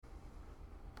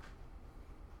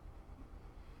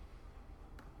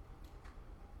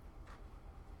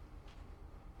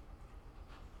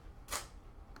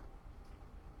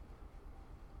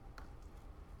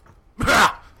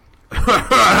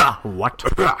What?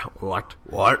 What?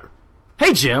 What?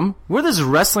 Hey, Jim, where does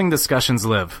Wrestling Discussions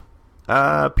live?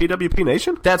 PWP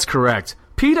Nation? That's correct.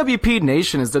 PWP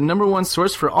Nation is the #1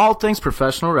 source for all things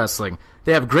professional wrestling.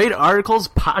 They have great articles,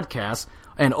 podcasts,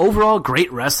 and overall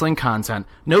great wrestling content.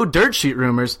 No dirt sheet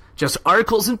rumors, just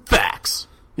articles and facts.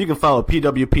 You can follow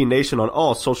PWP Nation on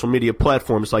all social media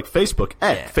platforms like Facebook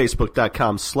at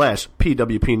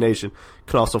facebook.com/PWP Nation. You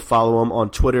can also follow them on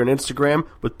Twitter and Instagram,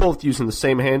 with both using the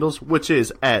same handles, which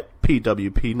is at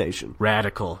PWP Nation.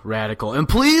 Radical. And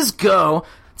please go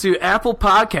to Apple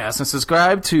Podcasts and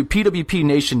subscribe to PWP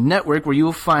Nation Network, where you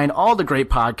will find all the great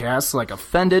podcasts like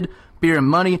Offended, Beer and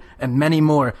Money, and many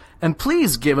more. And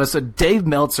please give us a Dave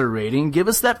Meltzer rating. Give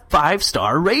us that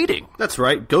 5-star rating. That's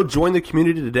right. Go join the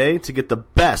community today to get the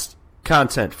best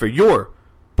content for your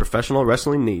professional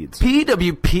wrestling needs.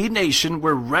 PWP Nation,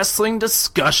 where wrestling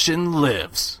discussion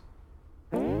lives.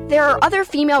 There are other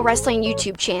female wrestling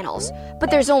YouTube channels, but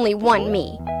there's only one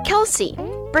me, Kelsey,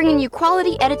 bringing you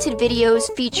quality edited videos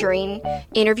featuring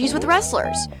interviews with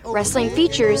wrestlers, wrestling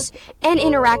features, and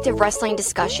interactive wrestling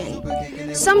discussion.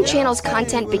 Some channels'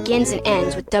 content begins and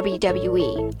ends with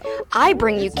WWE. I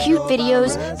bring you cute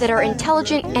videos that are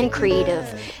intelligent and creative,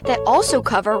 that also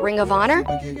cover Ring of Honor,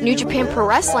 New Japan Pro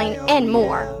Wrestling, and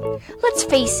more. Let's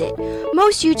face it,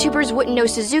 most YouTubers wouldn't know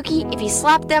Suzuki if he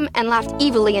slapped them and laughed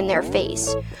evilly in their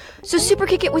face. So super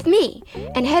kick it with me,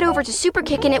 and head over to Super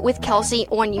Kicking It with Kelsey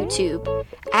on YouTube,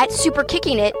 at Super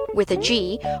Kicking It with a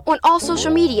G on all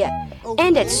social media,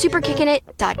 and at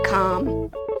superkickingit.com.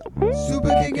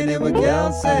 Super Kicking It with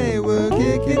Kelsey, we're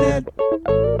kicking it.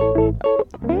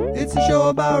 It's a show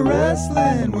about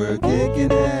wrestling, we're kicking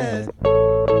it.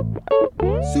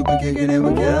 Super Kicking It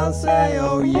with Kelsey,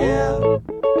 oh yeah.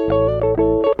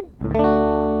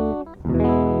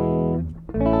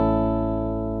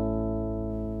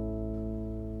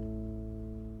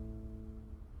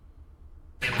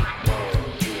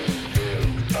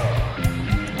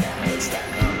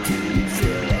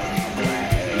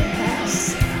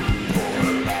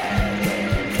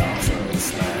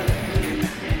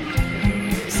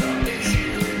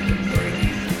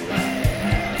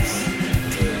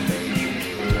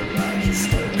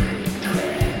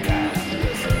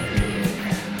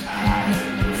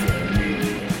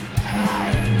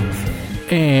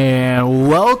 And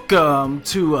welcome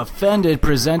to Offended,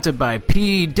 presented by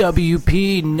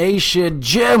PWP Nation.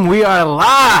 Jim, we are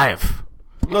live.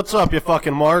 What's up, you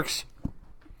fucking marks?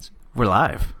 We're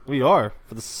live. We are.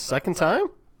 For the second time?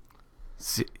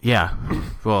 Yeah.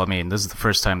 Well, I mean, this is the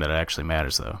first time that it actually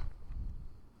matters, though.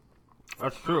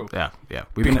 That's true. Yeah.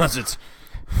 Because it's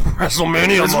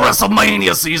WrestleMania. It's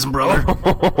WrestleMania season, brother.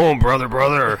 Oh, brother.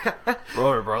 brother.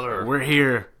 We're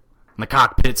here in the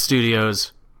Cockpit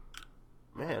Studios.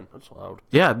 Man, that's loud.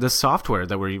 Yeah, this software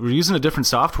that we're using a different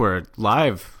software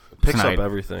live Picks tonight, up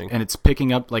everything. and it's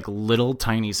picking up like little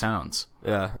tiny sounds.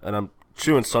 Yeah, and I'm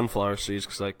chewing sunflower seeds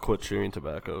because I quit chewing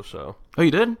tobacco, so. Oh,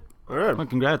 you did? All right. Oh,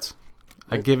 congrats.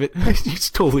 I give it. You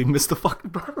just totally missed the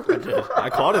fucking button. I did. I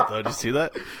caught it, though. Did you see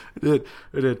that? I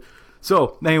did.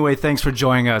 So, anyway, thanks for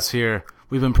joining us here.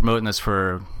 We've been promoting this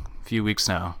for a few weeks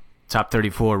now. Top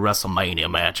 34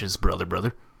 WrestleMania matches, brother.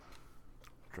 Drum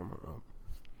it up.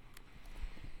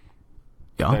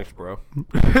 Yeah. Thanks, bro.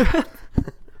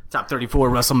 Top 34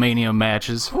 WrestleMania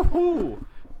matches. And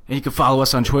you can follow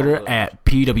us on Twitter at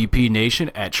PWP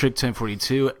Nation, at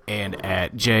Trick1042, and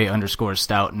at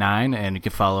J_Stout9. And you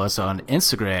can follow us on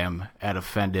Instagram at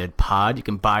OffendedPod. You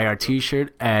can buy our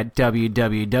t-shirt at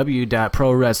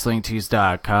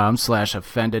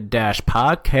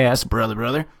www.prowrestlingtees.com/offended-podcast,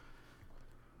 brother.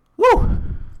 Woo!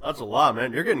 That's a lot,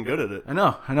 man. You're getting good at it. I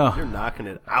know. You're knocking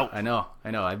it out. I know.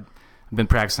 I've been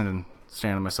practicing and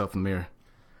standing myself in the mirror.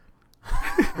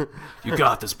 You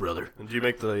got this, brother. And do you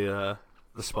make the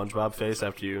SpongeBob face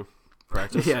after you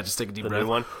practice? Yeah, just take a deep breath. New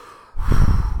one?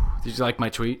 Did you like my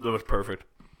tweet? It was perfect.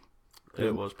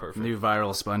 It was perfect. New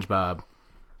viral SpongeBob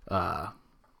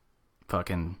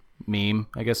fucking meme,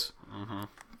 I guess. Mm-hmm.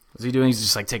 What's he doing? He's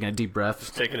just like taking a deep breath.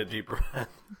 Just taking a deep breath.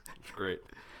 It's great.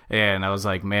 And I was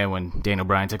like, man, when Daniel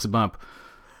Bryan takes a bump.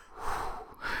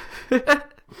 It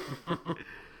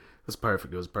was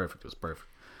perfect.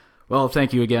 Well,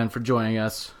 thank you again for joining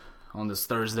us on this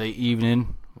Thursday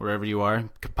evening, wherever you are.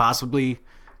 Could possibly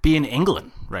be in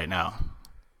England right now.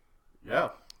 Yeah.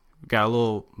 Got a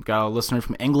listener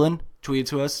from England tweeted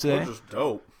to us today. Which is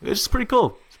dope. It's pretty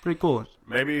cool.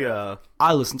 Maybe I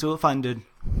listened to it, Offended.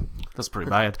 That's pretty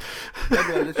bad.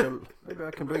 maybe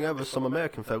I can bring over some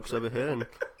American folks over here, and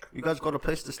you guys got a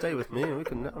place to stay with me, and we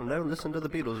can now listen to the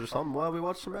Beatles or something while we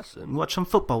watch some wrestling. Watch some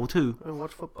football too. And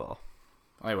watch football.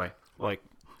 Anyway, Like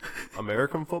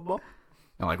American football?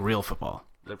 No, like real football.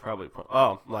 They're probably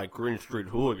like Green Street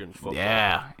Hooligans football.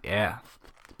 Yeah.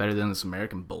 It's better than this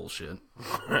American bullshit.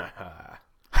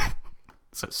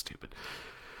 So stupid.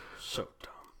 So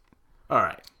dumb. All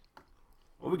right.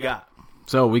 What we got?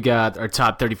 So we got our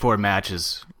top 34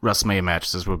 matches, WrestleMania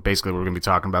matches, is what basically we're going to be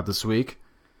talking about this week.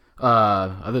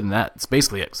 Other than that, it's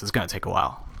basically it, so it's going to take a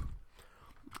while.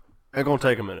 It's going to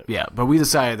take a minute. Yeah, but we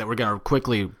decided that we're going to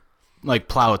quickly like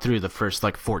plow through the first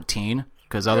like 14,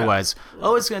 because otherwise,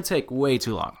 it's going to take way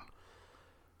too long.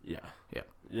 Yeah. Yeah.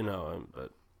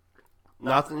 But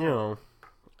not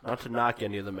to knock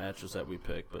any of the matches that we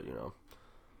pick, but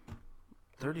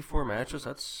 34 matches,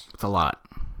 that's It's a lot.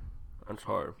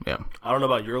 hard. Yeah. I don't know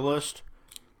about your list,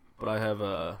 but I have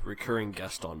a recurring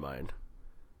guest on mine.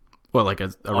 Well, like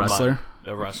a On wrestler? mine.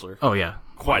 A wrestler. Oh, yeah.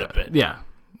 Quite a bit. Yeah.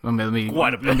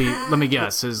 Quite a bit. Let me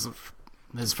guess. His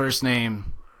first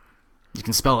name, you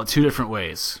can spell it two different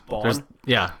ways. Bond?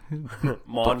 Yeah.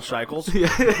 Mon Cycles.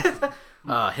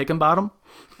 Hickenbottom?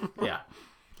 Yeah.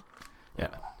 Yeah.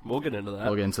 We'll get into that.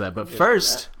 We'll get into that. But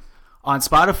first, on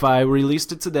Spotify, we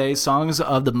released it today, Songs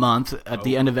of the Month. At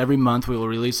the end of every month, we will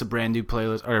release a brand new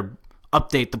playlist, or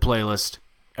update the playlist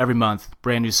every month.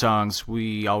 Brand new songs.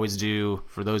 We always do,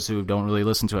 for those who don't really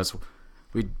listen to us,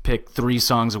 we pick 3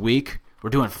 songs a week. We're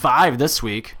doing 5 this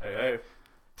week. Hey.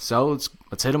 So let's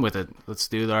hit them with it. Let's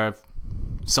do our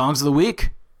Songs of the Week.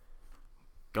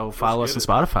 Go follow us on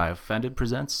Spotify. Offended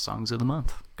Presents Songs of the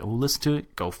Month. Go listen to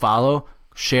it. Go follow.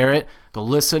 Share it. Go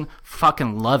listen.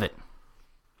 Fucking love it.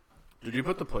 Did you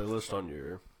put the playlist on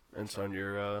your It's on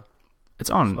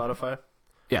Spotify?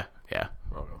 Yeah. Okay.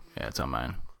 Yeah, it's on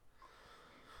mine.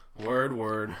 Word.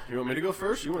 You want me to go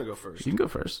first? You want to go first? You can go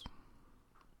first.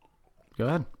 Go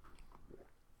ahead.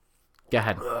 Go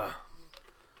ahead.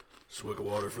 Swig of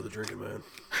water for the drinking man.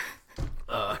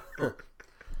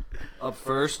 Up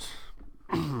first,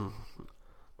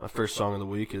 my first song of the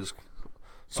week is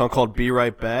a song called "Be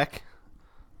Right Back"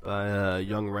 by a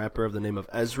young rapper of the name of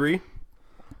Esri.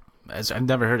 I've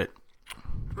never heard it.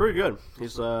 Pretty good.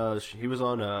 He was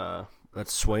on that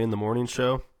Sway in the Morning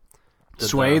show.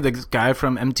 Sway, the guy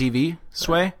from MTV.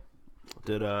 Sway.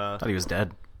 Thought he was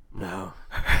dead. No,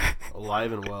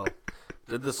 alive and well.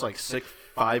 Did this like sick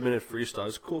 5-minute freestyle.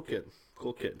 He's a cool kid.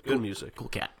 Good music. Cool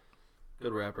cat.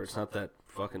 Good rapper. It's not that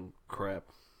fucking crap.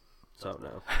 It's out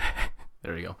now.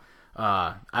 There you go.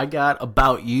 I got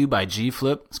About You by G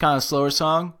Flip. It's kind of a slower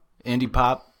song. Indie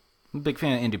pop. I'm a big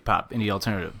fan of indie pop, indie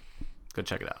alternative. Go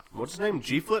check it out. What's his name?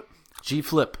 G Flip? G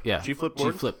Flip, yeah. G Flip G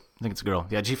Gordon? Flip. I think it's a girl.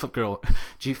 Yeah, G Flip girl.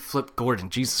 G Flip Gordon.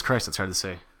 Jesus Christ, that's hard to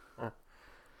say.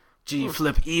 G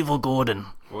Flip Evil Gordon.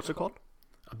 What's it called?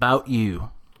 About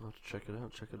You. Let's check it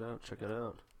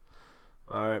out.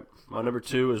 All right. My number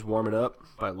 2 is Warm It Up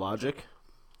by Logic.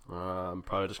 I'm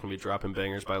probably just going to be dropping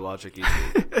bangers by Logic each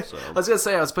week. So. I was going to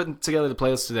say, I was putting together the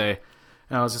playlist today,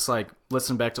 and I was just like,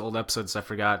 listening back to old episodes. I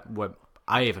forgot what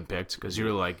I even picked, because you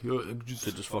were like,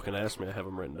 Just fucking ask me. I have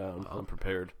them written down. I'm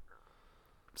prepared.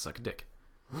 suck a dick.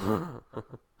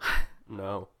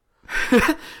 No.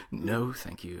 No,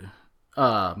 thank you.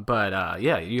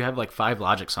 Yeah, you have like 5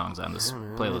 Logic songs on this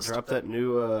playlist. Drop that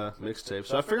new mixtape.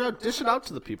 So I figured I'd dish it out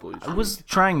to the people each I was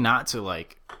trying not to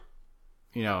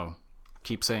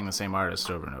keep saying the same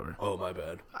artist over and over. Oh, my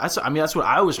bad. That's what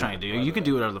I was trying to do. You can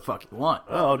do whatever the fuck you want.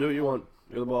 Oh, I'll do what you want.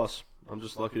 You're the boss. I'm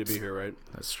just lucky to be here, right?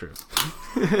 That's true.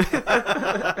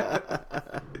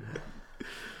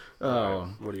 Right,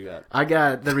 what do you got? I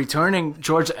got the returning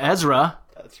George Ezra.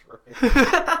 That's right.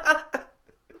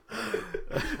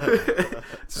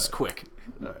 This is quick.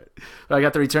 All right. I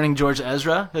got the returning George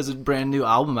Ezra. Has a brand new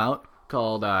album out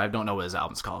called, I don't know what his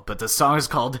album's called, but the song is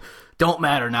called Don't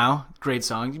Matter Now. Great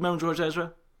song. You remember George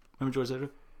Ezra?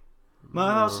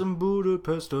 My house in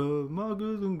Budapest, my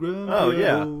good and grand. Oh,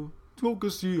 yeah. Go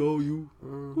to see all you.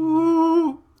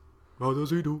 Ooh, how does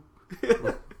he do?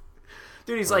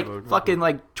 Dude, he's like fucking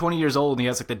like 20 years old, and he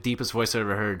has like the deepest voice I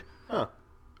ever heard. Huh.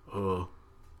 Oh.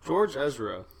 George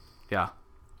Ezra. Yeah.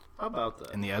 How about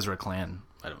that? In the Ezra clan.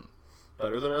 I don't.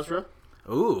 Better than Ezra?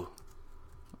 Ooh.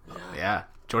 Yeah.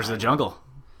 George of the Jungle.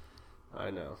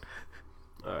 I know.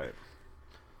 All right.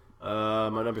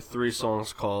 My number 3 song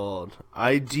is called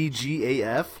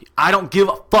IDGAF I don't give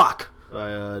a fuck.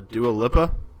 by Dua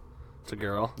Lipa. It's a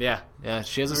girl. Yeah.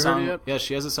 She has a You heard it song. yet? Yeah,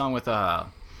 she has a song with shit, I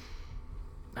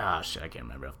can't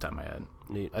remember off the top of my head.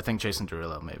 Neat. I think Jason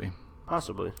Derulo, maybe.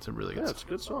 Possibly. It's a really good Yeah, song. it's a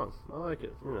good song. I like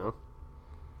it.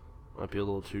 Might be a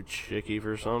little too chicky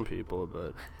for some people,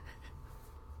 but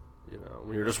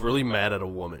when you're just really mad at a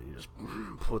woman, you just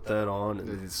put that on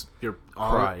and It's, your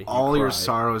Cry. You all your cry.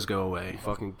 sorrows go away.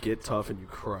 fucking get tough and you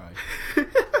cry.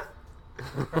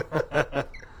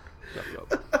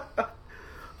 Yup.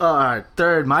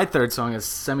 My third song is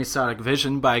Semisonic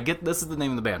Vision by, this is the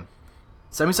name of the band.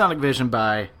 Semisonic Vision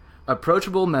by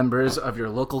Approachable Members of Your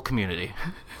Local Community.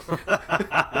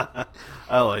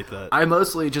 I like that. I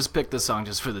mostly just picked this song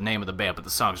just for the name of the band, but the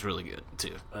song's really good,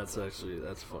 too. That's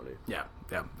funny. Yeah,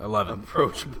 I love it.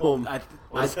 Approachable.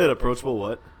 What's that? Approachable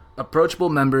what? Approachable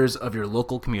Members of Your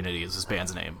Local Community is this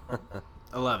band's name.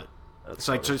 I love it. That's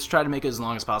So just try to make it as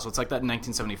long as possible. It's like that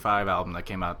 1975 album that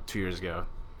came out 2 years ago.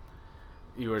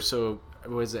 You were so...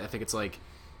 What is it? I think it's like...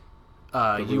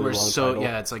 really you were long so... title.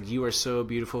 Yeah, it's like, you are so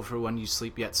beautiful for when you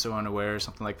sleep yet so unaware or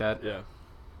something like that. Yeah.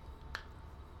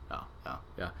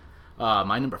 Yeah.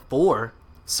 My number 4,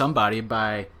 Somebody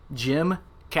by Jim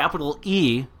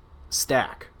E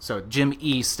Stack. So Jim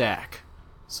E Stack.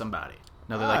 Somebody.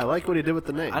 Another I like what he did with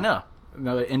the name. I know.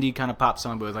 Another indie kind of pop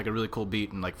song, but with like a really cool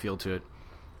beat and like feel to it.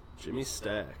 Jimmy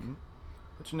Stack.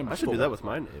 What's your number I should 4? do that with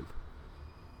my name.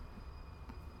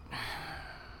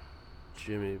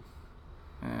 Jimmy.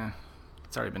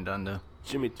 It's already been done though.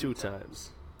 Jimmy 2 times.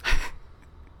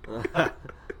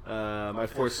 My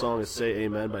fourth song is Say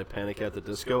Amen by Panic at the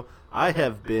Disco. I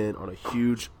have been on a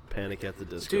huge Panic at the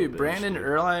Disco Dude, binge, Brandon dude.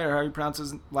 Early, or how you pronounce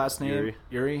his last name?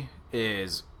 Yuri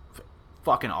is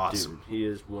fucking Dude, awesome. he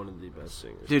is one of the best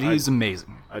singers. Dude, he's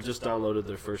amazing. I just downloaded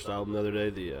their first album the other day,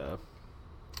 the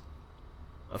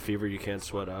A Fever You Can't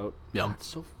Sweat Out. Yeah. It's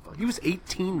so he was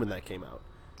 18 when that came out.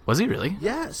 Was he really?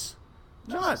 Yes.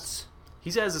 Nuts.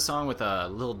 He has a song with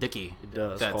Lil Dicky. He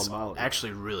does, That's called Molly.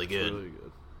 actually really good. Really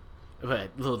good.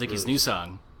 But Lil Dicky's Really. new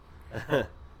song.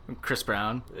 Chris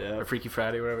Brown. Yeah. Or Freaky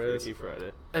Friday, whatever it is. Freaky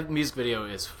Friday. That music video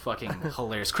is fucking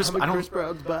hilarious. Chris Brown's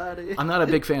body. I'm not a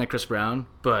big fan of Chris Brown,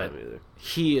 but Me either.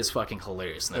 he is fucking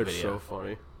hilarious in that They're video. so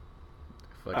funny.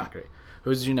 Fucking great.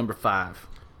 Who's your number 5?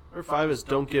 Number 5 is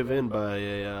Don't Give In by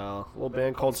a little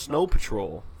band called Snow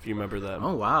Patrol, if you remember them.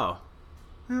 Oh, wow.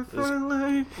 If I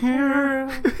lay here,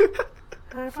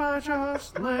 if I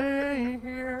just lay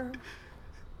here,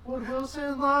 would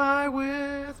Wilson lie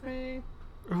with me?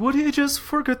 Or would he just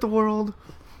forget the world?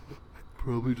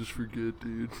 Probably just forget,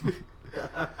 dude.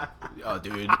 Oh,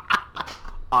 dude.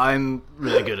 I'm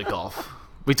really good at golf.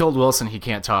 We told Wilson he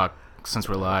can't talk since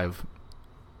we're live.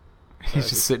 He's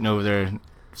just sitting over there,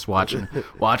 just watching,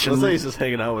 Let's say he's just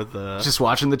hanging out with just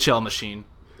watching the Chell Machine.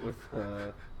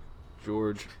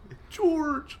 George.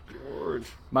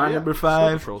 My Yeah, number Snow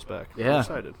 5. Patrol's back. Yeah. I'm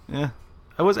excited. Yeah,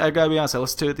 I gotta be honest. I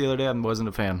listened to it the other day and wasn't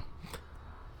a fan.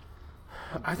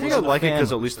 I think I Wasn't a like it fan.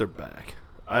 because at least they're back.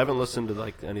 I haven't listened to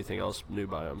like anything else new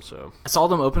by them, so. I saw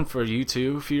them open for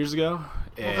U2 a few years ago.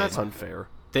 Well, And that's unfair.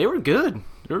 they were good.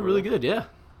 They were really good, yeah.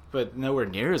 But nowhere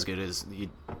near as good as the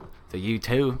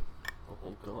U2.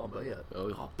 I'll bet you.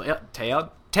 Oh, but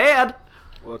Tad.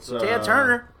 What's Ted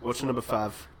Turner. What's your number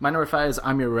 5? My number 5 is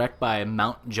 "I'm Your Wreck" by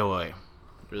Mount Joy.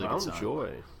 Really good Mount song.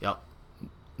 Joy. Yep.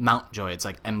 Mount Joy. It's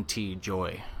like MT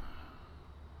Joy.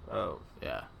 Oh,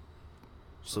 Yeah.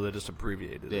 so they just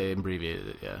abbreviated it. They abbreviated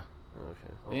it. Yeah.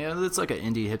 Okay. Yeah, it's like an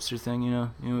indie hipster thing, you know.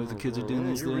 You know what the kids are doing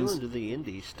these You're days. real into the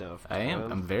indie stuff. I am.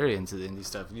 man. I'm very into the indie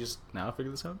stuff. You just now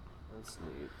figure this out. That's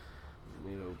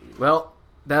neat. Well,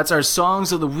 that's our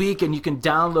songs of the week, and you can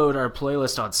download our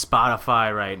playlist on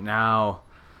Spotify right now.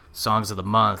 Songs of the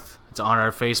month. It's on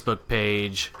our Facebook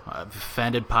page,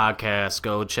 Offended Podcast.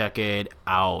 Go check it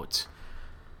out.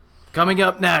 Coming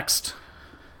up next,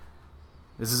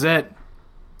 this is it.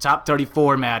 Top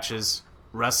 34 matches,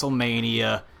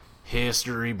 WrestleMania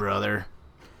history, brother.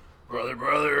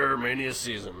 Brother, Mania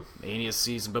season. Mania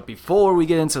season. But before we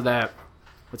get into that,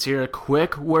 let's hear a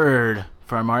quick word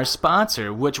from our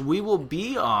sponsor, which we will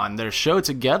be on their show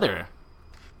together.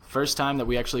 First time that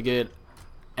we actually get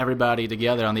everybody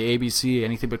together on the ABC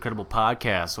Anything But Credible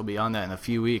podcast. We'll be on that in a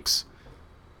few weeks.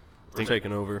 We're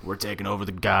taking over. We're taking over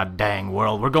the goddamn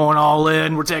world. We're going all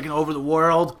in. We're taking over the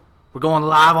world. We're going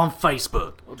live on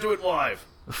Facebook. We'll do it live.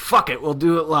 Fuck it, we'll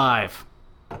do it live.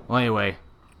 Well, anyway,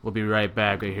 we'll be right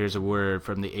back. Here's a word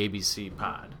from the ABC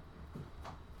pod.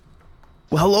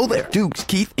 Well, hello there. Dukes,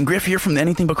 Keith, and Griff here from the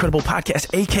Anything But Credible podcast,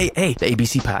 a.k.a. the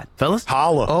ABC Pod. Fellas?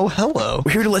 Holla. Oh, hello.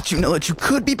 We're here to let you know that you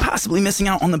could be possibly missing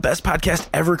out on the best podcast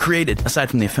ever created, aside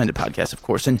from the Offended podcast, of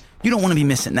course, and you don't want to be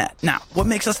missing that. Now, what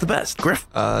makes us the best? Griff?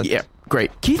 Yeah,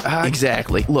 great. Keith?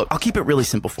 Exactly. Look, I'll keep it really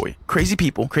simple for you. Crazy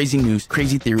people, crazy news,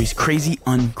 crazy theories, crazy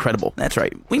uncredible. That's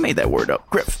right. We made that word up.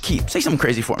 Griff, Keith, say something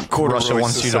crazy for me. Russia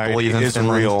wants you to believe in is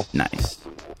Finland. real. Nice.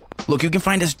 Look, you can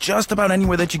find us just about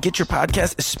anywhere that you get your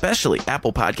podcast, especially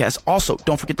Apple Podcasts. Also,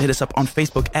 don't forget to hit us up on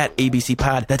Facebook at ABC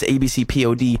Pod. That's ABC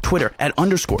POD. Twitter at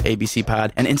 _ABC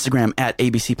Pod. And Instagram at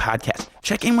ABC Podcast.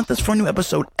 Check in with us for a new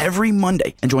episode every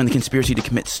Monday and join the conspiracy to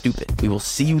commit stupid. We will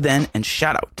see you then, and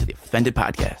shout out to the Offended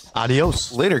Podcast.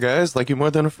 Adios. Later, guys. Like you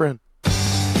more than a friend. Going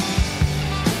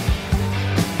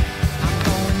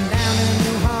down in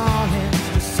New Orleans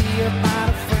to see about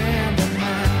a friend of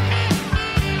mine.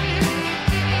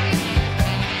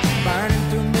 Burning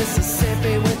through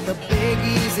Mississippi with the Big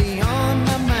Easy on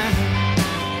my mind.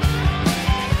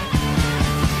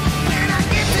 When I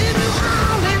get to New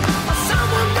Orleans,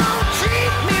 someone gonna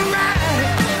treat me right.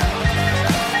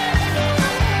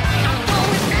 I'm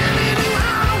going down in New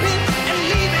Orleans and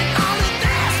leaving all the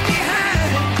past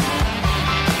behind.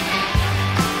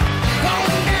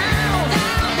 Going down,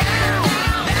 down, down,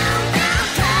 down,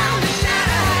 downtown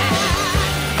tonight.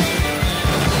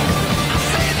 I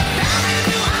said down in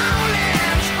New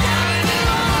Orleans, down in New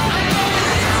Orleans,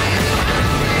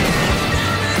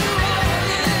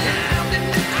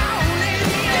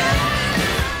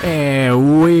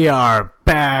 And we are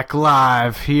back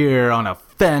live here on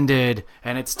Offended,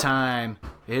 and it's time.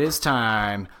 It is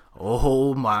time.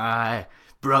 Oh my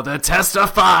brother,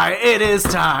 testify! It is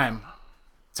time.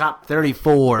 Top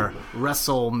 34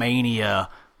 WrestleMania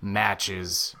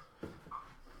matches.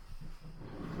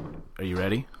 Are you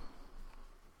ready?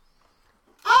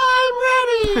 I'm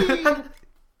ready.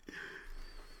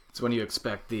 It's when you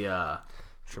expect the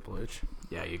Triple H.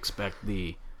 yeah, you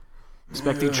expecting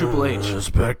Triple H.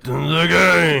 Expecting the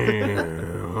game.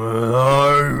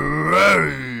 Are you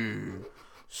ready?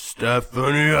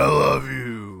 Stephanie, I love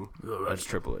you. That's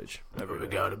Triple H. We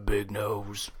got a big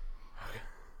nose.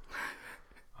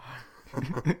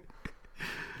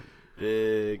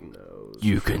 Big nose.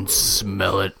 You can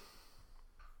smell it.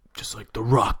 Just like The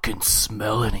Rock can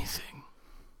smell anything.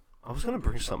 I was gonna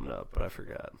bring something up, but I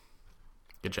forgot.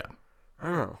 Good job. I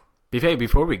don't know. Hey,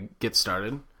 before we get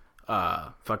started,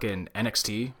 fucking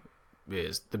NXT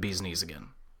is the bee's knees again.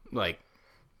 Like,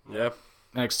 Yep.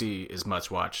 NXT is much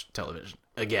watched television.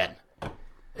 Again.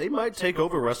 They might take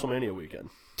over WrestleMania weekend.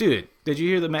 Dude, did you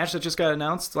hear the match that just got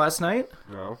announced last night?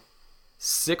 No.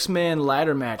 6-man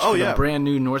ladder match Oh, for yeah. the brand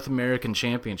new North American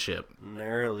Championship.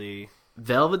 Narrowly.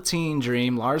 Velveteen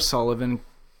Dream, Lars Sullivan,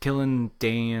 Killing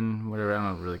Dan, whatever. I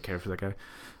don't really care for that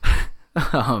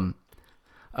guy.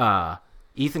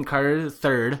 Ethan Carter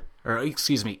III, or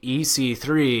excuse me,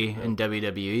 EC3 in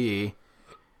WWE.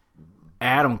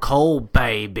 Adam Cole,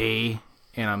 baby.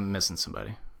 And I'm missing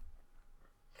somebody.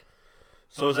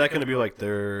 So is that going to be like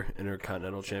their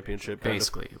Intercontinental Championship? kind of?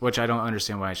 Basically. Which I don't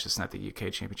understand why it's just not the UK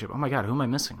Championship. Oh my god, who am I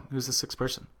missing? Who's the sixth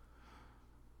person?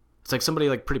 It's like somebody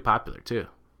like pretty popular too.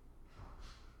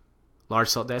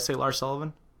 Did I say Lars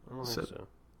Sullivan? I don't think so.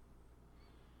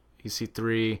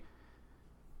 EC3,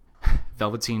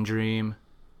 Velveteen Dream,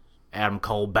 Adam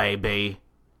Cole, baby.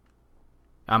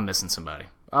 I'm missing somebody.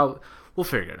 We'll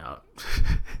figure it out.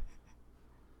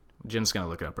 Jim's gonna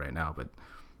look it up right now, but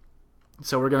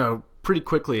so we're gonna pretty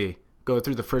quickly go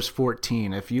through the first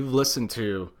 14. If you've listened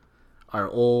to our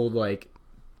old like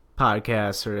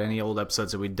podcasts or any old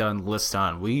episodes that we've done list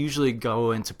on, we usually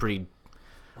go into pretty.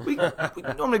 We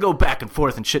normally go back and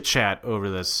forth and chit chat over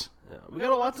this. Yeah, we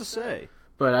got a lot to say.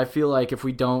 But I feel like if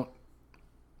we don't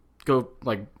go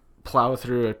like plow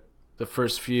through the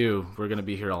first few, we're gonna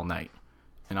be here all night.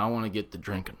 And I want to get the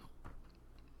drinking.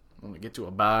 I want to get to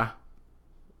a bar.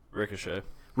 Ricochet.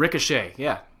 Ricochet,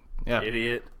 yeah.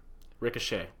 Idiot.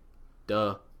 Ricochet.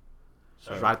 Duh.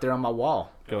 Sorry. Right there on my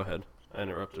wall. Go ahead. I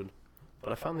interrupted.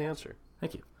 But I found the answer.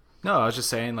 Thank you. No, I was just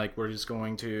saying, like, we're just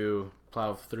going to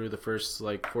plow through the first,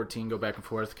 like, 14, go back and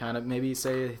forth, kind of maybe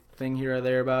say a thing here or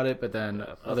there about it, but then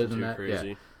other than that,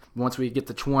 crazy. once we get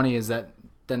to 20,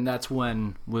 then that's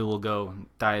when we will go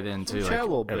dive into, We'll like, chat a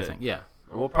little bit. everything. Yeah.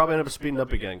 We'll probably end up speeding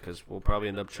up again because we'll probably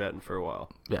end up chatting for a while.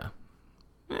 Yeah.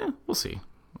 Yeah, we'll see.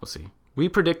 We'll see. We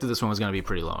predicted this one was going to be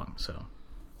pretty long, so.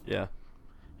 Yeah.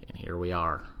 And here we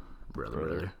are,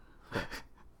 brother.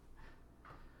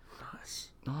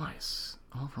 Nice.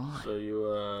 All right. So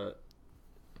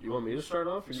you want me to start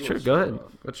off? Or you Sure, want to go start ahead.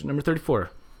 off? What's your number 34?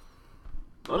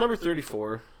 My number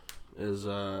 34 is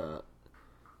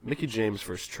Mickie James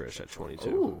versus Trish at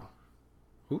 22.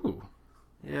 Ooh.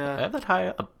 I Yeah. have that high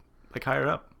up, like higher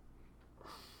up.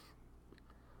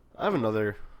 I have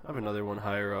another one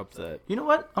higher up that. You know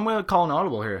what? I'm going to call an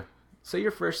audible here. Say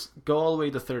your first, go all the way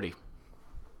to 30.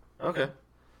 Okay.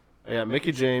 Yeah,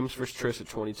 Mickie James versus Trish at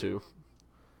 22.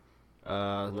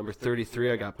 Number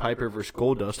 33, I got Piper versus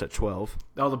Goldust at 12.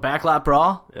 Oh, the backlot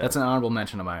brawl? Yeah. That's an honorable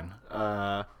mention of mine.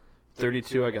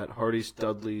 32, I got Hardy's,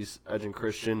 Dudley's, Edge and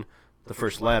Christian, the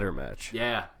first ladder match.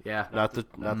 Yeah. Not the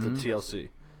TLC.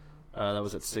 That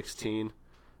was at 16.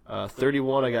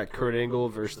 31, I got Kurt Angle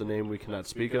versus the name we cannot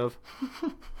speak of,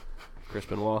 Chris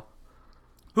Benoit.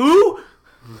 Who?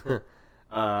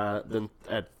 Then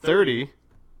at 30,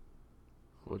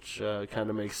 which kind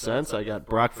of makes sense, I got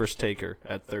Brock versus Taker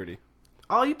at 30.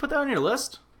 Oh, you put that on your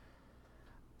list?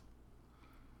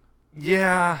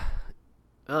 Yeah,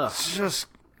 Ugh. it's just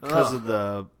because of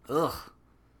the Ugh.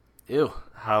 Ew.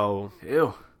 how,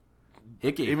 Ew.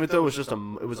 Icky. even though it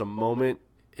was a moment,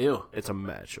 Ew. it's a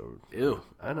match. Ew.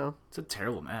 I know, It's a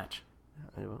terrible match,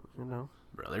 you know,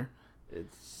 brother.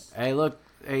 it's Hey, look.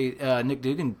 Hey, Nick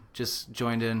Dugan just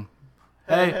joined in.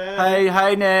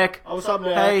 Hey, Nick. Oh, what's up,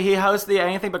 Nick? Hey, he hosts the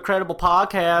Anything But Credible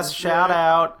podcast. Shout Nick.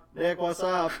 out. Nick, what's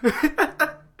up?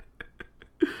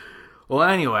 Well,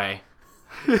 anyway.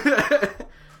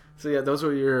 So yeah, those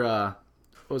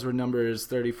were numbers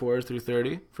 34 through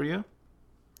 30 for you.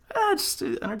 Just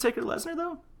Undertaker Lesnar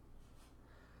though.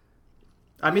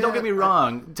 I mean, don't get me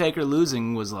wrong. Taker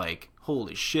losing was like,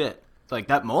 holy shit. Like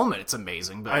that moment, it's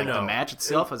amazing. But I like, the know. match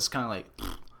itself is kind of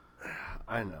like,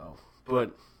 I know,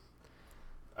 but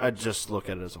I just look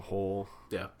at it as a whole.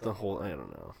 yeah. The whole, I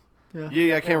don't know.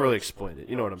 Yeah, I can't really explain it.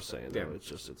 You know what I'm saying? Yeah. Though. It's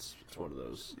just it's one of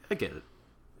those. I get it.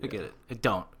 I get it. I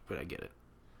don't, but I get it.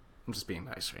 I'm just being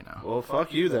nice right now. Well,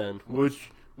 fuck you then. What's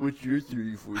your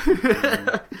 3, 4?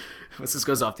 Once this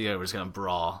goes off the air, we're just gonna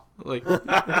brawl. Like,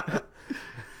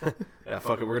 Yeah,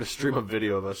 fuck it. We're gonna stream a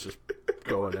video of us just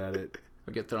going at it.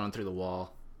 we get thrown through the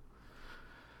wall.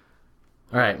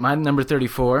 All right, my number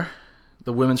 34,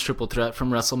 the women's triple threat from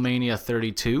WrestleMania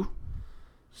 32.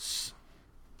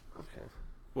 Okay.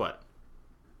 What?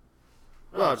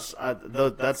 No,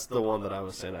 that's the one that I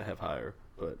was saying I have higher,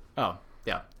 but Oh,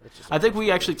 yeah. it's just I think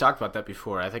we actually talked about that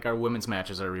before. I think our women's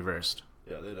matches are reversed.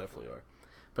 yeah, they definitely are.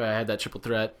 But I had that triple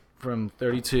threat from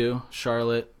 32,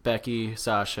 Charlotte, Becky,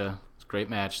 Sasha. It's a great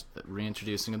match, the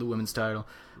reintroducing of the women's title.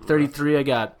 33, I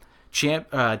got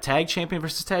tag champion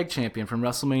versus tag champion from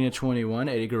WrestleMania 21,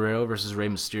 Eddie Guerrero versus Rey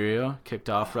Mysterio. Kicked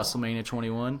off WrestleMania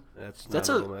 21. That's not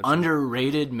a an little match.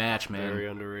 underrated match, man. Very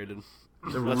underrated.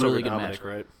 It's a That's really over good Dominic, match.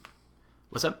 right?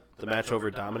 What's up? The match over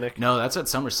Dominic. No, that's at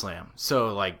SummerSlam.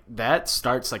 So like that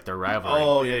starts like their rivalry.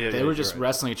 Oh, yeah, They yeah, were you're just right.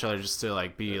 wrestling each other just to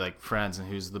like be like friends and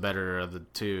who's the better of the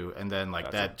two, and then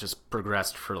like that just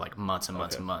progressed for like months and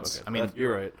months and months. Okay. I mean,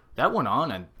 You're right. that went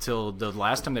on until the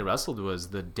last time they wrestled was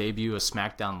the debut of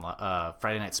SmackDown,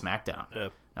 Friday Night SmackDown. Yeah.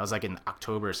 That was like in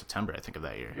October or September, I think, of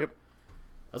that year. Yep.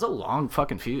 That was a long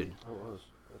fucking feud. It was.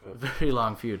 Okay. Very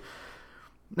long feud.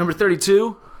 Number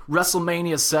 32,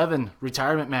 WrestleMania 7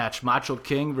 retirement match, Macho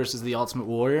King versus the Ultimate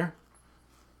Warrior.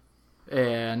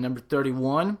 And number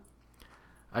 31,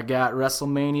 I got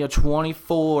WrestleMania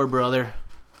 24, brother.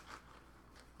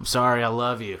 I'm sorry, I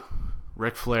love you.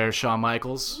 Ric Flair, Shawn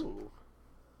Michaels.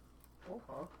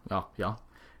 Oh, yeah.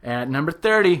 And at number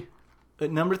 30,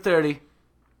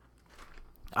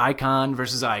 Icon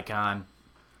versus Icon.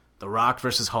 The Rock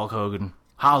versus Hulk Hogan.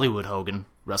 Hollywood Hogan,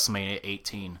 WrestleMania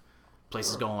 18. Place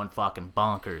is going fucking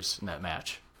bonkers in that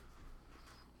match.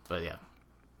 But yeah,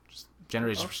 just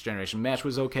generation versus generation. Match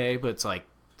was okay, but it's like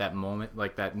that moment,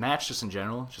 like that match just in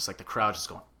general, just like the crowd just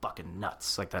going fucking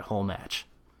nuts, like that whole match.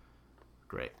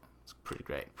 Great. It's pretty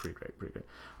great.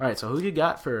 All right, so who you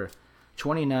got for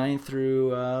 29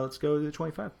 through, let's go to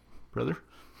 25, brother?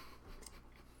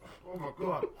 Oh my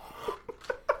god.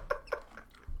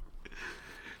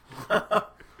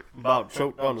 About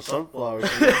choked on the sunflowers.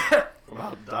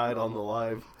 About died on the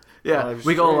live. Yeah, live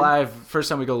we go stream. live. First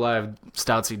time we go live,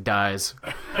 Stoutsy dies.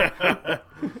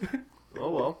 Oh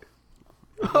well.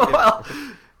 Well,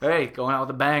 hey, going out with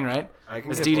a bang, right? I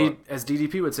can As, get as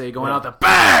DDP would say, going out with a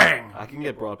bang! I can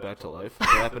get brought back to life. It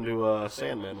happened to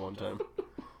Sandman one time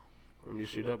from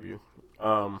UCW.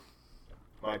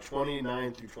 My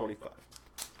 29 through 25.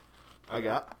 I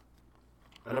got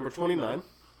at number 29.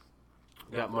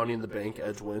 Got Money in the Bank.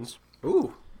 Edge wins.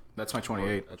 Ooh, that's my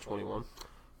 28. At 21.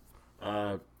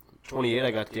 28.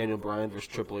 I got Daniel Bryan versus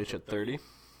Triple H at 30.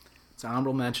 It's an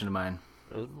honorable mention of mine.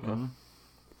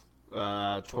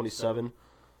 27.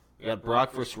 I got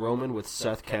Brock versus Roman with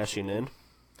Seth cashing in.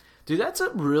 Dude, that's a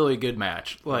really good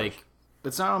match. Like,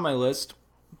 it's not on my list,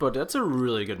 but that's a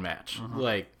really good match.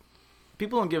 Like,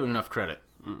 people don't give it enough credit.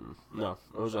 No,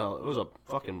 it was a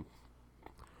fucking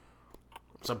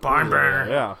It's a barn burner.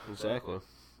 yeah, exactly.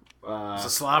 It's a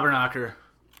slobber knocker.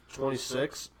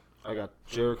 26. I got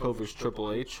Jericho versus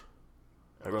Triple H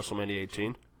at WrestleMania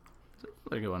 18.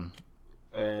 That's a good one.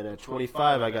 And at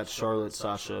 25, I got Charlotte,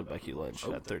 Sasha, Becky Lynch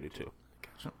at 32.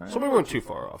 So we weren't too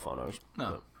far off on ours.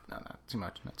 No. not too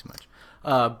much. Not too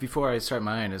much. Before I start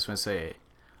mine, I just want to say,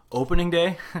 opening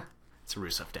day, it's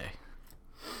Rusev Day.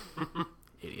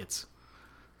 Idiots.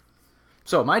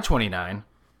 So, my 29,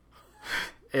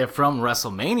 from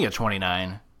WrestleMania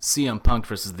 29, CM Punk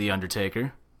versus The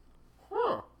Undertaker.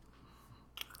 Huh.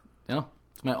 Yeah,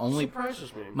 it's my only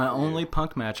Surprises me. my only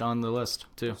Punk match on the list,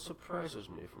 too. Surprises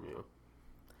me from you.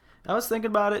 I was thinking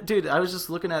about it, dude. I was just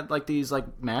looking at like these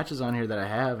like matches on here that I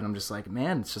have, and I'm just like,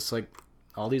 man, it's just like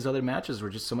all these other matches were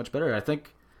just so much better. I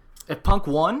think if Punk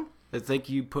won, I think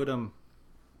you put him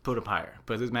higher.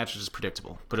 But this match was just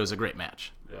predictable. But it was a great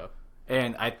match, Yeah.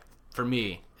 and for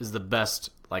me, is the best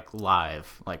like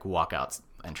live like walkout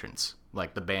entrance.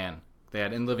 Like the band they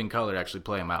had In Living Color actually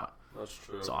play him out. That's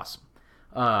true. It's awesome.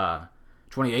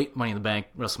 28 Money in the Bank,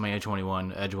 WrestleMania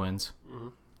 21, Edge wins.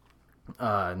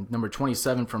 Number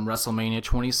 27 from WrestleMania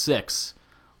 26.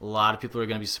 A lot of people are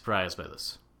going to be surprised by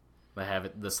this. I have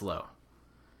it this low.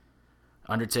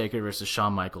 Undertaker versus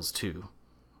Shawn Michaels 2.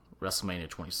 WrestleMania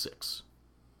 26.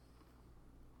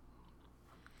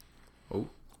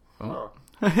 Oh.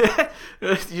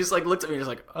 You just like looked at me and you're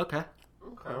like, okay.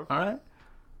 Okay. All right.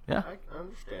 Yeah. I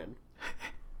understand.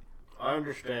 I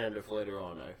understand if later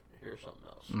on I hear something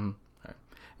else.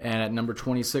 And at number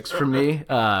 26 for me,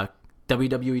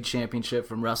 WWE Championship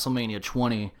from WrestleMania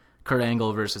 20, Kurt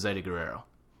Angle versus Eddie Guerrero.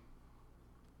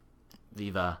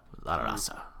 Viva la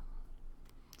Raza.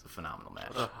 It's a phenomenal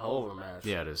match. A hell of a match.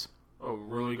 Yeah, it is. A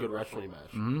really good wrestling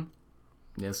match.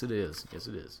 Yes, it is. Yes,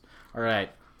 it is. All right,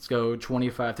 let's go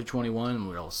 25 to 21, and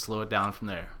we'll slow it down from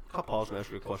there. I'll pause and ask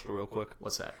you a question real quick.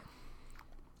 What's that?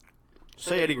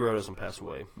 Say Eddie Guerrero doesn't pass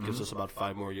away. Gives us about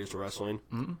 5 more years of wrestling.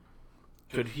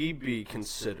 Could he be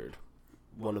considered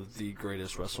one of the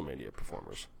greatest WrestleMania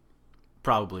performers?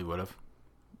 Probably would have.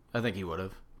 I think he would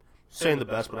have. Saying the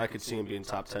best, but I could see him being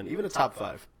top 10, even a top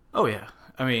 5. Oh, yeah.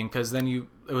 I mean, because then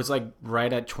it was like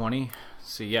right at 20.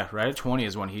 So, yeah, right at 20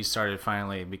 is when he started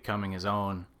finally becoming his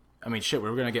own. I mean, shit, we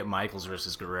were going to get Michaels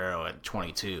versus Guerrero at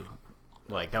 22.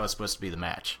 Like, that was supposed to be the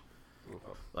match.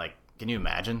 Like, can you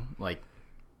imagine? Like,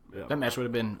 Yeah. that match would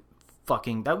have been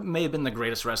that may have been the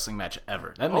greatest wrestling match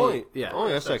ever. That may, Only yeah.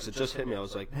 SX, it just hit me. I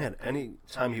was like, man,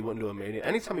 anytime he went into a Mania,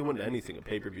 anytime he went into anything, a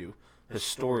pay-per-view, his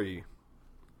story,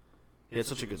 he had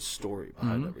such a good story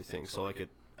behind everything. So, like, it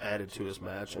added to his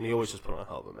match, and he always just put on a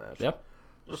hell of a match. Yep.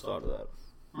 Just thought of that.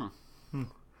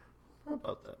 How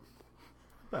about that?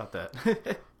 About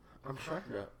that. I'm trying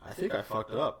to. I think I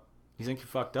fucked up. You think you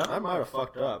fucked up? I might have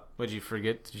fucked up. What, did you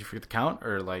forget? Did you forget the count?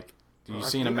 Or, like, did you I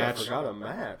see in a think match? I forgot a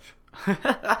match.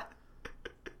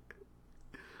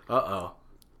 Uh-oh.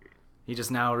 He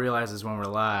just now realizes when we're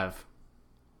live.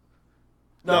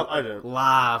 No, I didn't.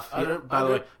 Live. I didn't- By I the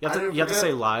way, didn't- you I have didn't to forget.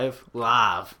 say live.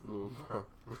 Live.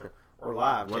 We're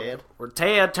live, Ted. We're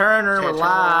Ted Turner. We're Ted Turner,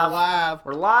 live. live.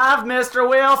 We're live, Mr.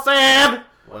 Wilson.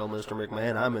 Well, Mr.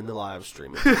 McMahon, I'm in the live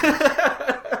streaming.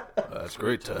 That's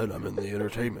great, Ted. I'm in the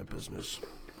entertainment business.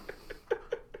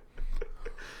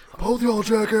 Both y'all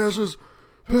jackasses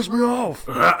piss me off.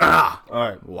 All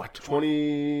right. What?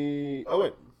 20... Oh,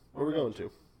 wait. Where are we going to?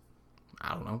 I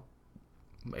don't know.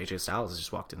 AJ Styles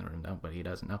just walked in the room, but he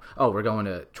doesn't know. Oh, we're going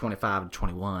to 25 to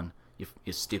 21.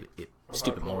 You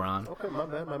stupid moron. Okay, my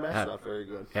bad. My math's not very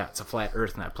good. Yeah, it's a flat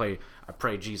earth, and I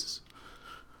pray Jesus.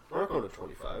 We're not going to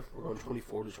 25. We're going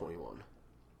 24 to 21.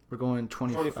 We're going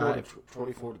 25.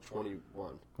 24 to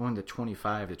 21. Going to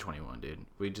 25 to 21, dude.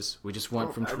 We just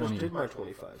went from I 20. just did my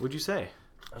 25. What'd you say?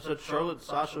 I said Charlotte,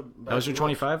 Sasha... That was your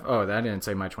 25? Oh, that didn't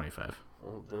say my 25.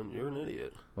 Well, then you're an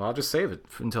idiot. Well, I'll just save it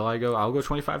until I go. I'll go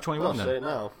 25, 21 I'll then. say it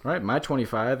now. All right, my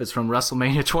 25 is from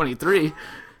WrestleMania 23.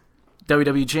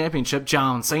 WWE Championship,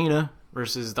 John Cena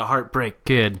versus the Heartbreak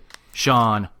Kid,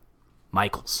 Shawn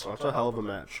Michaels. That's a hell of a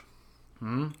match.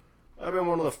 I've been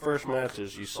one of the first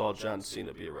matches you saw John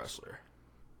Cena be a wrestler.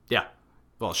 Yeah.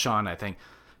 Well, Shawn, I think.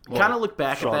 Kind of look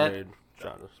back Shawn at that. made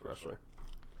John a wrestler.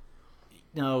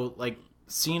 You know, like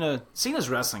Cena's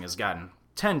wrestling has gotten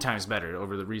 10 times better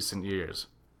over the recent years.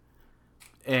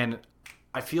 And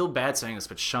I feel bad saying this,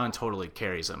 but Shawn totally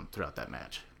carries him throughout that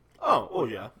match. Oh,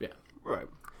 yeah. Yeah. Right.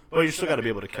 But you still got to be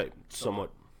able to somewhat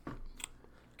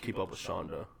keep up with Shawn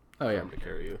to, Oh, yeah. for him to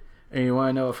carry you. And you want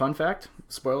to know a fun fact?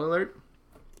 Spoiler alert.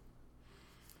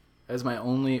 That's my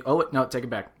only... Oh, no, take it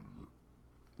back.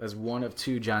 That's one of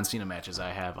 2 John Cena matches I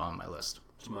have on my list.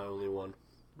 It's my only one.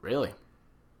 Really?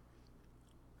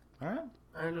 All right.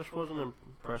 I just wasn't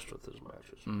impressed with his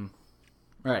matches.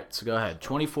 All right, so go ahead.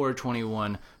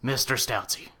 24-21, Mr.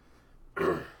 Stoutsy.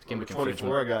 Number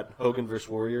 24, I got Hogan vs.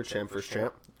 Warrior, champ vs.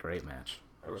 champ. Great match.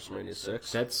 At WrestleMania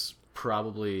 6. That's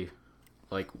probably,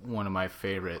 like, one of my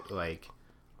favorite, like,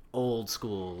 old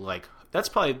school, like, that's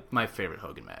probably my favorite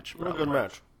Hogan match. What a good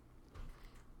match.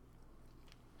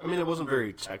 I mean, it wasn't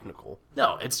very technical.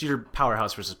 No, it's your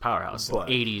powerhouse versus powerhouse, But-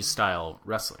 80s style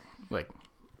wrestling. Like,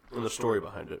 And the story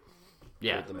behind it.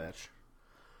 yeah, The match.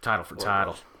 title for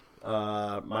title.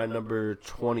 My number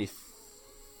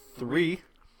 23.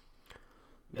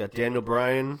 We got Daniel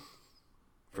Bryan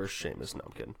versus Sheamus. No,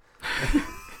 I'm kidding.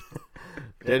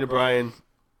 Daniel Bryan,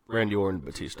 Randy Orton,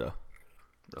 Batista.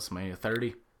 WrestleMania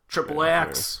 30. Triple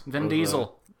X, Vin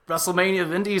Diesel. WrestleMania,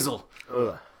 Vin Diesel.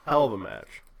 Ugh, hell of a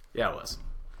match. Yeah, it was.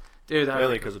 Dude,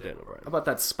 Mainly because of Daniel Bryan. how about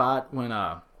that spot when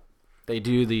they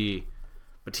do the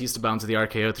Batista bound to the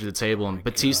RKO through the table, and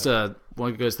Batista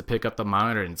one goes to pick up the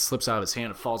monitor and slips out of his hand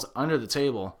and falls under the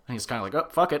table, and he's kind of like, oh,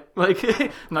 fuck it. Like,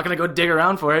 I'm not going to go dig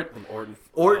around for it. Orton.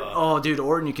 Oh, dude,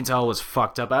 Orton, you can tell, was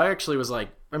fucked up. I actually was like,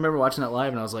 I remember watching that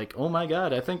live, and I was like, oh my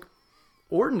God, I think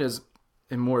Orton is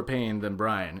in more pain than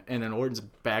Bryan. And then Orton's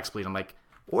back's bleeding. I'm like,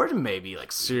 Orton may be,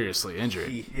 like, seriously injured.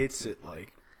 He hits it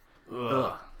like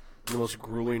Ugh. the most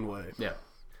grueling way. Yeah.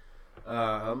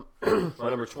 My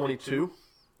number 22.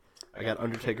 I got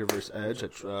Undertaker versus Edge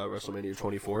at WrestleMania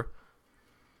 24.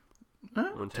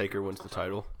 When Taker wins the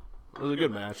title. It was a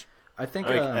good match. I think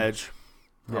I think Edge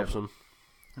helps him.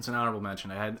 it's an honorable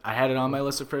mention. I had it on my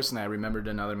list at first, and I remembered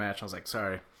another match. I was like,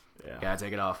 sorry, Yeah. gotta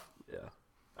take it off. Yeah.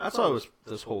 That's all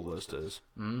this whole list is.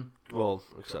 Mm-hmm. Well,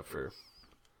 except for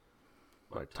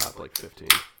my top, 15.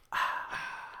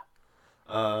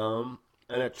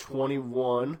 And at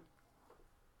 21,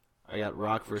 I got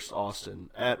Rock versus Austin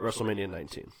at WrestleMania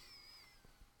 19.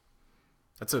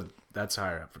 That's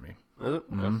higher up for me. Is it?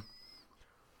 Okay.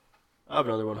 I have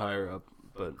another one higher up,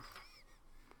 but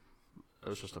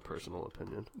that's just a personal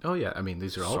opinion. Oh yeah, I mean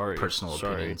these are all personal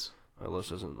opinions. My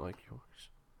list isn't like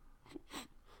yours.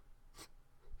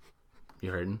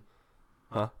 You hurting?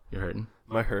 Huh? You hurting?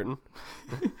 Am I hurting?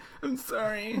 I'm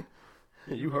sorry.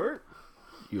 Yeah, you hurt?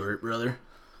 You hurt, brother?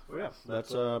 Oh, yeah,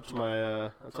 that's up to my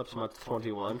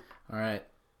 21. All right,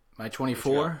 my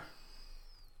 24.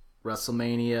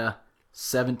 WrestleMania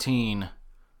 17.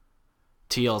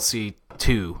 TLC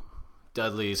 2.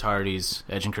 Dudley's, Hardy's,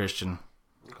 Edge and Christian.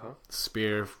 Okay.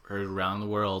 Spear heard around the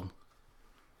world.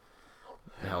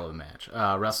 Hell of a match.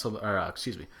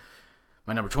 Excuse me.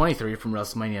 My number 23 from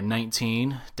WrestleMania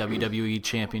 19, WWE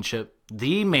Championship,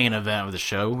 the main event of the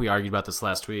show. We argued about this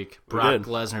last week. Brock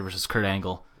Lesnar versus Kurt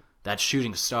Angle. That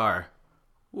shooting star.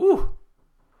 Woo!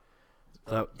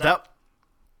 That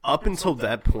up until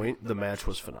that point, the match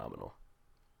was phenomenal.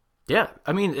 Yeah,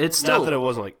 I mean it's still. Not that it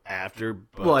wasn't like after.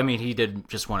 But Well, I mean he did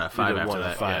just 1 out of 5 after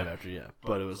that. Five Yeah. after, yeah.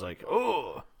 But it was like,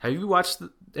 oh. Have you ever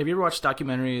watched the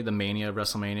documentary The Mania of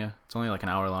WrestleMania? It's only like an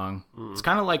hour long. It's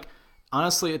kind of like,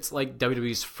 honestly, it's like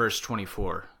WWE's first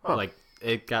 24. Like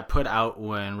it got put out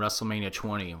when WrestleMania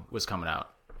 20 was coming out,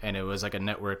 and it was like a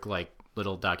network like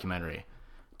little documentary.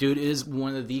 Dude, it is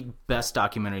one of the best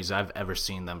documentaries I've ever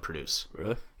seen them produce.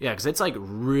 Really? Yeah, because it's like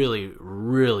really,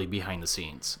 really behind the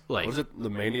scenes. Like, Was it the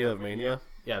Mania of Mania?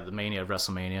 yeah, the Mania of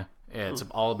WrestleMania. Yeah, it's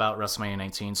all about WrestleMania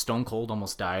 19. Stone Cold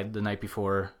almost died the night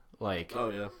before. Like,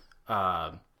 Oh,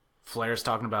 yeah. Flair's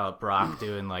talking about Brock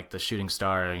doing like the shooting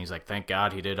star, and he's like, "Thank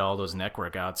God he did all those neck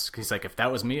workouts." He's like, "If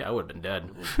that was me, I would have been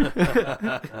dead."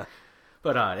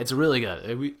 But it's really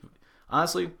good. We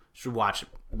honestly should watch it.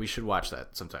 We should watch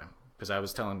that sometime because I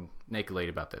was telling Naked Lady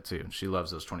about that too. She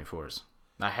loves those 24s.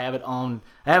 I have it on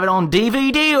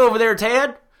DVD over there,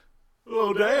 Ted.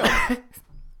 Oh, damn.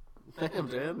 Damn,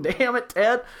 Dan. Damn it,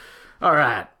 Ted. All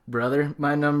right, brother.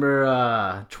 My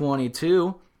number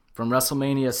 22 from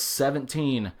WrestleMania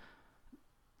 17.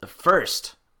 The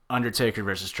first Undertaker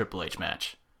versus Triple H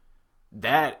match.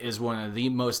 That is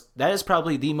that is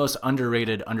probably the most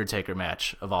underrated Undertaker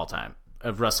match of all time.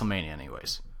 Of WrestleMania,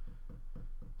 anyways.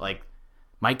 Like,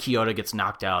 Mike Chioda gets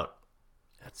knocked out.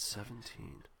 At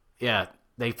 17. Yeah,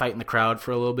 they fight in the crowd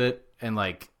for a little bit, and,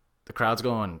 like, the crowd's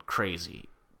going crazy.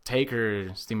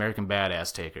 Taker's the American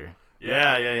Badass Taker.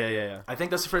 Yeah. I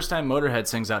think that's the first time Motorhead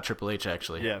sings out Triple H,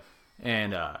 actually. Yeah.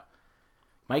 And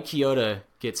Mike Chioda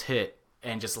gets hit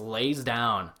and just lays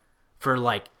down for,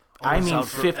 like, he's out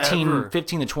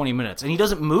 15 to 20 minutes. And he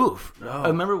doesn't move. No. I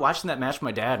remember watching that match with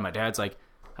my dad. My dad's like,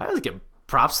 I have to give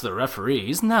props to the referee.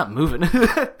 He's not moving.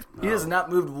 He has not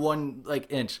moved 1,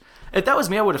 inch. If that was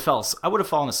me, I would have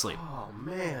fallen asleep. Oh,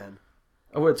 man.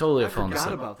 I would have totally I fallen forgot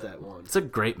asleep. about that one. It's a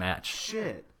great match.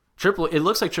 Shit. It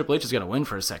looks like Triple H is going to win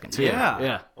for a second, too.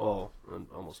 Yeah. Oh, and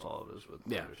almost all of it is with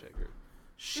Yeah. Undertaker.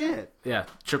 Shit. Yeah.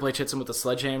 Triple H hits him with a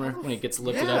sledgehammer when he gets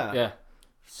lifted up. Yeah.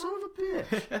 Son of a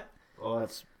bitch. Oh,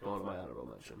 that's going to my honorable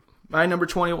mention. My number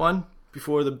 21,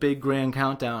 before the big grand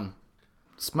countdown.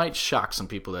 This might shock some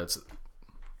people.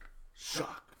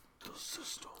 Shock.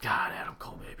 God, Adam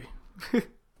Cole, baby.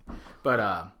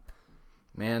 But,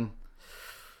 man,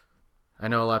 I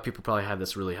know a lot of people probably had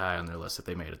this really high on their list if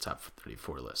they made a top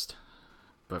 34 list.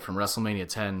 But from WrestleMania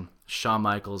 10, Shawn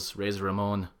Michaels, Razor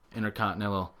Ramon,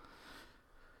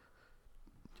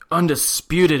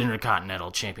 undisputed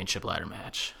Intercontinental Championship ladder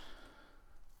match.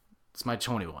 It's my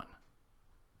 21.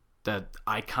 That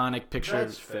iconic picture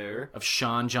That's fair. of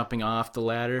Shawn jumping off the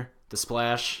ladder, the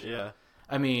splash. Yeah.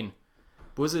 I mean,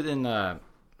 was it in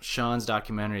Shawn's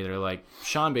documentary? They're like,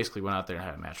 Shawn basically went out there and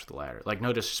had a match with the ladder. Like,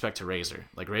 no disrespect to Razor.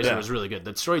 Like, Razor was really good.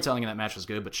 The storytelling in that match was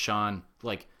good, but Shawn,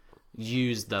 like,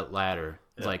 used that ladder,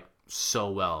 like, so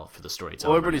well for the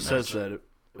storytelling. Well, everybody says that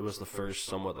it was the first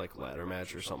somewhat like ladder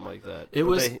match or something like that. It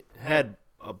was. They had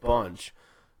a bunch,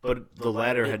 but the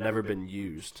ladder had never been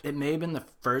used. It may have been the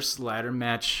first ladder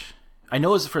match. I know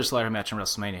it was the first ladder match in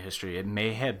WrestleMania history. It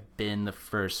may have been the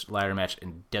first ladder match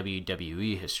in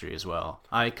WWE history as well.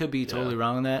 I could be totally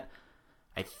wrong on that.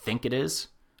 I think it is.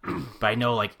 But I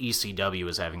know, like, ECW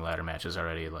was having ladder matches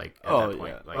already, like, at that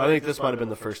point. Yeah. Like, I think this might have been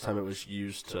the first time it was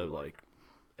used to, like,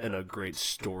 in a great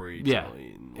story. yeah,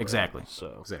 exactly.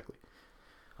 So exactly.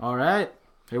 All right.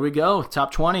 Here we go.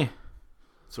 Top 20.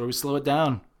 That's where we slow it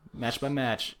down. Match by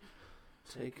match.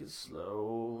 take it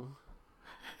slow.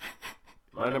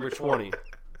 My number 20.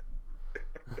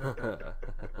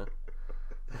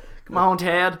 Come on,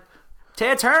 Ted.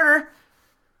 Ted Turner.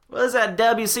 What is that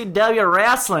WCW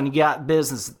wrestling you got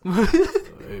business?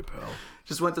 Hey, pal.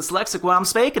 Just went dyslexic while I'm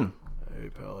speaking. Hey,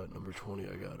 pal. At number 20,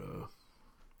 I got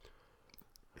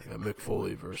Mick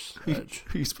Foley versus Edge.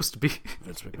 Who are you supposed to be?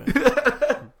 Vince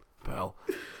McMahon. Pal.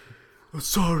 Oh,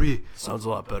 sorry. Sounds a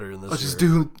lot better in this. I'll just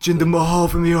do Jinder Mahal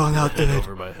from here on out there.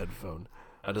 over my headphone.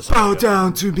 I just Bow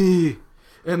down to me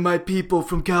and my people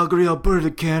from Calgary,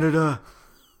 Alberta, Canada.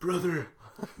 Brother.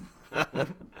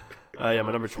 Yeah,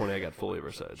 my number 20, I got Foley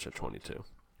versus Edge at 22.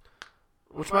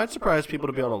 Which might surprise people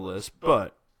to be on a list,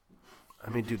 but,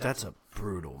 I mean, dude, that's a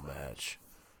brutal match.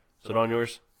 Is it on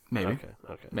yours? Maybe.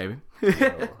 Okay. Maybe. Okay,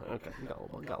 got a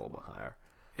little bit higher.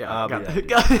 Yeah,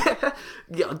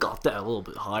 but got that a little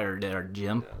bit higher there,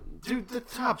 Jim. Dude, the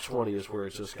top 20 is where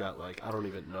it's just got, like, I don't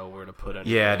even know where to put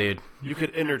anything. Yeah, dude. You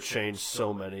could interchange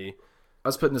so many. I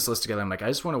was putting this list together. I'm like, I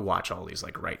just want to watch all these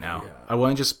like right now. Yeah. I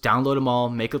want to just download them all,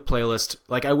 make a playlist.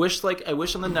 Like I wish on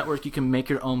the network you can make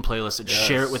your own playlist and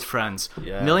share it with friends.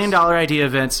 Yes. $1 Million idea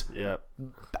events. Yep.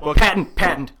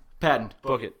 Patent.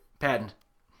 Book it. Patent.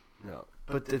 No,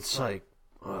 but it's like,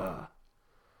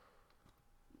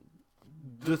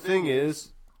 the thing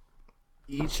is,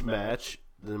 each match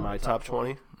in my top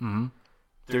 20,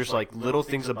 there's like little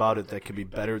things about it that could be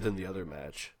better than the other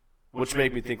match. Which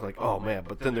made me think, like, oh, man,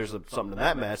 but then there's something in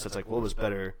that match that's like, what was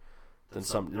better than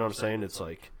something, you know what I'm saying? It's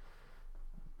like,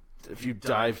 if you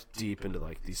dive deep into,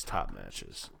 like, these top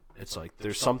matches, it's like,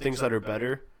 there's some things that are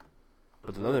better,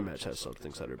 but another match has some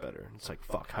things that are better. It's like,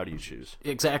 fuck, how do you choose?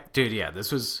 Dude, yeah,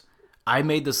 I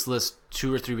made this list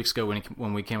 2 or 3 weeks ago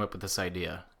when we came up with this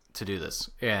idea to do this.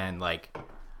 And, like,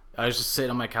 I was just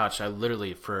sitting on my couch, I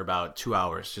literally, for about 2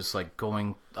 hours, just, like,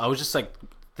 I was just, like,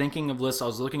 thinking of lists. I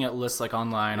was looking at lists like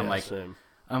online. Yeah,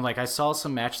 I'm like, I saw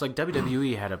some matches like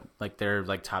WWE had their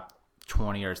like top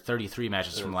 20 or 33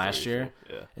 matches from last year.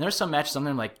 Yeah. And there's some matches on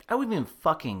there I'm like, I wouldn't even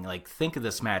fucking like think of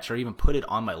this match or even put it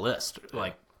on my list. Yeah.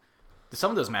 Like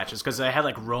some of those matches, because I had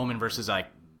like Roman versus like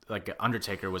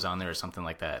Undertaker was on there or something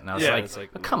like that, and I was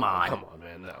like, come on,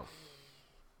 man, no,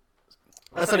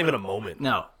 that's not even a moment.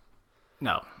 No.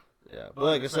 Yeah, but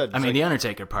like I said, I mean, the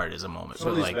Undertaker part is a moment.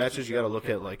 Some of these matches you got to look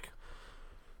at like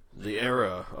the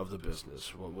era of the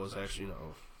business. What was actually,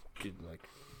 like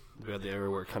we had the era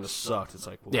where it kind of sucked. It's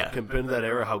like, compared to that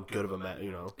era, how good of a match,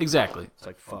 Exactly. It's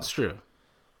like, fuck. It's true.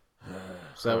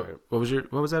 So, what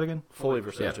was that again? Foley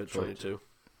versus Edge at 22.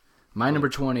 My number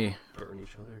 20. Burn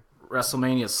each other.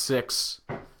 WrestleMania 6.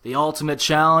 The Ultimate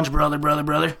Challenge,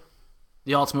 brother.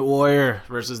 The Ultimate Warrior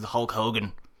versus the Hulk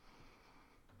Hogan.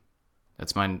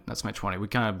 That's my 20. We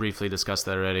kind of briefly discussed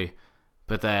that already.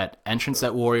 But that entrance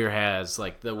that Warrior has,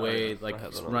 like the way,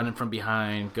 running from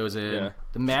behind, goes in. Yeah.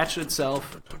 The match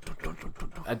itself,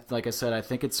 like I said, I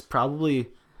think it's probably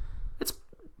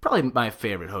my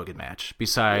favorite Hogan match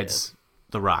besides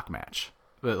the Rock match.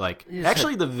 But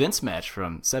actually, the Vince match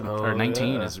from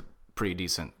 19 is pretty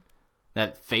decent.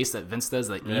 That face that Vince does,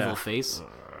 that evil face.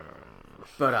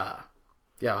 But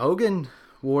Hogan,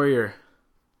 Warrior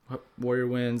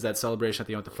wins that celebration at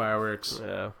the end with the fireworks.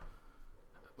 Yeah.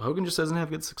 Hogan just doesn't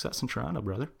have good success in Toronto,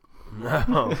 brother.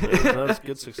 No, that's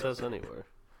good success anywhere.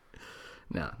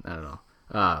 No, not at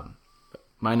all.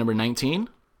 My number 19,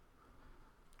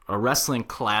 a wrestling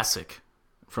classic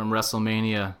from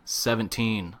WrestleMania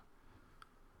 17.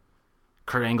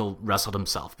 Kurt Angle wrestled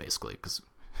himself, basically, because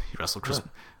he wrestled Chris.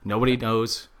 Nobody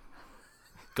knows.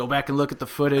 Go back and look at the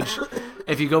footage.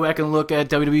 If you go back and look at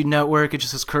WWE Network, it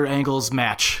just says Kurt Angle's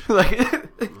match.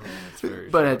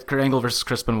 But at Kurt Angle versus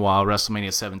Chris Benoit,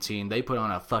 WrestleMania 17, they put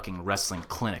on a fucking wrestling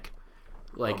clinic.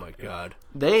 Like, oh my god,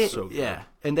 they so good. yeah,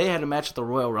 and they had a match at the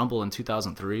Royal Rumble in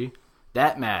 2003.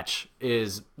 That match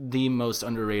is the most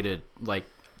underrated, like,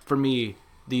 for me,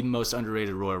 the most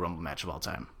underrated Royal Rumble match of all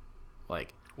time.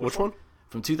 Like, which one?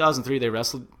 From 2003, they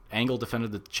wrestled. Angle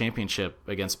defended the championship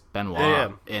against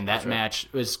Benoit, and that match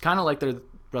was kind of like their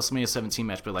WrestleMania 17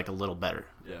 match, but like a little better.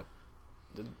 Yeah,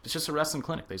 it's just a wrestling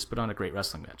clinic. They just put on a great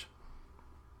wrestling match.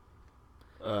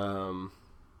 I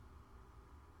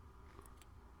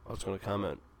was going to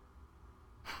comment.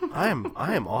 I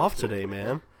am off today,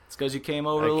 man. It's because you came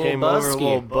over I a came little over a buzzky.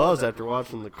 little buzz after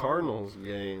watching the Cardinals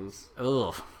games.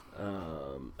 Ugh.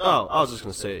 I was just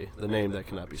going to say the name that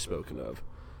cannot be spoken of.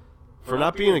 For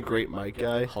not being a great mic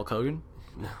guy. Hulk Hogan?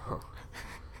 No.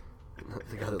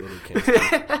 The guy that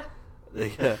literally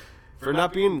can't. For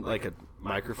not being like a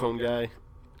microphone guy,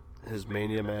 his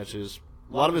Mania matches,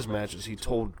 a lot of his matches, he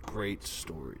told great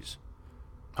stories.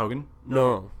 Hogan?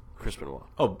 No, Chris Benoit.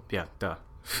 Oh, yeah, duh.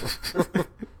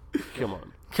 Come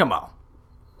on. Come on.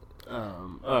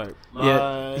 All right.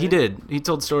 Yeah, he did. He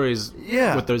told stories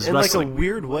with his in wrestling. like a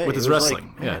weird way. With his It was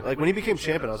wrestling, like, yeah. Like when he became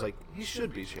champion, I was like, he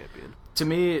should be champion. To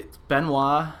me,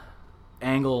 Benoit,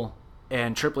 Angle,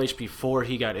 and Triple H before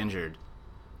he got injured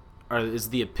is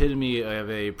the epitome of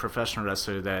a professional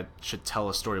wrestler that should tell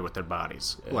a story with their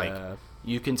bodies. Yeah. Like,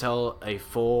 you can tell a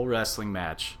full wrestling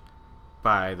match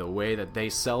by the way that they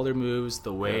sell their moves,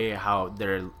 the way how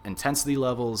their intensity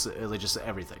levels, just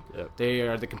everything. Yep. They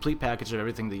are the complete package of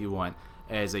everything that you want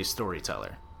as a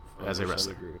storyteller, as a 100%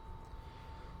 wrestler. Agree.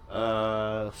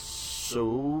 So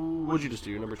what'd you just do?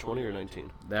 Your number 20 or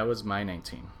 19? That was my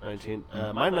 19. 19.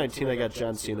 My 19, I got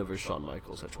John Cena versus Shawn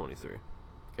Michaels at 23.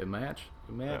 Good match.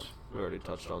 Good match. We already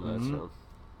touched on that.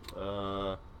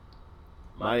 So,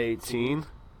 my 18,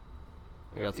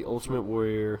 I got the Ultimate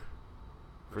Warrior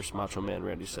versus Macho Man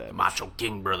Randy Savage. Macho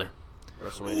King, brother.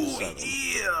 WrestleMania 7.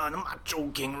 Yeah, the Macho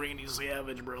King Randy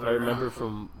Savage, brother. I remember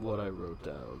from what I wrote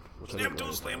down. Which I didn't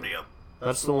write Slam down. to you.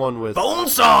 That's the one with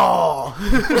Bonesaw!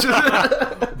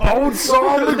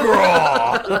 Bonesaw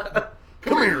McGraw.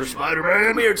 Come here, Spider-Man.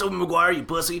 Come here, Tobey Maguire, you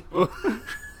pussy.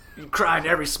 You cried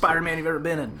in every Spider-Man you've ever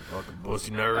been in. Fucking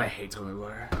pussy nerd. I hate Tobey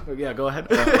Maguire. Oh, yeah, go ahead.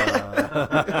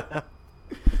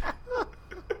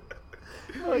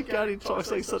 Oh my god, he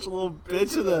talks like such a little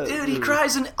bitch of that. Dude, he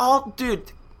cries in all...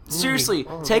 Dude, seriously,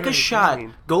 Oh, take a really? shot.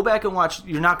 Fine. Go back and watch...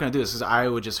 You're not going to do this, because I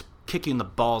would just kick you in the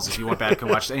balls if you went back and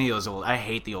watched any of those old... I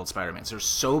hate the old Spider-Mans. They're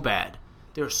so bad.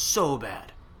 They're so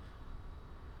bad.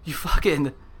 You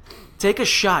fucking... Take a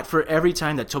shot for every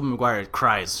time that Tobey Maguire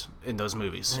cries in those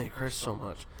movies. Man, he cries so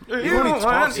much. You Even when he don't talks,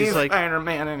 want he's like...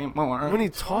 Spider-Man anymore. When he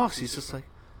talks, he's just like...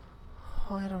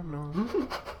 Oh, I don't know.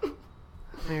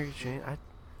 Mary Jane, I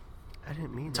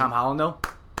didn't mean Tom that. Holland, though?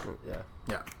 Yeah.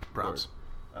 Yeah, props.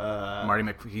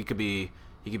 He could be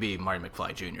Marty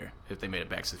McFly Jr. if they made it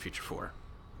Back to the Future 4.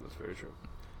 That's very true.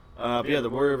 But yeah, the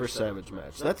Warrior vs. Savage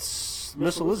match. That's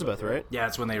Miss Elizabeth, right? Yeah,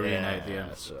 that's when they reunite.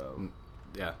 Yeah, So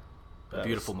yeah. that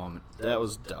Beautiful was- moment. that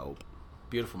was dope.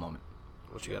 Beautiful moment.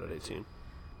 What you got at 18?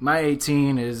 My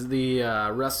 18 is the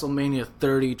WrestleMania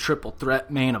 30 Triple Threat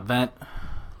main event.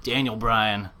 Daniel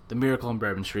Bryan, The Miracle on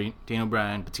Bourbon Street. Daniel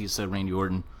Bryan, Batista, Randy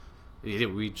Orton. We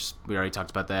already talked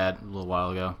about that a little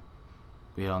while ago.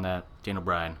 We hit on that. Daniel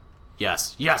Bryan.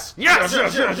 Yes. Yes. Yes.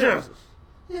 Yes, yes, yes,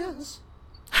 yes.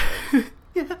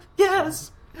 Yes. Yes.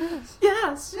 Yes.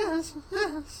 Yes,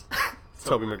 yes.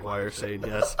 Tobey Maguire saying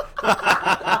yes.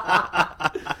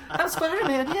 I'm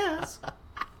Spider-Man. Yes.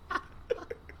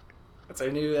 That's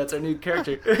our new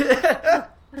character.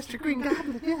 Mr. Green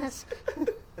Goblin, yes.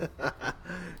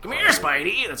 Come here,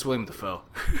 Spidey. That's William Dafoe.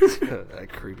 That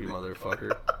creepy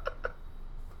motherfucker.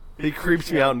 He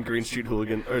creeps me out in Green Street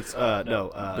Hooligan. Or it's,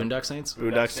 Boondock Saints.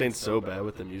 Boondock Saints so bad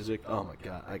with the music. Oh my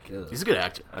god, I get it. He's a good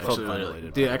actor. I felt Actually,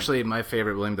 violated Dude, by him. actually, my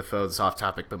favorite William Dafoe, this is off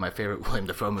topic, but my favorite William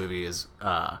Dafoe movie is,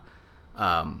 oh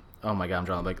my god, I'm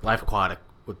drawing like Life Aquatic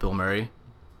with Bill Murray.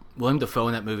 William Dafoe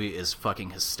in that movie is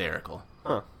fucking hysterical.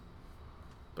 Huh.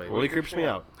 But Well, he creeps me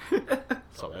out.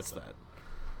 So that's that.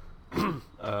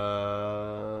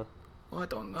 well, I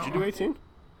don't know. Did you do 18?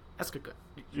 That's good. Did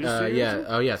you just do your Yeah. 18?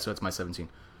 Oh, yeah. So it's my 17.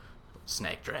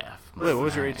 Snake draft. Wait, what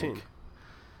was your Snake. 18?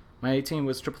 My 18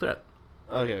 was Triple Threat.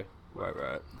 Okay.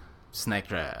 Right. Snake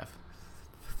draft.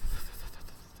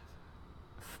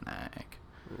 Snake.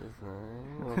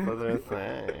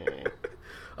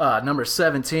 Number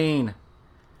 17.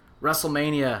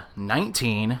 WrestleMania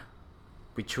 19.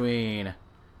 between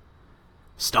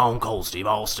Stone Cold Steve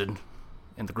Austin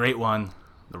and the great one,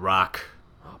 The Rock.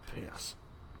 Oh, yes.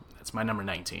 That's my number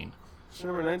 19. It's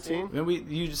number 19?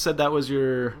 And you just said that was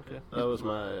your... Okay. That was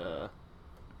my...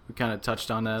 We kind of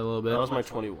touched on that a little bit. that was my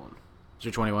 21. It's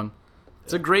your 21.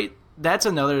 It's a great... That's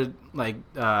another, like,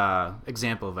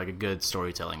 example of, like, a good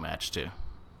storytelling match, too.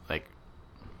 Like...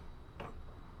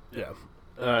 Yeah.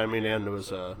 I mean, and it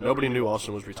was... nobody knew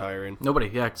Austin was retiring. Nobody,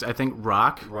 yeah. 'Cause I think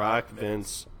Rock...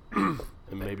 Vince, and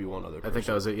maybe one other person. I think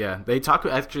that was it, yeah. They talk...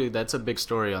 Actually, that's a big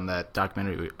story on that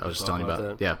documentary I was just telling you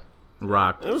about. Yeah.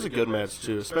 Rock. It was a good match,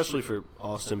 too, especially for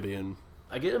Austin being...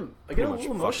 I get a much little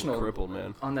fucking emotional crippled,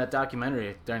 man. on that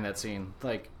documentary during that scene.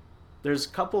 Like, there's a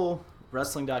couple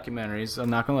wrestling documentaries. I'm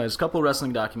not gonna lie, there's a couple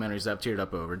wrestling documentaries that I've teared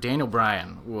up over. Daniel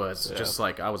Bryan was just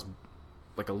like I was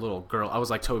like a little girl. I was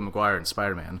like Tobey Maguire in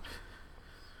Spider-Man.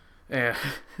 And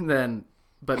then,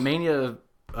 but Mania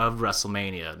of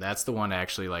WrestleMania, that's the one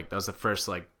actually like that was the first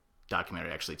like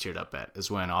documentary I actually teared up at. Is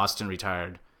when Austin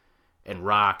retired. And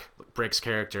Rock breaks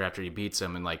character after he beats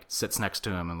him and, like, sits next to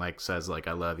him and, like, says, like,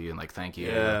 I love you and, like, thank you.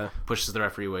 Yeah. And pushes the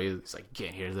referee away. He's like, you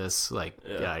can't hear this. Like,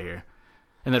 get out of here.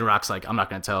 And then Rock's like, I'm not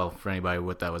going to tell for anybody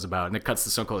what that was about. And it cuts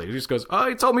to Stone Cold. He just goes, oh,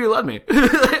 he told me you loved me.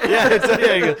 Yeah,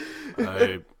 he goes,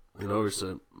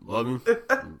 love you.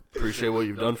 Appreciate what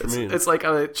you've done for me. It's like,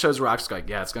 it shows Rock's like,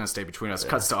 yeah, it's going to stay between us.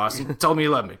 Cuts to Austin. Told me you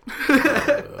love me.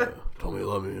 Told me you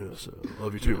love me. So,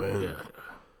 love you too, man. Yeah.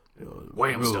 You know,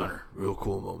 Wham stunner. Real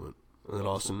cool moment. And then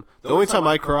Austin. The only time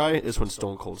I cry is when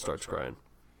Stone Cold starts crying.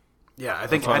 Yeah, I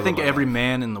think every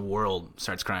man in the world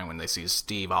starts crying when they see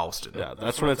Steve Austin. Yeah,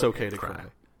 that's when it's okay to cry.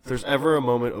 If there's ever a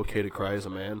moment okay to cry as a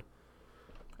man,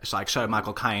 It's like show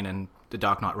Michael Caine in The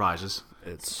Dark Knight Rises.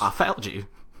 it's... I failed you.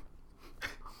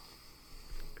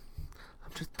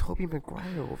 I'm just Tobey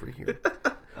Maguire over here.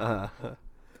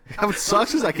 What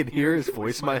sucks is I can hear his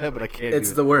voice in my head, but I can't.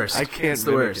 It's the worst. I can't. It's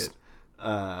the mimic worst. It.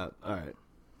 All right.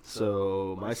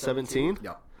 So my 17.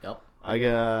 Yep. I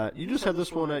got. You just had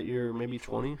this one at your maybe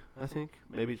 20, I think.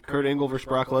 Maybe Kurt Angle versus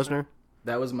Brock Lesnar.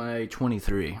 That was my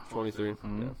 23. 23.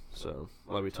 Yeah. So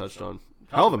like we touched on,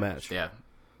 hell of a match. Yeah.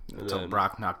 And Until then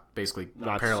Brock paralyzed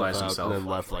knocked himself. out and then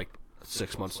left like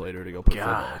 6 months later to go put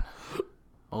God. football.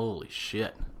 Holy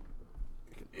shit.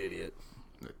 Idiot.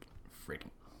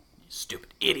 Freaking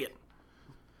stupid idiot.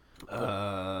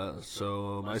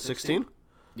 So my 16.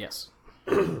 Yes.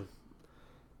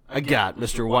 I got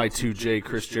Mr. Y2J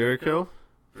Chris Jericho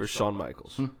for Shawn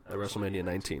Michaels at WrestleMania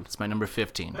 19. It's my number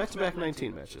 15. Back-to-back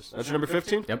 19 matches. That's your number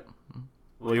 15? Yep.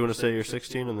 Well, you want to say your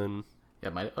 16 and then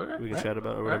Yeah, okay. we can chat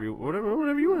about it or whatever you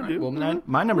want to do. Well,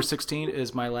 my number 16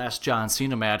 is my last John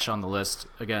Cena match on the list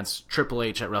against Triple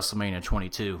H at WrestleMania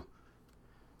 22.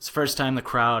 It's the first time the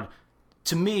crowd,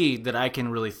 to me, that I can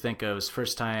really think of, is the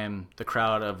first time the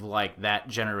crowd of like that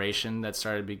generation that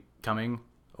started becoming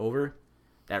over,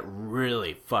 that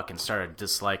really fucking started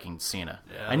disliking Cena.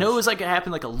 Yeah, I know it was like it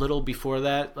happened like a little before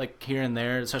that, like here and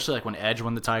there, especially like when Edge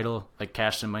won the title, like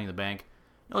cashed in Money in the Bank.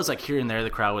 It was like here and there the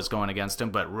crowd was going against him,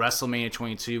 but WrestleMania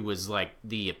 22 was like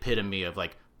the epitome of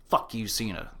like, fuck you,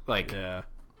 Cena. Like, Yeah.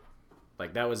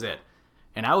 like that was it.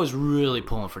 And I was really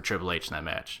pulling for Triple H in that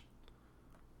match.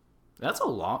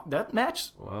 That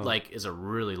match, like, is a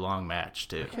really long match,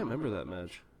 too. I can't remember that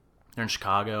match. They're in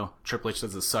Chicago. Triple H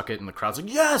does the suck it, and the crowd's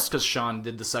like, yes! Because Shawn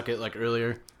did the suck it, like,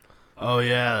 earlier. Oh,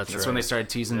 yeah, that's That's when they started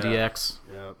teasing DX.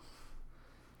 Yeah.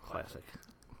 Classic.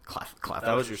 Classic.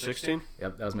 That was your 16?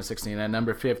 Yep, that was my 16. And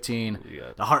number 15, You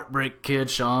got- the Heartbreak Kid,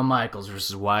 Shawn Michaels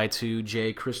versus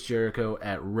Y2J Chris Jericho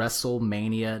at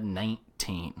WrestleMania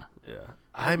 19. Yeah.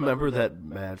 I remember that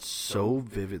match so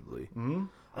vividly. Mm-hmm.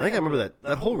 I think I remember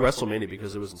that whole WrestleMania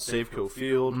because it was in Safeco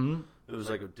Field. Mm-hmm. It was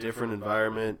like a different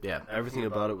environment. Yeah. Everything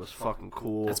about it was fucking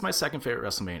cool. That's my second favorite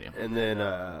WrestleMania. And then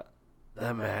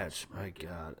that match, my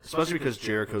God. Especially because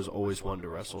Jericho's always wanted to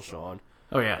wrestle Shawn.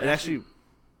 Oh, yeah. And actually,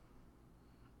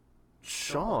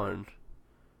 Shawn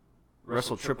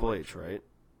wrestled Triple H, right?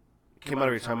 Came out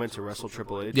of retirement to wrestle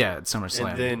Triple H. Yeah, at SummerSlam.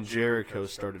 And then Jericho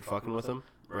started fucking with him,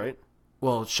 right?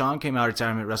 Well, Shawn came out of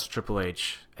retirement, wrestled Triple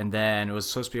H, and then it was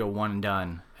supposed to be a one and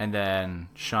done. And then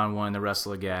Shawn won the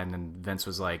wrestle again, and Vince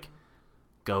was like,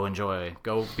 go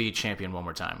be champion one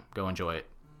more time. Go enjoy it.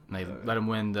 And they let him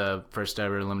win the first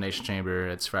ever Elimination Chamber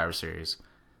at Survivor Series.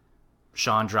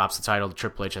 Shawn drops the title to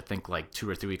Triple H, I think, like 2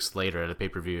 or 3 weeks later at a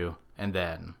pay-per-view. And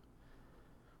then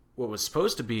what was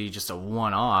supposed to be just a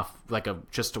one-off, like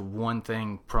just a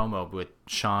one-thing promo with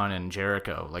Shawn and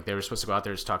Jericho. Like, they were supposed to go out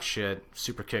there to talk shit,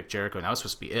 super kick Jericho, and that was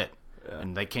supposed to be it. Yeah.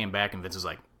 And they came back, and Vince was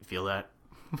like, you feel that?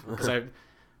 Because I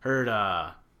heard,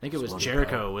 I think it was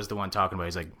Jericho was the one talking about it.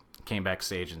 He's like, came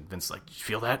backstage, and Vince was like, did you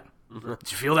feel that?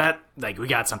 Did you feel that? Like, we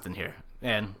got something here.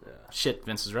 And shit,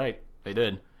 Vince is right. They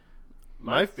did.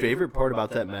 My favorite part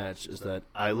about that match is that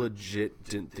I legit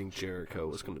didn't think Jericho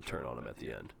was going to turn on him at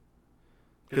the end.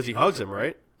 Because he hugs him,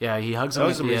 right? Yeah, he hugs him.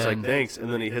 Hugs him, at the he's like, end. thanks.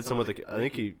 And then he hits him with a. I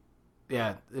think he.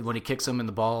 Yeah, when he kicks him in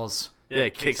the balls. Yeah, he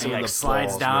kicks him He in like the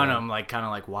slides balls, down man. him, like kind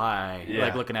of like why? Yeah.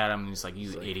 Like looking at him, and he's like,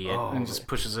 "You idiot," oh, and just man.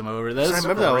 pushes him over. I That's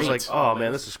remember that. I was great. like, oh,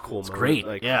 man, this is cool. It's great,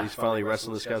 Like, yeah. he's finally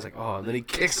wrestling this guy. I was like, oh, and then he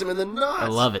kicks him in the nuts. I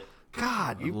love it.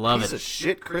 God, you love piece it. of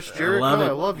shit, Chris Jericho. I love it.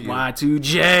 I love you.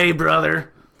 Y2J,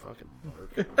 brother. Fucking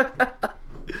Mark.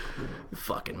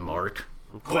 Fucking Mark.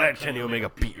 I'm glad Kenny Omega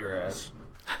beat your ass.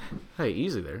 Hey,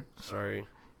 easy there. Sorry.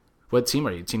 What team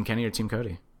are you? Team Kenny or Team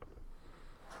Cody?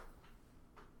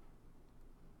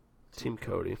 Team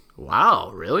Cody.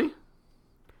 Wow, really?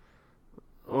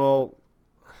 Well,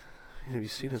 have you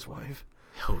seen his wife?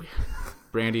 Oh yeah.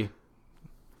 Brandy.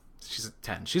 She's a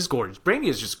 10. She's gorgeous. Brandy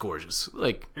is just gorgeous.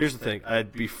 Like, Here's the thing.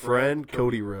 I'd befriend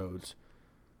Cody Rhodes,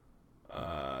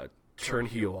 turn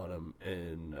heel on him,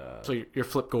 and so you're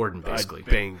Flip Gordon, basically.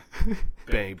 I'd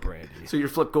bang Brandy. So you're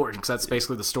Flip Gordon, because that's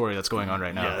basically the story that's going on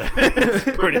right now. Yeah, that's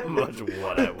pretty much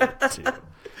what I would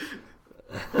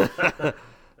do.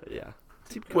 Yeah.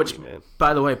 Team Cody, Which, man.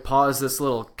 by the way, pause this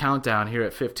little countdown here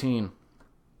at 15.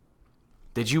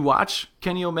 Did you watch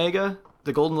Kenny Omega,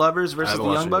 the Golden Lovers versus the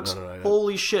haven't Young watched Bucks? it. No, yet.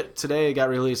 Holy shit. Today it got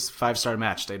released. 5-star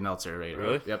match. Dave Meltzer rated.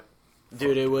 Really? Yep.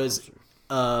 Dude, it was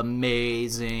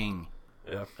amazing.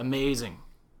 Yeah. Amazing.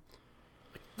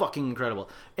 Like, fucking incredible.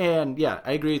 And yeah,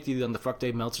 I agree with you on the fuck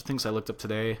Dave Meltzer things I looked up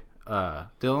today. The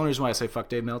only reason why I say fuck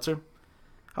Dave Meltzer,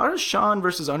 how does Shawn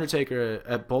versus Undertaker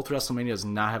at both WrestleManias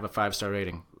not have a 5-star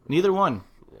rating? Neither one.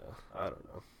 Yeah. I don't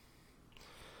know.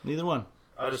 Neither one.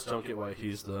 I just don't get why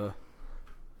he's the.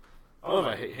 I don't know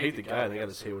if I hate the guy. I think I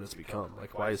just hate what it's become.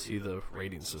 Like, why is he the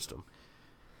rating system?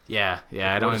 Yeah,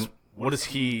 I don't. What is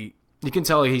he? You can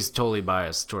tell he's totally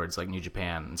biased towards like New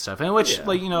Japan and stuff. And which, Yeah,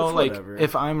 like, you know, which like whatever.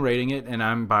 if I'm rating it and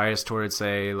I'm biased towards,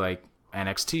 say, like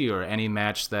NXT or any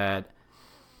match that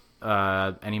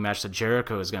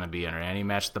Jericho is going to be in, or any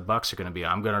match the Bucks are going to be in,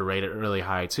 I'm going to rate it really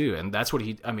high too. And that's what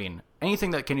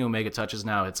anything that Kenny Omega touches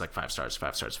now, it's like 5 stars,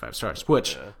 5 stars, 5 stars.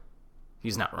 Which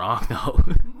he's not wrong though.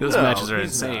 Those No, matches are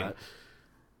he's insane. not.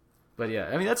 But yeah,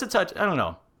 I mean that's a touch. I don't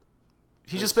know.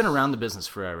 He's just been around the business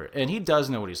forever, and he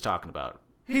does know what he's talking about.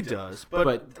 He does, but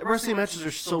But- wrestling matches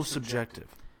are so subjective.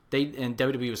 And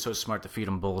WWE was so smart to feed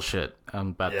him bullshit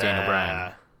about Daniel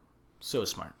Bryan. So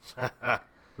smart.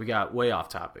 We got way off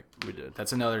topic. We did.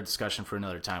 That's another discussion for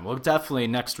another time. We'll definitely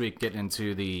next week get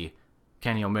into the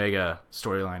Kenny Omega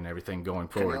storyline and everything going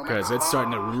forward, because it's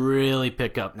starting to really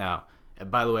pick up now. And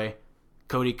by the way,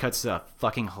 Cody cuts a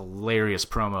fucking hilarious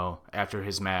promo after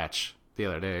his match the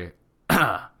other day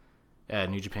at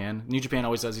New Japan. New Japan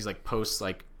always does these like post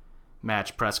like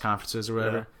match press conferences or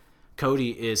whatever. Yeah.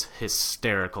 Cody is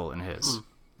hysterical in his.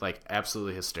 Like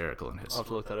absolutely hysterical in his. I'll have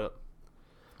to look that up.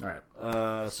 All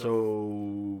right.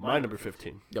 So my number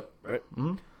 15. Yep. Right.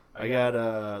 Mm-hmm. I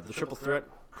got the triple threat: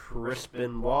 Chris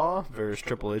Benoit versus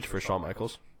Triple H for Shawn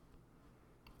Michaels.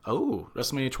 Oh,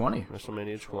 WrestleMania 20.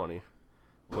 WrestleMania 20,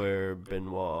 where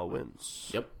Benoit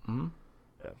wins. Yep. Mm-hmm.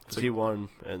 Yeah, because he won,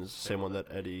 and it's the same one that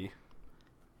Eddie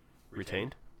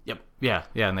retained. Yep. Yeah.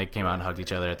 And they came out and hugged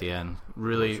each other at the end.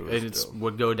 Really, Which was it's dope.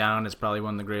 would go down as probably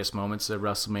one of the greatest moments of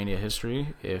WrestleMania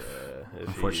history if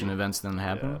unfortunate events didn't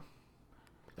happen. Yeah.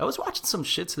 I was watching some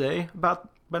shit today about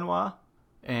Benoit,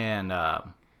 and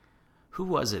who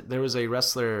was it? There was a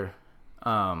wrestler.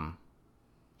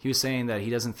 He was saying that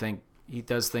he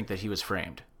does think that he was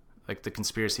framed, like the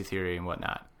conspiracy theory and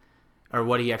whatnot, or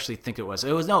what he actually think it was.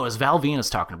 It was Val Venus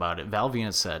talking about it. Val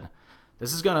Venus said,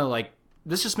 "This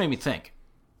just made me think."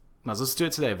 Now let's do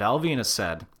it today. Val Venus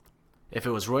said, if it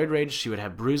was roid rage, she would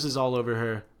have bruises all over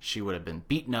her. She would have been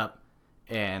beaten up,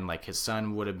 and like his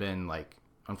son would have been like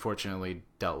unfortunately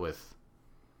dealt with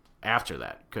after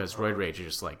that, because roid rage is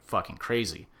just like fucking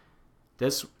crazy.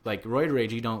 This like roid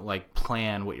rage, you don't like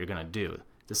plan what you're gonna do.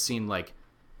 This seemed like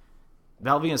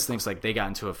Val Venus thinks like they got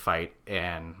into a fight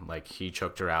and like he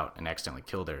choked her out and accidentally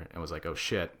killed her and was like, oh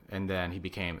shit. And then he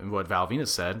became, and what Val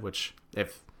Venus said, which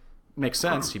if makes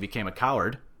sense, he became a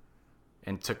coward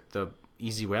and took the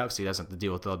easy way out because he doesn't have to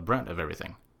deal with the brunt of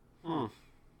everything.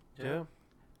 Yeah.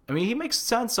 I mean, he makes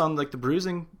sense on like the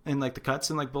bruising and like the cuts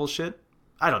and like bullshit.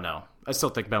 I don't know. I still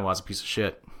think Benoit's a piece of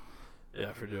shit.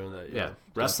 Yeah, for doing that. Yeah,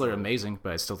 wrestler amazing,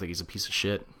 but I still think he's a piece of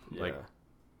shit. Yeah. Like,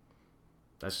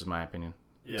 that's just my opinion.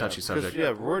 Yeah, Touchy because, subject.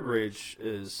 Yeah, roid rage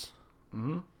is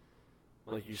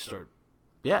like you start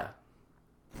Yeah,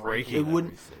 breaking. it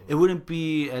wouldn't. everything. It wouldn't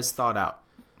be as thought out.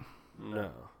 No,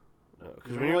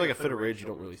 because when you're like a fit of rage, you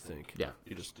don't really think. Yeah.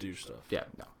 you just do stuff. Yeah,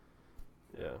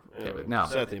 no. Anyway, but no.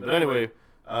 sad thing. But anyway,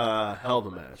 hell of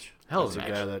a match. Hell of a That's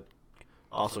match. guy that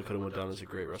also could have went down as a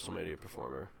great WrestleMania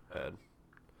performer had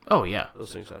Oh yeah,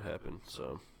 those things not happened.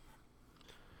 So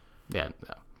yeah.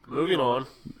 No. moving on.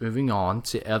 Moving on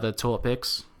to other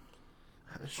topics.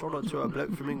 Shout out to our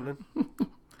bloke from England.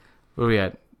 Where are we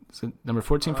at? Is it number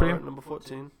 14 for you? Alright, number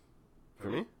 14 for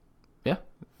me. Yeah.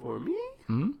 For me.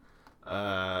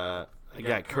 I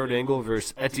got Kurt Angle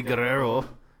versus Eddie Guerrero,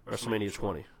 WrestleMania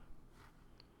 20.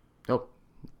 Oh,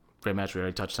 great match. We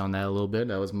already touched on that a little bit.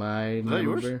 That was my that number.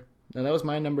 yours? No, that was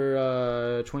my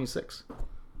number 26.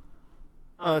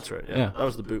 Oh, that's right. Yeah. Yeah. That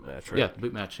was the boot match, right? Yeah,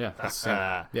 boot match. Yeah, that's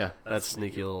the same. Yeah. That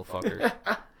sneaky little fucker.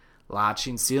 La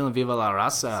Chincil and Viva la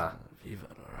Raza. Viva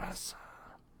la raza.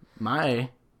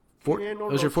 My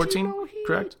was your 14,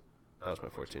 correct? That was my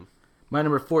 14. My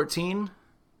number 14,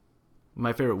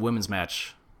 my favorite women's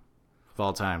match of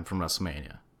all time from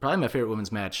WrestleMania. Probably my favorite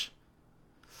women's match.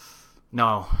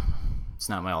 No, it's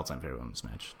not my all-time favorite women's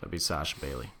match. That'd be Sasha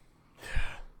Bailey.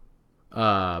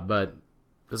 But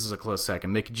this is a close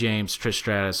second. Mickie James, Trish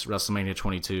Stratus, WrestleMania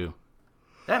 22.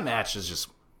 That match is just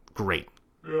great.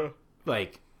 Yeah.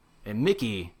 Like, and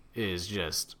Mickie is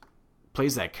just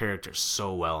plays that character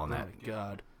so well in that. Oh, my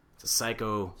God. It's a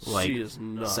psycho, like, She is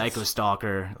nuts. psycho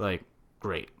stalker, like,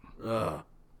 great.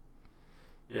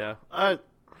 Yeah. I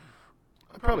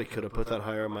probably could have put that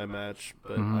higher on my match,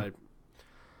 but I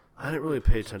didn't really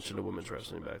pay attention to women's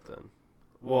wrestling back then.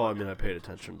 Well, I mean, I paid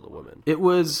attention to the women. It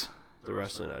was The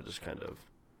wrestling, I just kind of...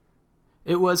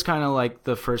 kind of like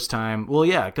the first time. Well,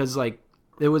 yeah, because like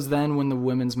it was then when the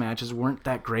women's matches weren't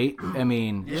that great. I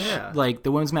mean, Yeah. like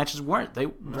the women's matches weren't. They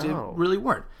really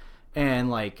weren't. And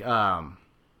like,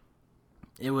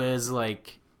 it was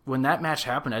like when that match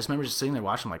happened, I just remember just sitting there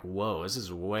watching, like, whoa, this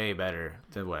is way better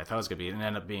than what I thought it was gonna be, and it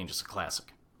ended up being just a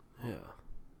classic. Yeah.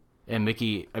 And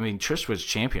Trish was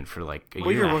champion for like a What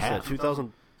year year and a was half. that?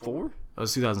 2004? That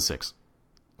was 2006.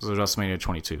 It was WrestleMania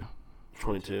 22.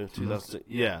 22, 2006.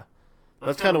 Yeah.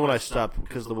 That's kind of when I stopped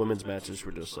because the women's matches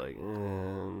were just like,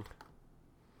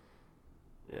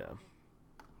 yeah.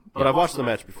 But I've watched the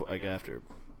match before, like after,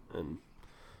 and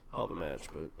hell of a match.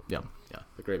 But Yeah,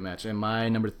 a great match. And my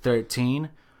number 13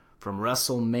 from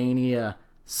WrestleMania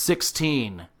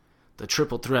 16, the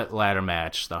triple threat ladder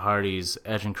match. The Hardys,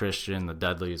 Edge and Christian, the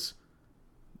Dudleys.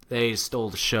 They stole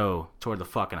the show, tore the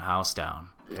fucking house down.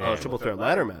 triple threat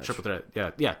ladder match. Triple threat,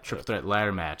 triple threat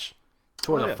ladder match.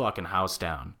 Tore the yeah. fucking house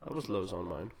down. That was Lowe's on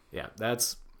mine. Yeah,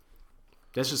 that's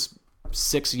just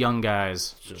 6 young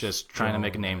guys just trying to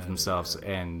make a name for themselves,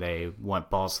 and they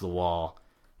went balls to the wall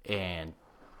and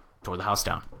tore the house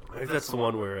down. I think that's the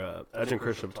one where Edge and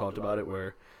Christian have talked about it,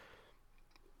 where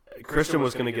Christian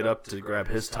was going to get up to grab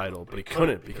his title, but he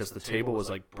couldn't because the table was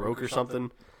like broke or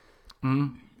something.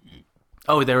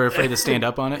 Oh, they were afraid to stand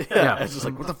up on it? Yeah. It's just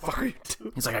like, what the fuck are you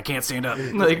doing? He's like, I can't stand up.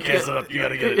 Like, Hands up, you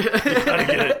gotta get it. You gotta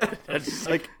get it. It's just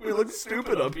like, we look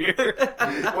stupid up here.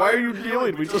 Why are you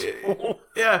kneeling? We just...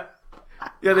 yeah.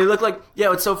 Yeah, they look like... Yeah,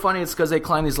 what's so funny, it's because they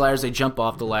climb these ladders, they jump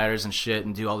off the ladders and shit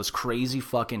and do all this crazy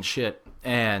fucking shit,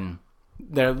 and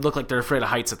they look like they're afraid of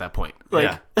heights at that point.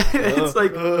 Like, it's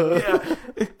like, yeah.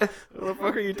 What the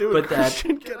fuck are you doing? But that-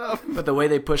 Christian, get up. But the way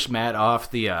they push Matt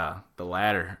off the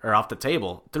ladder, or off the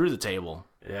table, through the table,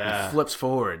 Yeah. he flips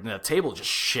forward, and the table just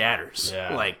shatters.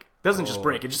 Yeah. Like, doesn't just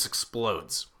break, it just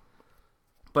explodes.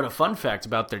 But a fun fact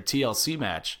about their TLC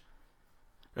match,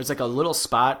 there's like a little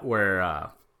spot where,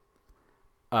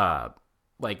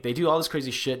 like, they do all this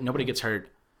crazy shit, nobody gets hurt,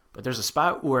 but there's a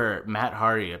spot where Matt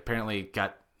Hardy apparently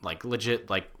got, like, legit,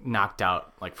 like, knocked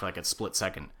out, like, for, like, a split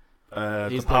second. The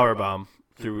He's powerbomb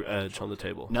through Edge on the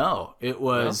table. No, it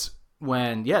was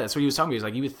when, yeah, that's what he was talking about. He's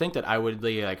like, you would think that I would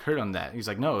be, like, hurt on that. He's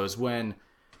like, no, it was when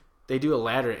they do a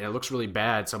ladder and it looks really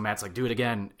bad, so Matt's like, do it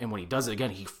again. And when he does it again,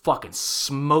 he fucking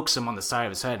smokes him on the side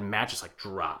of his head, and Matt just, like,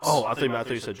 drops. Oh, I thought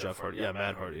you said Jeff Hardy. Yeah,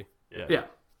 Matt Hardy. Yeah. Yeah.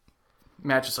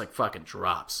 Matt just, like, fucking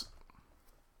drops.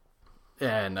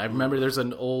 And I remember there's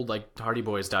an old, like, Hardy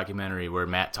Boys documentary where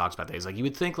Matt talks about that. He's like, you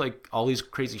would think, like, all these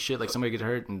crazy shit, like, somebody get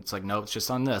hurt, and it's like, no, it's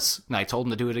just on this. And I told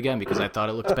him to do it again because I thought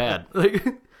it looked bad. Like, it's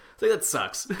like, that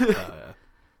sucks. Yeah.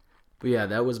 But yeah,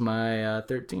 that was my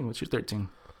 13. What's your 13?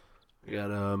 We got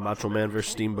Macho Man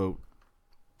vs. Steamboat,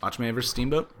 Macho Man vs.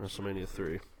 Steamboat? WrestleMania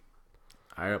 3.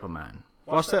 Higher up on mine.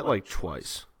 Watched that like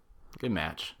twice. Good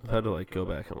match. I've had to like go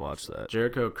back and watch that.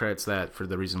 Jericho credits that for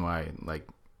the reason why, like,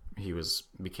 he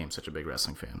became such a big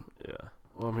wrestling fan. Yeah.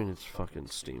 Well, I mean, it's fucking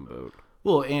Steamboat.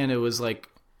 Well, and it was like,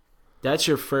 that's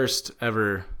your first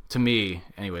ever to me,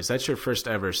 anyways, that's your first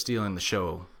ever stealing the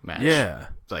show match. Yeah.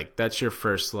 Like, that's your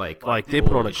first, like They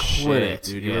put on a holy clinic, shit.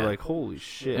 dude. Yeah. You're like, holy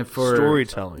shit. And for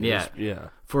storytelling. yeah. Yeah.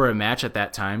 For a match at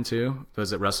that time, too, it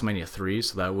was at WrestleMania 3,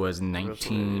 so that was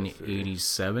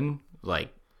 1987.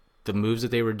 Like, the moves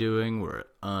that they were doing were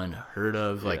unheard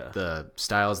of. Like, the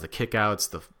styles, the kickouts,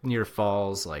 the near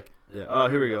falls, like... Yeah. Oh,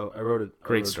 here we go. I wrote it.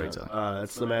 Great storytelling.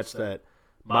 It's the match that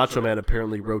Macho Man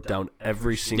apparently wrote down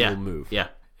every single move. Yeah.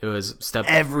 It was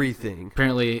Everything.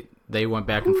 Apparently, they went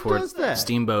back and forth. does that?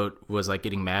 Steamboat was, like,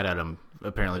 getting mad at him,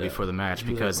 apparently, before the match,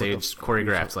 because they just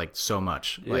choreographed, like, so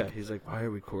much. Yeah, Like, he's like, why are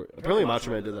we apparently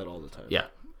Macho Man did that all the time. yeah.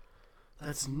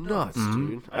 That's nuts, Mm-hmm.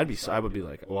 dude. I would be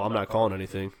like, well, I'm not calling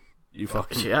anything. You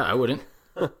fucking... Yeah, I wouldn't.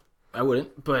 I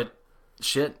wouldn't. But,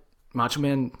 shit, Macho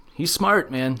Man, he's smart,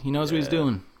 man. He knows what he's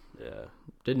doing. Yeah.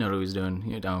 Did know what he was doing,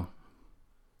 you know.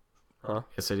 Huh?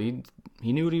 I said he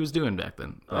knew what he was doing back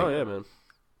then. Oh, yeah, man.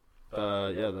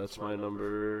 Yeah, that's my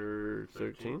number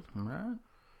 13. All right.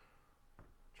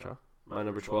 My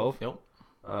number 12. Yep.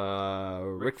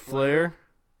 Ric Flair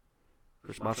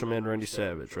versus Macho Man Randy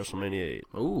Savage, WrestleMania 8.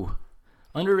 Ooh.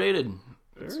 Underrated.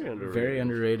 Very underrated. Very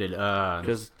underrated.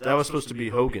 Because that was supposed to be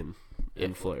Hogan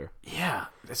and Flair. Yeah.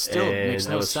 It still And makes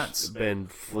that no was- sense. Ben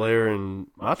Flair and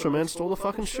Macho Man stole the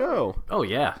fucking show. Oh,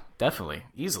 yeah. Definitely.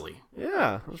 Easily.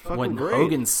 Yeah, it was fucking When great.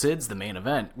 Hogan Sid's the main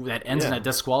event, that ends in Yeah. a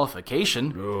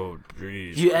disqualification. Oh,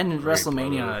 jeez. You end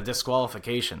WrestleMania on a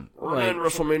disqualification. We're Like, in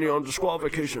WrestleMania on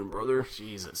disqualification, brother.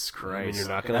 Jesus I Christ. mean, you're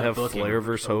not going to That have booking. Flair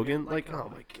versus Hogan? Like, oh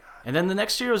my god. And then the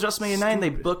next year was WrestleMania 9. They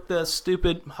booked the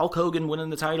stupid Hulk Hogan winning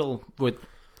the title with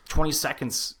 20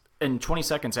 seconds. And 20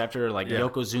 seconds after, like, Yeah.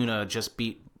 Yokozuna just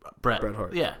beat Bret. Bret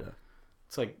Hart. Yeah.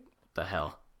 It's like, the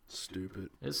hell. Stupid.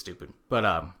 It's stupid.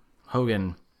 But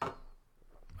Hogan,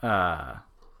 yeah,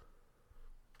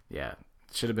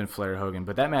 should have been Flair Hogan.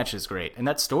 But that match is great, and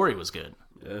that story was good.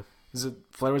 Yeah.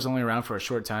 Flair was only around for a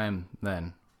short time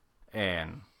then,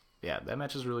 and yeah, that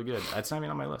match is really good. That's not even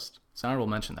on my list. It's an honorable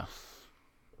mention though.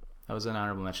 That was an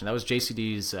honorable mention. That was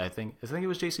JCD's. I think it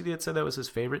was JCD that said that was his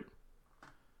favorite.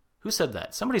 Who said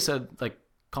that? Somebody said, like,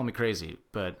 call me crazy,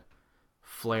 but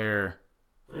Flair.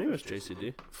 I think it was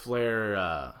JCD.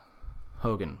 Flair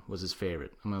Hogan was his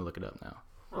favorite. I'm gonna look it up now.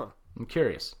 Huh. I'm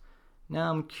curious.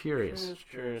 Now I'm curious.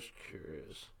 Curious.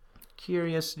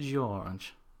 Curious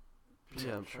George.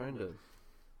 Yeah, I'm trying to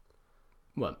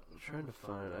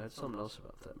find. I had something else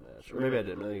about that match. Or maybe I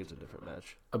didn't. I think it's a different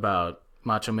match. About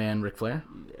Macho Man Ric Flair?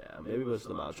 Yeah, maybe it was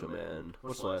the Macho Man.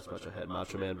 What's the last match I had?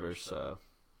 Macho Man versus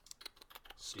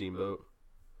Steamboat.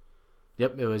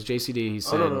 Yep, it was JCD. He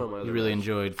said my he other really match.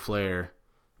 enjoyed Flair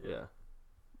Yeah.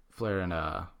 and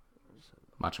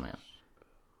Macho Man.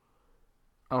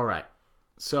 All right.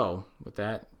 So, with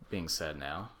that being said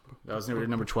now, that was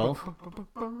number 12.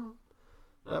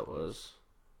 That was.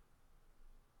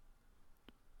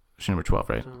 It's number 12,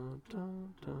 right?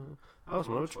 That was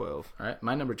my number 12. All right.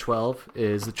 My number 12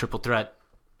 is the Triple Threat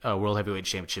World Heavyweight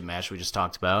Championship match we just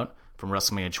talked about from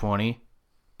WrestleMania 20.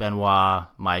 Benoit,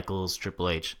 Michaels, Triple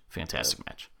H. Fantastic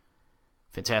match.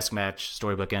 Fantastic match.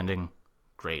 Storybook ending.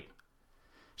 Great.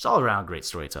 Just all around great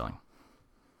storytelling.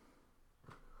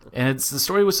 And the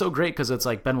story was so great because it's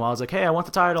like Benoit was like, hey, I want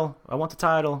the title.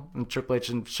 And Triple H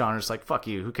and Shawn are just like, fuck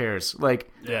you. Who cares?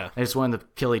 Like, Yeah. they just wanted to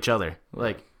kill each other.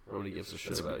 Like, Nobody gives a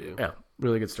shit about you. yeah,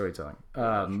 really good storytelling.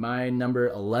 My number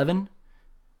 11,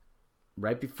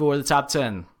 right before the top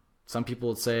 10. Some people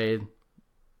would say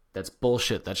that's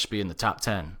bullshit. That should be in the top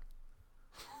 10.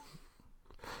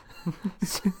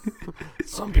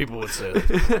 Some people would say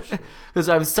that. Because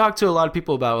I've talked to a lot of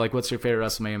people about, like, what's your favorite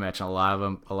WrestleMania match, and a lot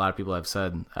of people have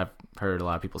said, I've heard a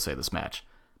lot of people say this match.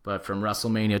 But from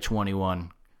WrestleMania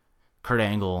 21, Kurt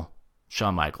Angle,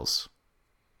 Shawn Michaels.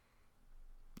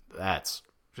 That's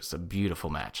just a beautiful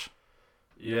match.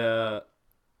 Yeah.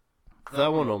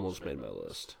 That one almost made my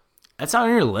list. That's not on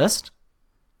your list?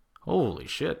 Holy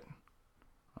shit.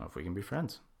 I don't know if we can be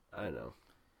friends. I know.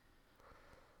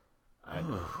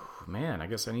 Man, I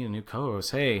guess I need a new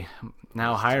co-host. Hey,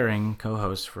 now hiring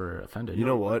co-host for Offended. You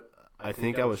know what? I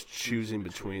think I was choosing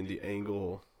between the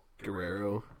Angle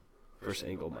Guerrero versus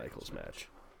Angle Michaels match.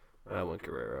 And I went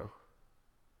Guerrero.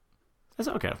 That's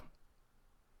okay.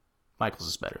 Michaels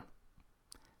is better.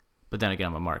 But then again,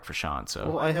 I'm a mark for Shawn, so...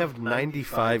 Well, I have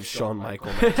 95 Shawn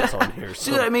Michael matches on here.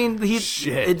 So Dude, I mean,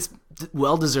 shit. it's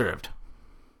well-deserved.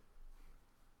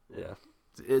 Yeah.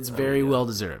 It's very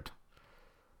well-deserved.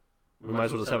 We might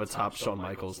as well just have a top Shawn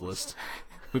Michaels list.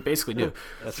 We basically do.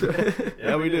 That's right.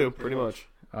 Yeah, we do, pretty much.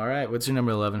 All right, what's your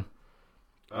number 11?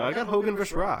 I got Hogan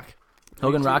versus Rock.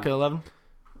 Hogan Rock at 11?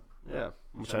 Yeah,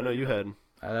 which I know you had.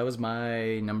 That was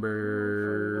my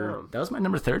number... That was my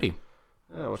number 30.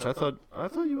 Yeah, which I thought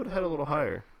you would have had a little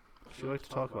higher. You like to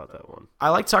talk about that one. I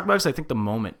like to talk about it because I think the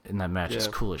moment in that match is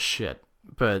Yeah. cool as shit.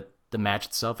 But the match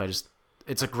itself,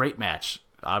 it's a great match.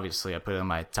 Obviously, I put it in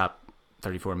my top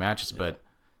 34 matches, but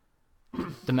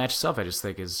the match itself, I just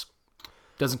think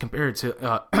doesn't compare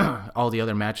to all the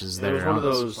other matches that It was are one of on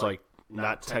this. those like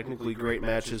not technically great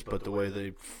matches, but the way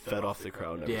they fed off the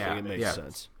crowd and everything, it makes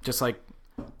sense. Just like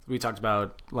we talked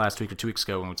about last week or 2 weeks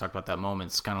ago when we talked about that moment,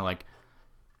 it's kind of like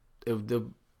it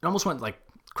almost went like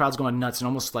crowd's going nuts and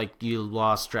almost like you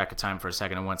lost track of time for a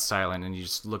second and went silent and you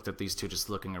just looked at these two just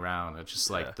looking around. It's just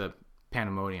like the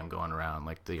pandemonium going around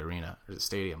like the arena or the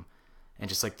stadium, and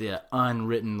just like the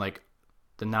unwritten, like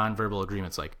the nonverbal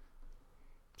agreements, like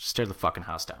just tear the fucking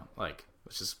house down. Like,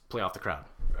 let's just play off the crowd.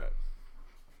 Right.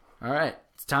 All right,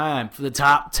 it's time for the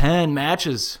top 10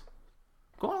 matches.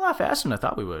 Going a lot faster than I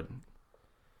thought we would.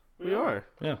 We are.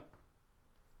 Yeah.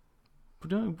 We're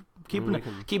doing,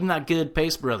 keeping that good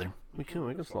pace, brother. We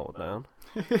can slow it down.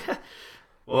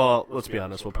 Well, let's be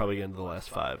honest. We'll probably get into the last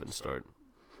 5 and start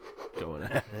going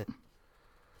at it.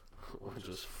 Which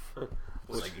is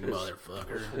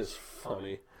motherfucker. is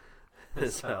funny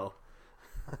as hell.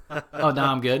 Oh,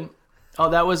 now I'm good. Oh,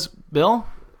 that was Bill?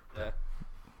 Yeah.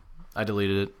 I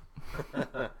deleted it.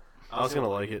 I was gonna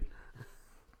like it.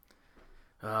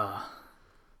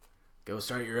 Go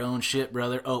start your own shit,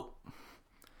 brother. Oh.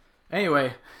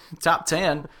 Anyway, top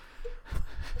 10.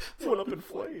 Went up in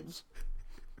flames.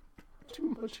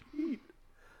 Too much heat.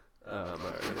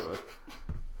 Alright, anyway.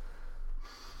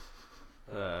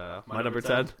 My number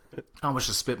 10. I almost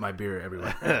just spit my beer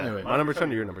everywhere. Anyway, My number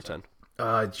 10 or your number 10?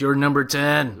 it's your number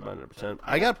 10. My number 10.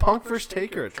 I got Punk vs.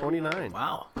 Taker at 29.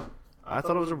 Wow. I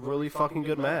thought it was a really fucking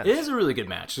good match. It is a really good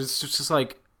match. It's just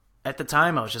like, at the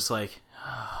time, I was just like,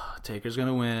 Taker's going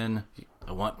to win.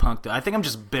 I want Punk to... I think I'm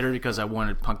just bitter because I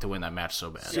wanted Punk to win that match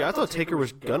so bad. See, I thought Taker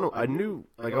was gonna... I knew...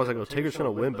 Like, I was like, oh, Taker's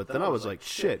gonna win, but then I was like,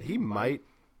 shit, he might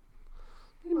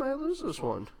lose this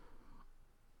one.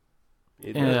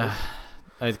 He did. Yeah,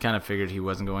 I kind of figured he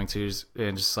wasn't going to,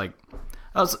 and just like,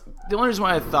 the only reason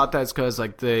why I thought that's because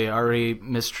like they already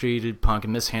mistreated Punk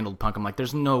and mishandled Punk. I'm like,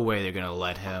 there's no way they're gonna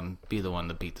let him be the one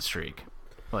to beat the streak,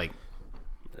 like,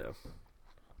 Yeah.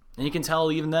 and you can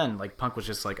tell even then, like Punk was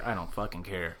just like, I don't fucking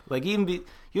care. Like you don't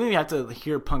even have to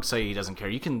hear Punk say he doesn't care.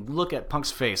 You can look at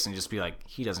Punk's face and just be like,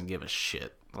 he doesn't give a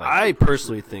shit. Like, I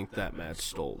personally think that match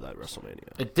stole that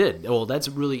WrestleMania. It did. Well, that's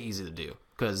really easy to do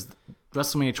because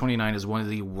WrestleMania 29 is one of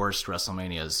the worst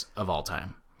WrestleManias of all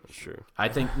time. That's true. I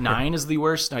think 9 is the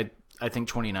worst. I think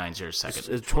 29 is your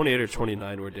second. It's 28 or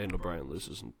 29 where Daniel Bryan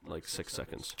loses in like 6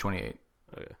 seconds. 28.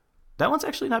 Okay. That one's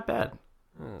actually not bad.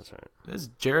 That's all right. It's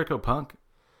Jericho Punk.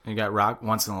 And you got Rock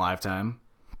once in a lifetime.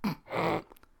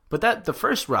 But the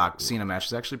first Rock Cena match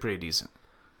is actually pretty decent.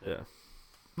 Yeah.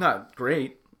 Not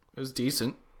great. It was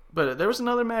decent. But there was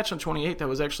another match on 28 that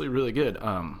was actually really good.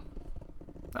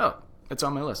 Oh, it's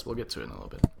on my list. We'll get to it in a little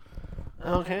bit.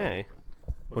 Okay.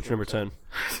 What's your number 10?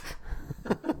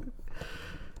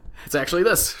 It's actually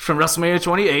this from WrestleMania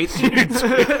 28.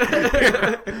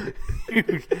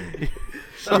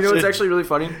 You know what's actually really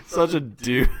funny? Such a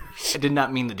dude. I did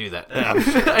not mean to do that.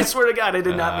 I swear to God, I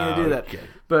did not mean to do that. Okay.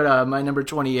 But my number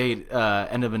 28,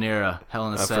 End of an Era, Hell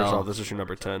in a First Cell. off, this is your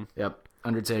number 10. Yep,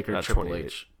 Undertaker, Not Triple 28.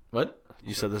 H. What?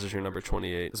 You said this is your number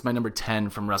 28. It's my number 10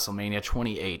 from WrestleMania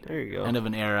 28. There you go. End of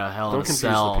an Era, Hell in Don't a confuse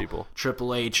Cell. the people.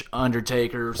 Triple H,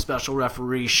 Undertaker, special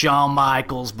referee, Shawn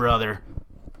Michaels, brother.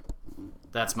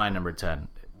 That's my number 10.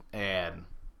 And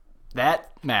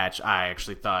that match, I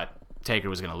actually thought Taker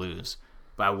was going to lose.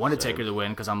 But I wanted Taker to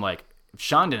win because I'm like, if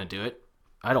Shawn didn't do it,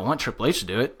 I don't want Triple H to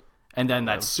do it. And then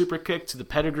that super kick to the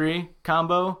pedigree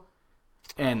combo,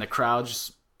 and the crowd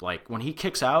just, like, when he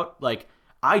kicks out, like,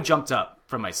 I jumped up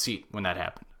from my seat when that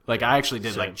happened. Like, I actually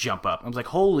did, like, jump up. I was like,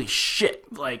 holy shit.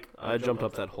 Like, I jumped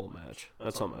up that whole match.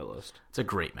 That's on my list. it's a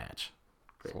great match.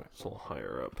 It's a little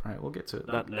higher up. All right, we'll get to it.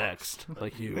 Not next,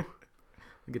 like you.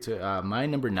 We'll get to it. My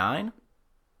number 9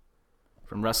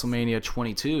 from WrestleMania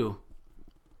 22,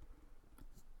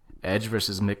 Edge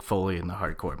versus Mick Foley in the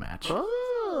hardcore match.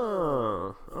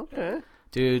 Oh, okay.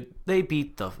 Dude, they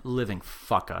beat the living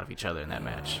fuck out of each other in that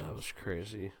match. That was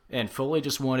crazy. And Foley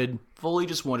just wanted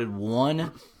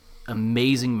one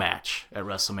amazing match at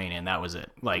WrestleMania, and that was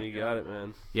it. Like, You got it,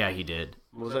 man. yeah, he did.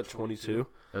 What was that, 22?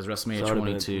 That was WrestleMania So that would've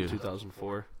been 22,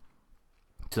 2004.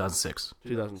 2006.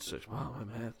 2006. Wow, my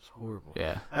math is horrible.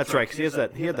 Yeah, That's right, because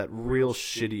he had that real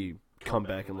shitty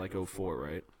comeback in like 04,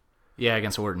 right? yeah,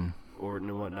 against Orton. Orton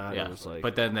and whatnot. Yeah, It was like,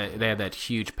 but then they had that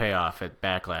huge payoff at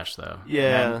Backlash, though.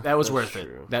 Yeah, that was that's worth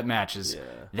true. it. That match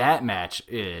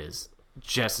is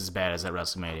just as bad as that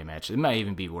WrestleMania match. It might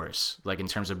even be worse, like in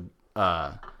terms of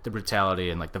the brutality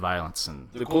and like the violence and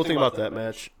The cool thing about that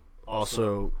match,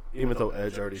 also, even though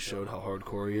Edge already showed how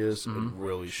hardcore he is, it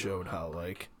really showed how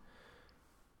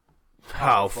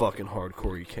fucking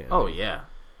hardcore he can. oh yeah,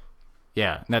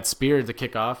 yeah. And that spear to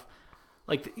kick off,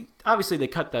 like obviously they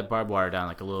cut that barbed wire down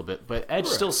like a little bit, but Edge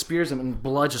still spears him and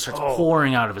blood just starts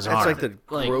pouring out of his arm. It's like the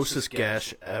grossest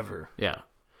gash ever. Yeah.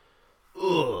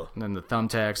 Ugh. And then the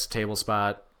thumbtacks, table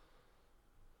spot.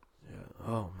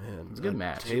 Oh man, it's a good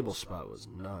match. Table spot was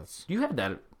nuts. You had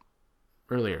that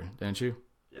earlier, didn't you?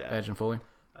 Yeah, Edge and Foley.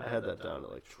 I had that down to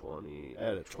like 20. I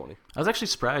had it 20. I was actually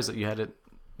surprised that you had it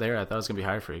there. I thought it was gonna be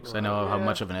higher for you because I know how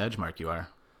much of an Edge mark you are,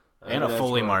 and a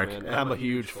Foley mark. Man. I'm a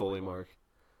huge Foley mark.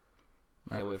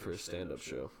 Can't wait for his stand-up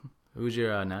show. Who's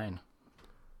your 9?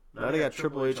 Now I got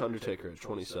Triple H Undertaker at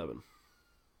 27.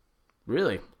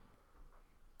 Really?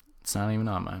 It's not even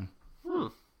on mine. I don't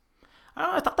know,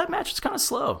 I thought that match was kind of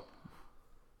slow.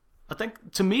 I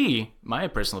think, to me, my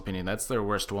personal opinion, that's their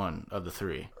worst one of the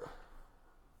 3.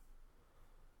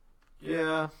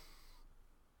 Yeah.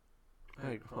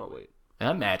 Hey, oh wait. And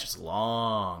that match is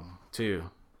long, too.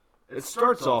 It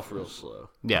starts off real slow.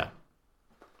 Yeah.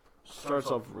 Starts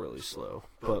off really slow,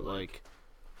 but like,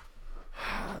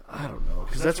 I don't know,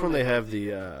 because that's when they have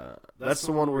the. That's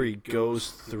the one where he goes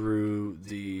through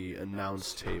the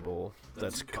announce table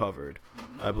that's covered,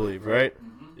 I believe, right?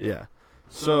 Yeah.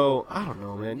 So I don't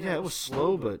know, man. Yeah, it was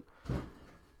slow, but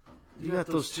you got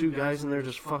those two guys in there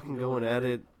just fucking going at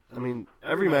it. I mean,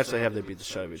 every match they have, they beat the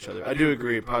shit out of each other. I do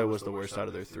agree, it probably was the worst out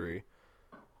of their 3,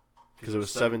 because it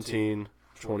was 17,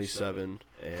 27,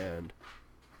 and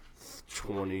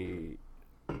 20.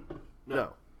 No.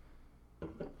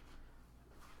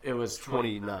 It was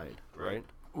 29, right?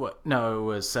 What? No, it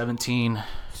was 17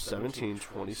 17,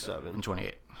 27, and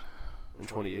 28. and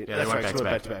 28. Yeah, they went right, so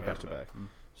back to back to back.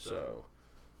 So,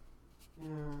 yeah.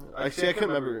 I couldn't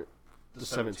remember the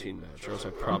 17 match, or else I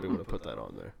probably would have put that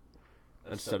on there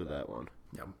instead of that one.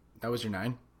 Yeah. That was your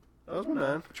 9? That was my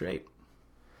 9. What's your 8?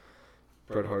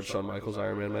 Bret Hart, Shawn Michaels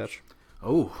Iron Man match.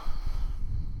 Oh.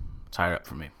 It's higher up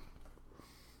for me.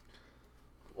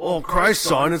 Oh, Christ,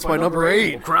 son, it's my number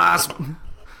 8. Christ.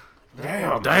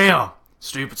 Damn.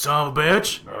 Stupid son of a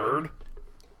bitch. Nerd.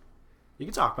 You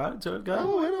can talk about it, too.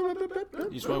 Go ahead.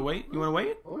 You just want to wait? You want to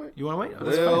wait? You want to wait? Oh,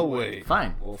 that's We'll fine. wait.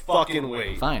 Fine. We'll fucking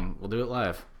wait. Fine. We'll do it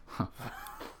live.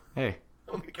 Hey.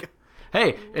 Oh my God.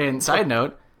 Hey, and side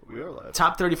note, We are live.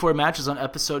 top 34 matches on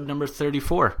episode number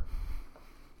 34.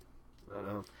 I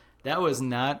know. That was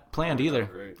not planned either.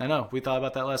 great. I know. We thought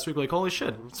about that last week. Like, holy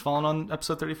shit, it's falling on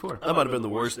episode 34. That might have been the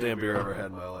worst damn beer I ever had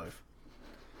in my life.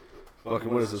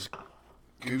 Fucking, what is this?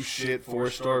 Goose shit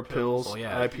 4-star pills Oh,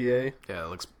 yeah. IPA? Yeah, it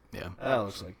looks, yeah. That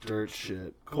looks like dirt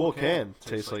shit. Cool can.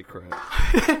 Tastes like crap.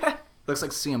 Looks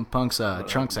like CM Punk's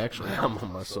trunks, actually. I'm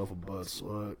on myself a butt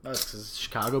slut. That's 'cause it's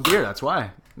Chicago beer, that's why.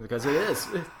 Because it is.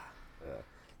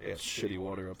 They got shitty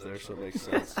water up there, so it makes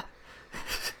sense.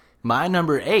 My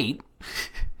number 8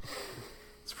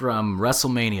 is from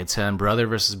WrestleMania 10, Brother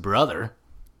versus Brother.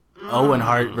 Owen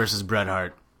Hart versus Bret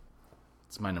Hart.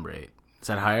 It's my number 8. Is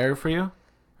that higher for you?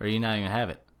 Or are you not even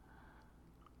have it?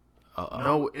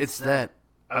 No, it's that.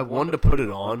 I wanted to put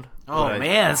it on. Oh, but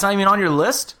man, it's not even on your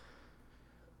list?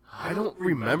 I don't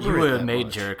remember You it would have that made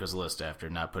much. Jericho's list after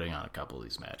not putting on a couple of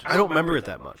these matches. I don't remember it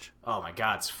that much. Oh, my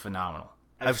God, it's phenomenal.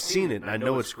 I've seen it, and I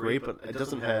know it's great, but it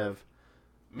doesn't have...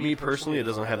 Me, personally, it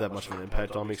doesn't have that much of an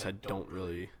impact on me because I don't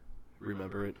really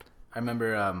remember it. I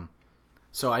remember,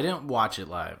 so I didn't watch it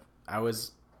live. I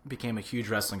became a huge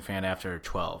wrestling fan after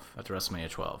WrestleMania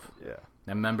 12. Yeah.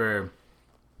 I remember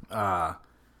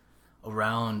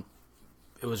around,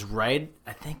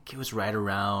 I think it was right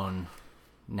around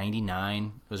 99.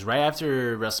 It was right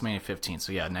after WrestleMania 15,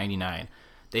 so yeah, 99.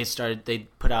 They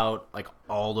put out like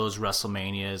all those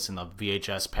WrestleManias in the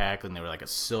VHS pack, and they were like a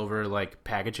silver like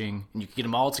packaging, and you could get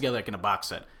them all together like in a box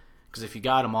set. Because if you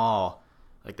got them all,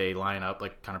 like they line up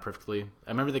like kind of perfectly.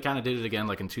 I remember they kind of did it again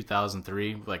like in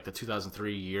 2003, like the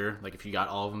 2003 year. Like if you got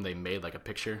all of them, they made like a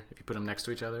picture if you put them next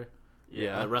to each other.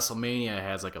 Yeah. WrestleMania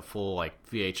has like a full like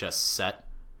VHS set,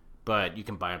 but you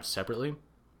can buy them separately.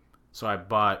 So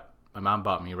my mom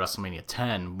bought me WrestleMania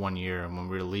 10 one year when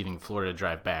we were leaving Florida to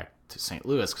drive back to St.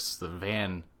 Louis because the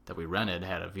van that we rented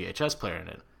had a VHS player in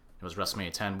it. It was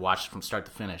WrestleMania 10, watched from start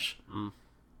to finish.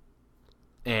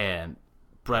 And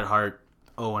Bret Hart,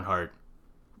 Owen Hart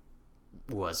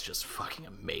was just fucking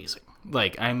amazing.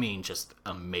 Like, I mean, just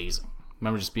amazing. I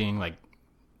remember just being like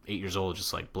 8 years old,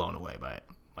 just like blown away by it.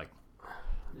 Like,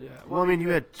 Yeah. Well, I mean, you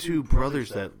had two brothers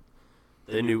that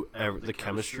they knew the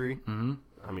chemistry. Mm-hmm.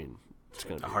 I mean, it's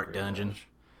gonna be a Heart great Dungeon. match.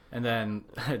 And then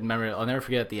I remember, I'll never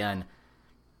forget at the end,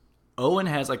 Owen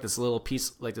has like this little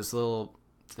piece, like this little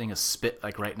thing of spit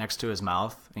like right next to his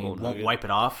mouth, and he won't nugget. wipe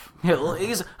it off.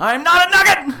 I'm not a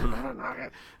nugget. I'm not a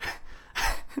nugget.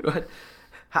 But,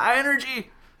 high energy,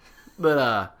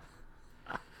 but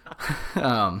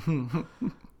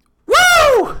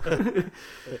woo!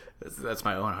 that's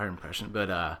my own heart impression, but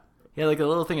yeah, like a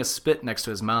little thing of spit next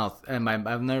to his mouth, and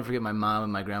I'll never forget my mom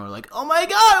and my grandma were like, "Oh my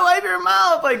god, wipe your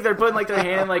mouth!" Like they're putting like their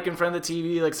hand like in front of the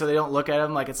TV, like so they don't look at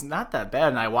him. Like it's not that bad,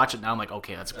 and I watch it now. I'm like,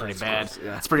 okay, that's pretty bad. Close,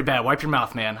 yeah. That's pretty bad. Wipe your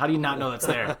mouth, man. How do you not know that's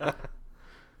there?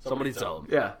 Somebody tell him.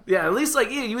 Yeah. At least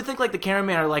like you would think like the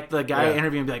cameraman or like the guy Yeah.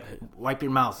 interviewing would be like, wipe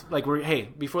your mouth. Like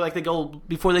before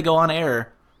they go on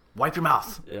air, wipe your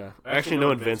mouth. Yeah. Actually,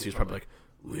 knowing Vince, he's probably like,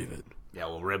 leave it. Yeah,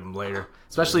 we'll rib him later.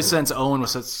 Especially since Owen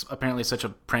was apparently such a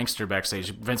prankster backstage.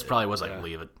 Vince probably was like,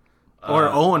 leave it. Or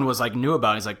Owen was like, knew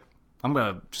about it. He's like, I'm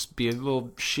going to just be a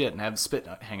little shit and have spit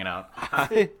hanging out.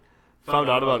 I found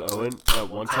out about Owen at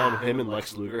one time. Him and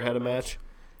Lex Luger had a match.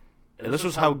 And this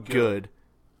was how good.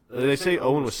 They say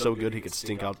Owen was so good he could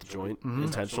stink out the joint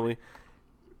intentionally.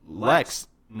 Lex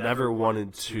never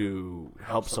wanted to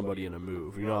help somebody in a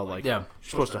move. You know how, like, you're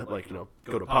supposed to, like, go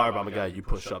to powerbomb a guy, you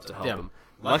push up to help him.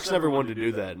 Lex never wanted to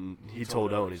do that, and he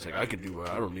told Owen, he's like, I could do it.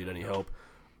 I don't need any help.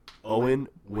 Owen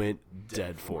went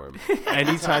dead for him.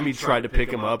 Anytime he tried to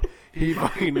pick him up, he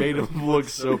fucking made him look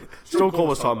so... Stone Cold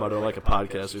was talking about it on, like, a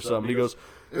podcast or something. He goes,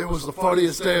 it was the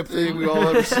funniest damn thing we all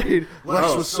ever seen.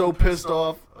 Lex was so pissed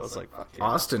off. I was like, fuck yeah.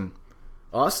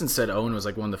 Austin said Owen was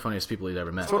like one of the funniest people he'd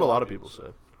ever met. That's what a lot of people say.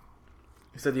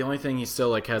 He said the only thing he still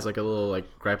like has like a little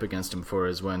like gripe against him for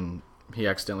is when he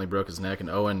accidentally broke his neck, and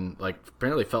Owen like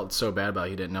apparently felt so bad about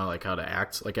it, he didn't know like how to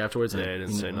act like afterwards. And Yeah, he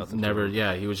didn't say nothing to Never. him.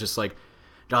 Yeah, he was just like,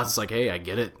 Johnson's like, hey, I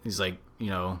get it. He's like,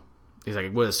 he's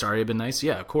like, would a sorry have been nice?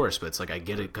 Yeah, of course, but it's like I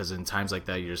get it because in times like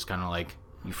that you're just kind of like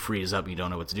you freeze up and you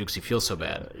don't know what to do because you feel so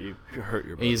bad. You hurt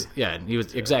your buddy. He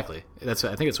was exactly. I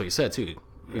think that's what he said too.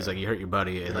 He's like, you hurt your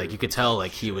buddy, and like you could tell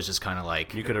like he was just kind of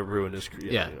like. You could have ruined his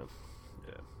career. Yeah.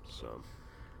 Yeah. So.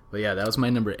 But yeah, that was my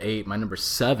number 8. My number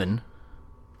 7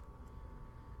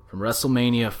 from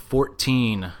WrestleMania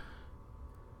 14,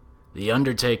 The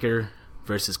Undertaker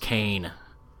versus Kane.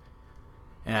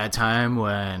 At a time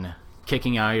when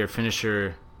kicking out your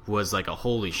finisher was like a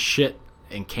holy shit,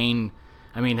 and Kane,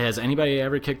 I mean, has anybody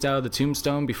ever kicked out of the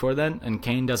Tombstone before then? And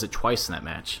Kane does it twice in that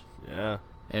match. Yeah.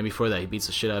 And before that, he beats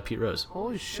the shit out of Pete Rose.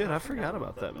 Holy shit! I forgot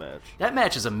about that match. That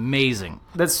match is amazing.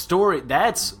 That's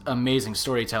amazing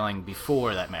storytelling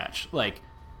before that match. Like,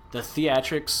 the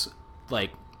theatrics,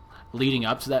 like, leading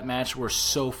up to that match were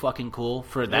so fucking cool.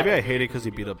 For that, Maybe I hate it because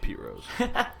he beat up Pete Rose.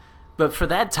 but for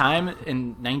that time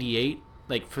in '98,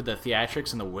 like, for the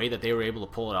theatrics and the way that they were able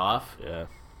to pull it off, Yeah.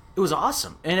 it was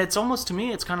awesome. And it's almost, to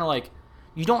me, it's kind of like,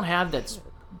 you don't have that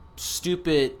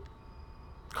stupid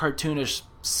cartoonish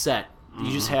set. You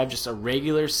just have just a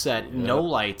regular set, no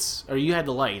lights, or you had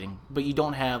the lighting, but you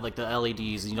don't have like the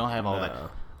LEDs, and you don't have all that.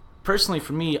 Personally,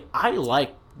 for me, I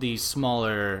like these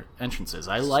smaller entrances.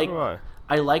 I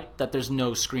like that there's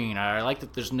no screen. I like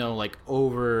that there's no like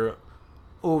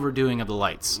overdoing of the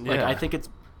lights. Like Yeah. I think it's,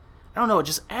 I don't know, it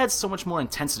just adds so much more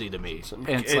intensity to me.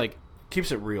 And it's like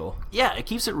keeps it real. Yeah, it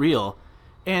keeps it real.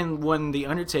 And when The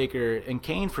Undertaker and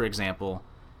Kane, for example,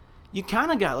 you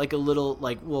kind of got like a little,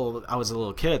 like, well, I was a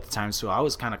little kid at the time, so I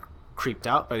was kind of creeped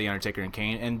out by The Undertaker and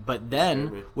Kane. But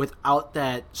then, without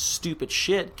that stupid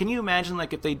shit, can you imagine,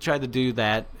 like, if they tried to do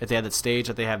that, if they had that stage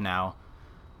that they have now,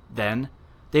 then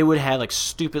they would have, like,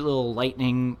 stupid little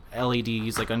lightning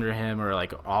LEDs, like, under him or,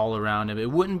 like, all around him.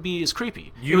 It wouldn't be as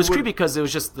creepy. It was creepy because it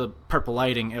was just the purple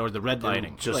lighting or the red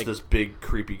lighting. Just like, this big,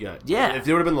 creepy guy. Yeah. If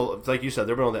they would have been, like you said,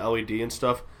 they were on the LED and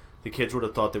stuff, the kids would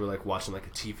have thought they were, like, watching, like, a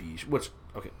TV, which,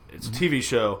 okay, it's a TV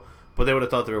show, but they would have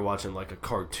thought they were watching, like, a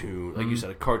cartoon, like you said,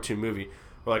 a cartoon movie.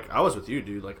 Or, like, I was with you,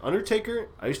 dude. Like, Undertaker,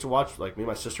 I used to watch, like, me and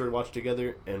my sister would watch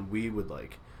together, and we would,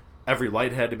 like, every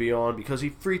light had to be on because he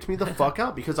freaked me the fuck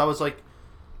out because I was, like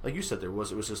you said, it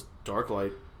was just dark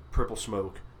light, purple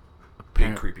smoke,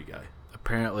 big, creepy guy.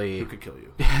 Apparently... Who could kill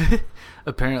you?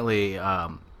 Apparently, I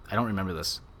don't remember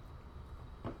this.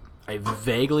 I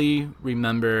vaguely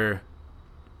remember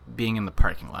being in the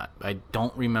parking lot. I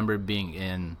don't remember being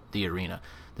in the arena.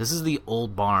 This is the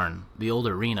old barn, the old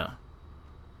arena.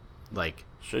 Like,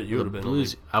 Shit, you would have been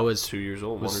Blues. only I was 2 years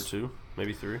old, 1 or 2,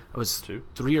 maybe 3. I was 2,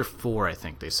 3 or 4, I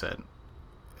think they said.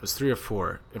 It was 3 or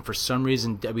 4, and for some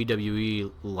reason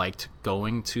WWE liked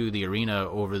going to the arena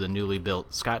over the newly built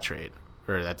Scottrade,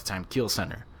 or at the time Kiel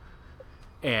Center.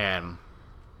 And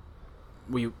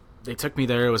they took me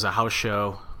there. It was a house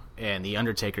show, and the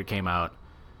Undertaker came out,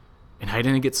 and I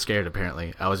didn't get scared.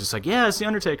 Apparently, I was just like, "Yeah, it's the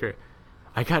Undertaker."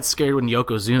 I got scared when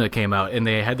Yokozuna came out, and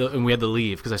we had to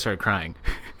leave because I started crying.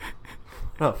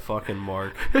 What a fucking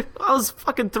mark. I was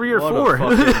fucking 3 or What 4.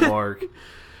 a fucking mark.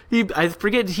 I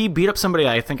forget he beat up somebody.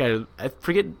 I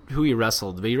forget who he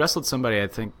wrestled, but he wrestled somebody I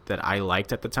think that I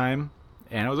liked at the time,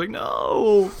 and I was like,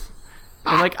 no.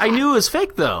 And like I knew it was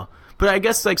fake though, but I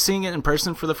guess like seeing it in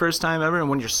person for the first time ever, and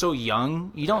when you're so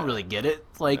young, you don't really get it.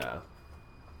 Like,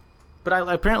 but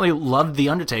I apparently loved the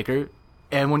Undertaker,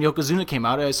 and when Yokozuna came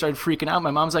out, I started freaking out.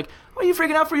 My mom's like, "Why are you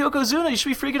freaking out for Yokozuna? You should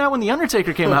be freaking out when the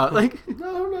Undertaker came out." Like,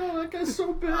 No, that guy's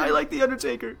so bad. I like the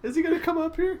Undertaker. Is he gonna come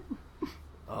up here?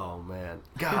 Oh man,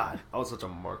 God, I was such a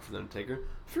mark for the Undertaker.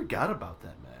 I forgot about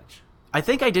that match. I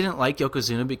think I didn't like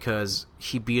Yokozuna because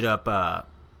he beat up. I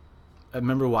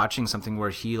remember watching something where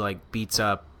he like beats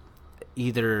up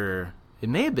either. It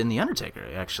may have been the Undertaker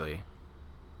actually.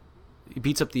 He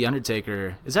beats up the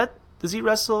Undertaker. Does he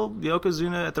wrestle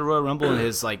Yokozuna at the Royal Rumble and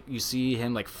his like you see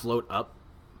him like float up?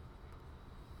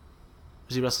 Or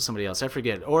does he wrestle somebody else? I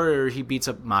forget. Or he beats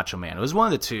up Macho Man. It was one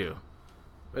of the two.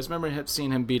 I just remember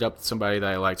seeing him beat up somebody that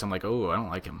I liked. I'm like, oh, I don't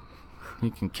like him. He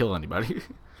can kill anybody. It's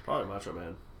probably Macho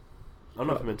Man. I don't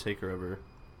know if him and Taker ever.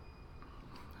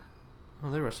 Oh,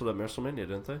 they wrestled at WrestleMania,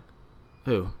 didn't they?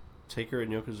 Who? Taker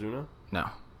and Yokozuna? No,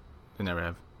 they never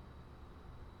have.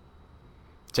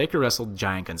 Taker wrestled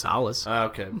Giant Gonzalez.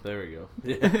 Okay, there we go.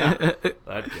 Yeah,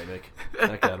 that gimmick.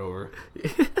 That got over.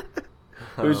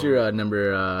 Who's your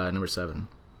number 7?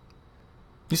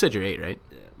 You said you're 8, right?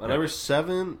 Yeah. My number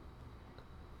 7,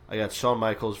 I got Shawn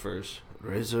Michaels versus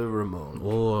Razor Ramon.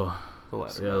 Oh, The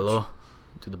ladder say match. hello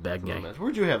to the bad guy.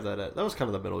 Where'd you have that at? That was kind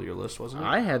of the middle of your list, wasn't it?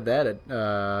 I had that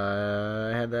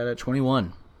at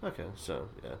 21. Okay, so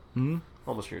yeah,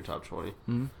 almost in your top 20.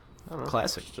 Mhm. I don't know.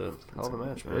 Classic. Just a hell of a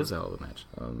match, man. It is a hell of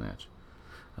a match.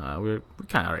 We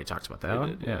kind of already talked about that We one.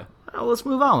 did, Yeah. yeah. Well, let's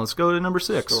move on. Let's go to number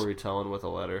 6. Storytelling with a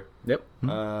letter. Yep.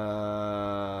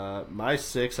 My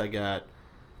 6, I got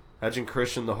Edge and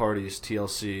Christian, the Hardys,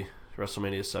 TLC,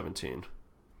 WrestleMania 17.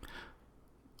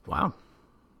 Wow.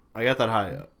 I got that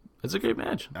high up. It's a great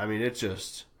match. I mean, it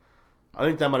just... I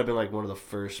think that might have been like one of the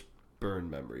first burn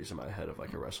memories in my head of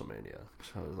like a WrestleMania.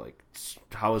 So I was like,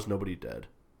 how is nobody dead?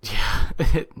 Yeah.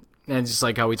 And just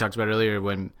like how we talked about earlier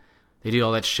when they do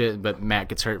all that shit, but Matt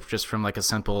gets hurt just from like a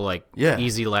simple, like,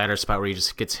 easy ladder spot where he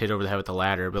just gets hit over the head with the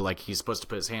ladder, but like he's supposed to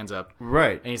put his hands up.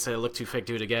 Right. And he said it looked too fake,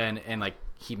 do it again. And like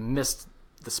he missed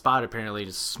the spot, apparently,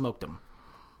 just smoked him.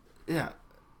 Yeah.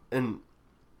 And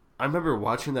I remember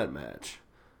watching that match.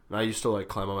 And I used to like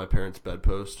climb on my parents'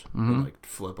 bedpost and like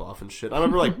flip off and shit. I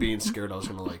remember like being scared I was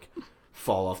gonna like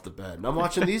fall off the bed. And I'm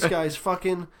watching these guys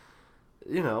fucking,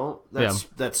 you know,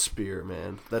 that spear,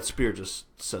 man. That spear just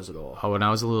says it all. Oh, when I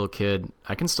was a little kid,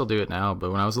 I can still do it now, but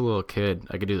when I was a little kid,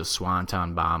 I could do the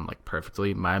Swanton bomb like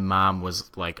perfectly. My mom was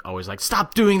like always like,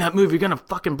 "Stop doing that move! You're gonna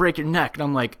fucking break your neck." And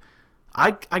I'm like,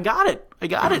 I got it. I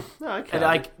got it. No, I and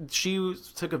like she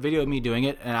took a video of me doing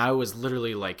it, and I was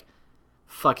literally like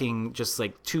fucking just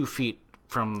like 2 feet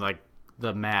from like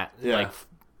the mat, like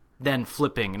then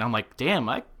flipping, and I'm like, damn,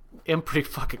 I am pretty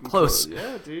fucking close.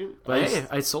 Yeah, dude. But hey,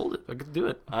 I sold it. I could do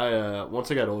it. I once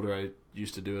I got older, I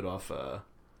used to do it off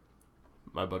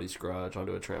my buddy's garage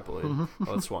onto a trampoline.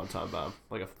 Oh, it's Swanton bomb,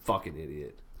 like a fucking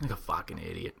idiot. Like a fucking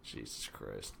idiot. Jesus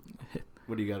Christ.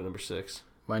 What do you got at number 6?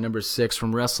 My number 6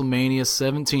 from WrestleMania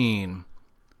 17,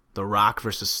 The Rock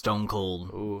versus Stone Cold.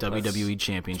 Ooh, WWE that's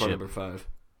Championship. my number 5.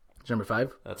 Number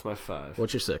 5? That's my 5.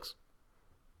 What's your 6?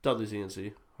 Dudley's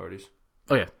ENC, Hardys.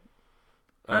 Oh, yeah.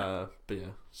 But yeah,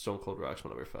 Stone Cold Rock's my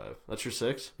number 5. That's your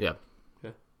 6? Yeah. Okay.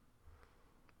 But,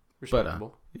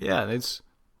 Respectable. yeah, it's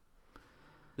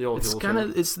The old it's heel kind thing.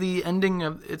 of, it's the ending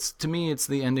of, to me, it's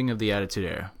the ending of the Attitude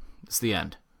Era. It's the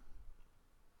end.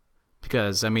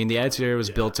 Because, I mean, the Attitude Era was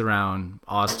built around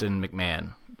Austin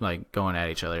McMahon, like, going at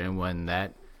each other. And when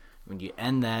you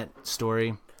end that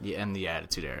story, you end the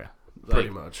Attitude Era. Pretty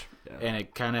much. Yeah. And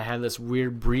it kind of had this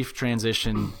weird brief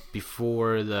transition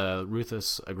before the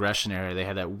Ruthless Aggression Era. They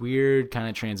had that weird kind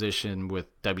of transition with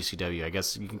WCW. I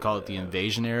guess you can call it the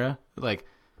Invasion Era. Like,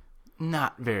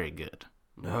 not very good.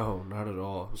 No, not at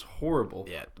all. It was horrible.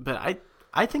 Yeah, but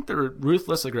I think the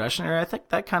Ruthless Aggression Era, I think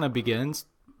that kind of begins,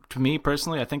 to me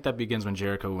personally, I think that begins when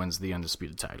Jericho wins the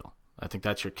Undisputed title. I think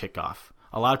that's your kickoff.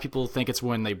 A lot of people think it's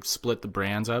when they split the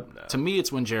brands up. No. To me,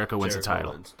 it's when Jericho wins the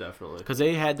title. Wins, definitely. Because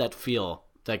they had that feel.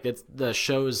 Like, the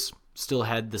shows still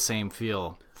had the same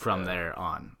feel from there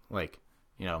on. Like,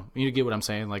 you get what I'm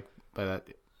saying? Like, by that.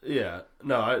 Yeah.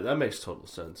 No, that makes total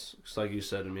sense. It's like you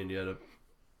said, I mean,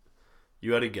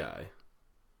 you had a guy,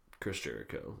 Chris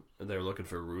Jericho, and they were looking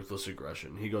for ruthless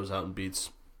aggression. He goes out and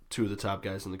beats 2 of the top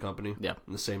guys in the company. Yeah.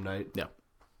 In the same night. Yeah.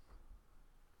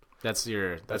 That's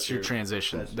your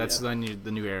transition. That's when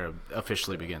the new era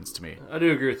officially begins to me. I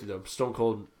do agree with you, though. Stone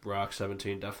Cold Rock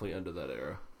 17 definitely ended that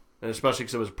era. And especially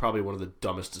because it was probably one of the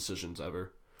dumbest decisions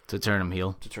ever. To turn him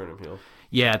heel? To turn him heel.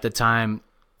 Yeah, at the time,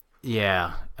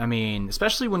 yeah. I mean,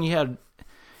 especially when you had...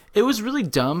 It was really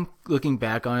dumb looking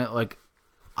back on it. Like,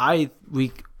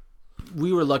 we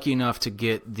were lucky enough to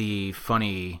get the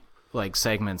funny, like,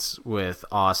 segments with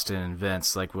Austin and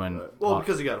Vince, like when... Well,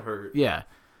 because he got hurt. Yeah.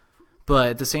 But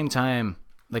at the same time,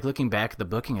 like, looking back at the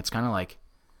booking, it's kind of like,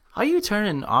 how are you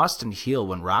turning Austin heel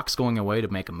when Rock's going away to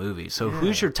make a movie? So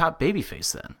who's your top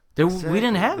babyface then? We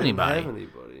didn't have anybody.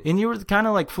 And you were kind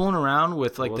of like fooling around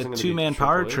with like the 2-man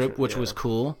power trip, which was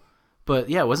cool. But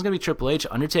yeah, it wasn't going to be Triple H.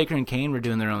 Undertaker and Kane were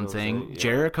doing their own thing.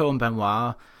 Jericho and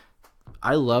Benoit.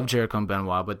 I love Jericho and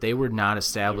Benoit, but they were not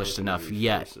established enough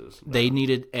yet. Faces, no. They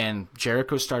needed, and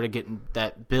Jericho started getting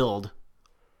that build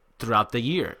throughout the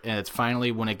year. And it's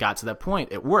finally, when it got to that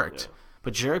point, it worked. Yeah.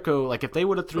 But Jericho, like if they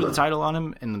would have threw the title on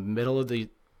him in the middle of the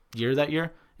year that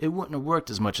year, it wouldn't have worked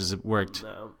as much as it worked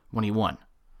when he won.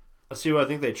 I see what I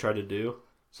think they tried to do,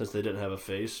 since they didn't have a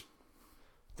face.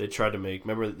 They tried to make...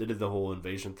 Remember, they did the whole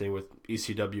invasion thing with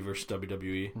ECW versus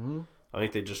WWE? Mm-hmm. I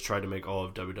think they just tried to make all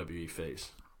of WWE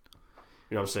face.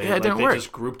 You know what I'm saying? Yeah, it didn't work. They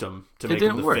just grouped them to make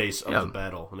them the face of the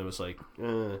battle. And it was like,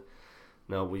 no,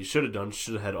 what you should have done,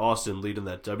 should have had Austin leading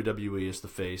that WWE as the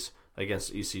face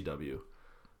against ECW.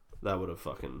 That would have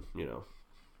fucking,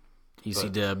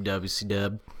 ECW,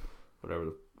 WCW.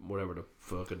 Whatever the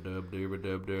fucking dub.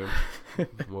 Wubba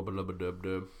lubba dub.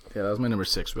 Yeah, that was my number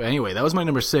 6. But anyway, that was my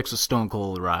number 6 with Stone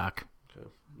Cold Rock. Okay.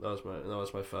 That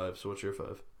was my 5. So what's your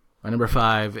 5? My number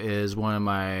 5 is one of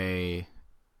my...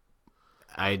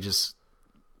 I just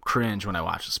cringe when I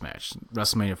watch this match.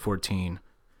 WrestleMania 14.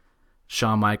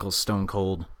 Shawn Michaels, Stone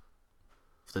Cold.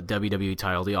 The WWE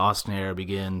title. The Austin era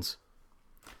begins.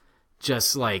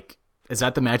 Just like... Is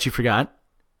that the match you forgot?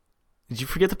 Did you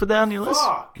forget to put that on your list?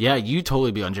 Fuck. Yeah, you'd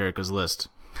totally be on Jericho's list.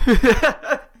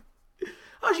 How'd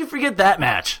you forget that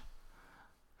match?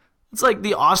 It's like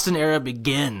the Austin era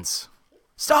begins.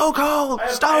 Stone Cold!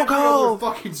 Stone Cold!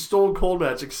 Fucking Stone Cold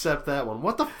match except that one.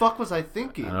 What the fuck was I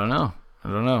thinking? I don't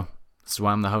know. This is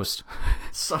why I'm the host.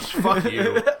 Fuck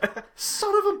you.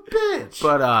 Son of a bitch.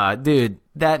 But, dude,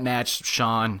 that match,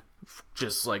 Shawn,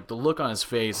 just like the look on his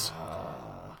face,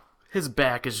 his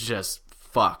back is just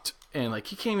fucked. And, like,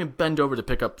 he can't even bend over to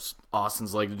pick up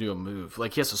Austin's leg to do a move.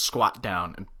 Like, he has to squat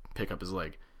down and pick up his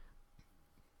leg.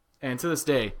 And to this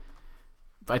day,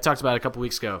 I talked about it a couple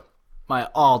weeks ago, my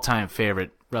all-time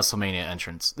favorite WrestleMania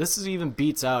entrance. This even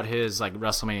beats out his, like,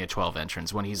 WrestleMania 12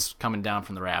 entrance when he's coming down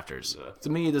from the rafters. Yeah. To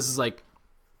me, this is, like,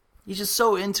 he's just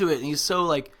so into it. And he's so,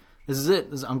 like, this is it.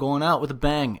 I'm going out with a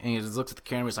bang. And he just looks at the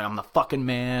camera. He's like, I'm the fucking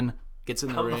man. Gets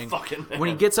in the ring. When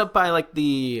he gets up by like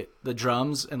the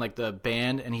drums and like the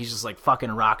band, and he's just like fucking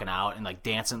rocking out and like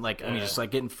dancing, like I mean, just like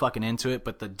getting fucking into it.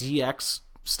 But the DX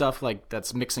stuff like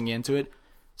that's mixing into it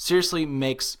seriously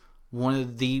makes one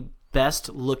of the best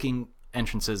looking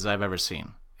entrances I've ever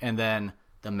seen. And then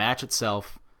the match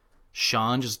itself,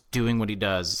 Shawn just doing what he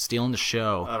does, stealing the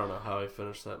show. I don't know how he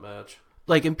finished that match.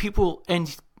 Like, and people,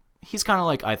 and he's kind of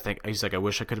like, he's like, I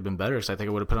wish I could have been better, because I think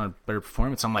I would have put on a better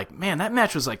performance. I'm like, man, that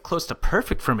match was like close to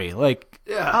perfect for me. Like,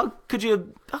 how could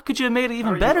you have made it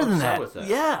even better than that?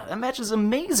 Yeah, that match is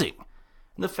amazing.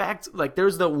 And the fact, like,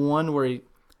 there's the one where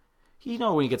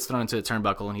when he gets thrown into a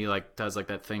turnbuckle and he like does like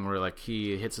that thing where like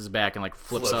he hits his back and like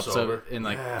flips up and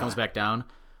like comes back down.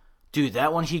 Dude,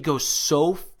 that one, he goes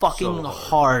so fucking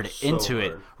hard into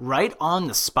it, right on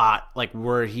the spot, like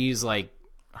where he's like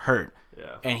hurt.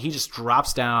 Yeah. And he just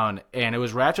drops down, and it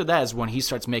was right after that is when he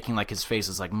starts making like his face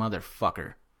is like,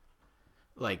 motherfucker.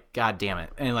 Like, god damn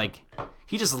it. And like,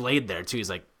 he just laid there too. He's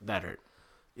like, that hurt.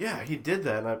 Yeah, he did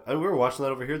that. And we were watching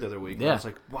that over here the other week. And I was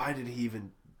like, why did he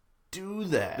even do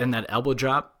that? Then that elbow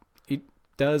drop he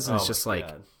does, and it's just like,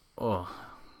 ugh.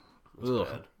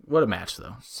 What a match,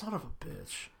 though. Son of a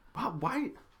bitch.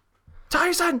 Why?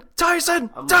 Tyson!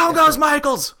 Down goes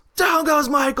Michaels! Down goes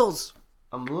Michaels!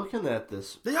 I'm looking at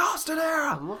this. The Austin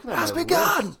era has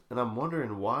begun! List, and I'm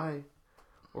wondering why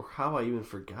or how I even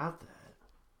forgot that.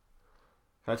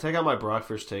 Can I take out my Brock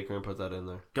vs. Taker and put that in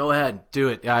there? Go ahead. Do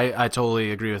it. I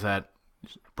totally agree with that.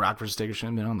 Brock vs. Taker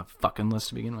shouldn't have been on the fucking list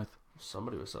to begin with.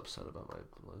 Somebody was upset about my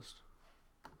list.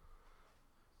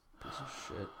 Piece of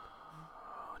shit.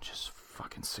 Just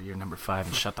fucking say you're number 5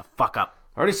 and shut the fuck up.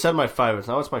 I already said my 5.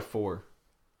 Now it's my 4.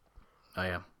 Oh,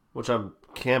 yeah. Which I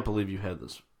can't believe you had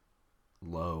this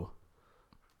low.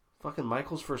 Fucking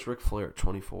Michaels versus Ric Flair at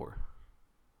 24.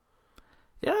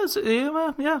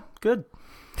 Yeah, good.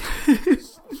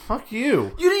 Fuck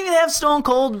you. You didn't even have Stone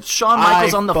Cold Shawn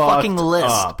Michaels on the fucking list.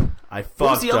 Up. I fucked What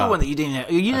was the other up. one that you didn't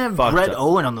have? You didn't have fucked Brett up.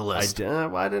 Owen on the I list.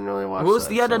 didn't really watch What was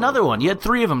that, you had so- another one. You had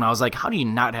 3 of them, and I was like, how do you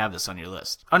not have this on your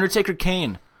list? Undertaker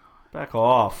Kane. Back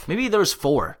off. Maybe there was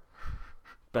 4.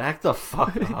 Back the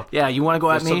fuck up. Yeah, you want to go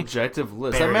at Your me? subjective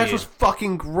list. Bury That match you. was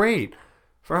fucking great.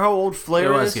 For how old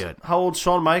Flair It was is, good. how old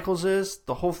Shawn Michaels is,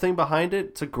 the whole thing behind it,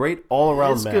 it's a great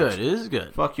all-around It's match. good. It is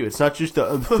good. Fuck you. It's not just a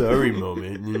I'm sorry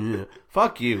moment.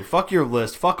 Fuck you. Fuck your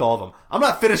list. Fuck all of them. I'm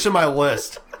not finishing my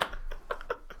list.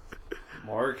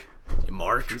 Mark.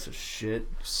 Mark. Piece of shit.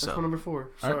 So- That's my number 4.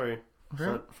 Sorry. It's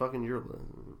not fucking your list.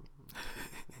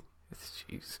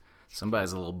 Jeez.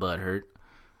 Somebody's a little butthurt.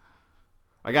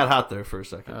 I got hot there for a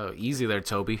second. Oh, easy there,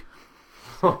 Toby.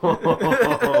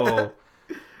 Oh.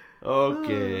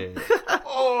 Okay.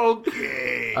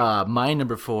 Okay. My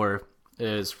number 4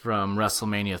 is from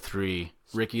WrestleMania 3.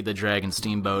 Ricky the Dragon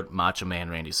Steamboat, Macho Man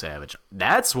Randy Savage.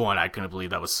 That's one I couldn't believe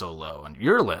that was so low on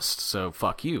your list. So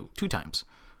fuck you 2 times.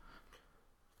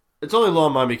 It's only low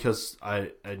on mine because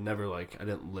I never I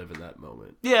didn't live in that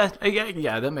moment. Yeah,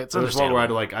 that makes There was one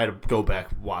understandable. where I had to go back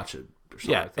watch it. Or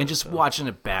something Yeah, like that, and just so. watching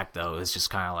it back though is just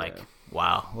kind of like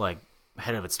wow, like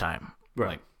ahead of its time. Right.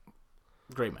 Like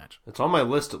great match. It's on my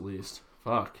list at least.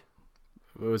 Fuck.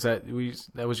 What was that?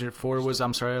 That was your 4. Was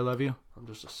I'm Sorry I Love You. I'm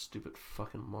just a stupid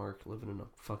fucking Mark living in a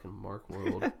fucking Mark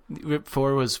world.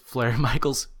 4 was Flair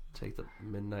Michaels. Take the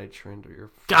midnight train to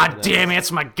your. God damn it!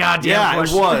 It's my goddamn Yeah,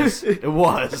 question. it was. It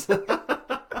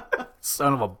was.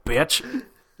 Son of a bitch.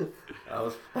 That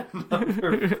was my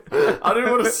number. I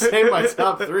didn't want to say my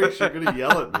top 3. She's gonna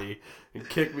yell at me and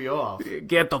kick me off.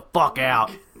 Get the fuck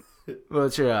out.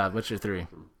 What's your 3?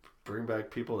 Bring back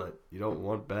people that you don't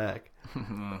want back.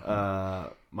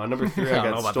 My number 3, I I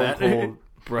don't know got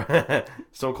about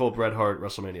Stone Cold Bret Hart,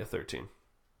 WrestleMania 13.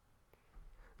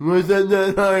 Was that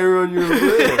not higher on your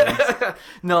list?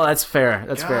 No, that's fair.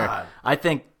 That's fair. God. I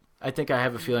think I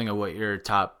have a feeling of what your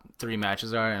top 3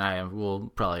 matches are, and I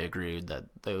will probably agree that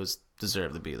those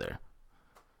deserve to be there.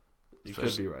 You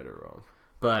could be right or wrong.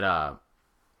 But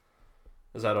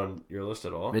Is that on your list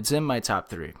at all? it's in my top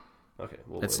 3. Okay,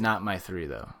 well, It's not my 3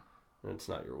 though. It's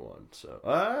not your 1. So,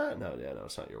 no,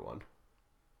 it's not your 1.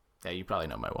 Yeah, you probably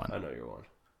know my 1. I know your 1.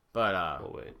 But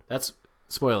We'll wait. that's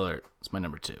spoiler alert. It's my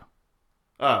number 2.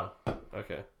 Oh,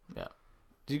 okay. Yeah.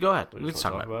 You go ahead. just Let's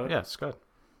wanna talk talk about about it. it? Yeah, it's good.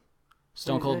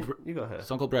 Stone Cold. You go ahead.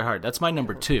 Stone Cold Bret Hart. That's my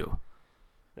number 2.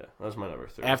 Yeah, that's my number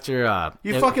 3. After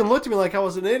You fucking looked at me like I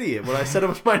was an idiot when I said it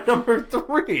was my number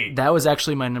 3. that was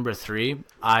actually my number 3.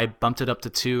 I bumped it up to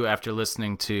 2 after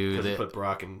listening to Because you the put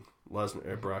Brock and Lesnar,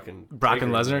 or Brock and Brock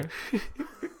and Taker in Lesnar. there.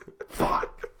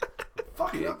 Fuck.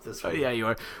 Fucking up this one. Yeah, you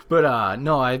are. But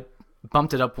no, I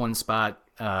bumped it up 1 spot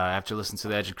after listening to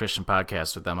the Edge and Christian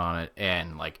podcast with them on it,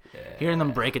 and hearing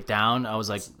them break it down, I was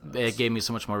like, it gave me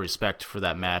so much more respect for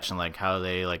that match and how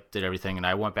they did everything. And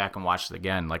I went back and watched it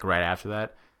again right after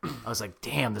that. I was like,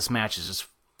 damn, this match is just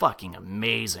fucking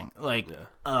amazing,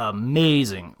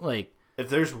 amazing. If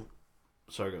there's,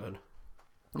 sorry, go ahead.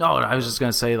 No, I was just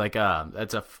gonna say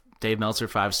that's a Dave Meltzer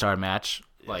 5-star match.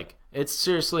 It's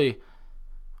seriously,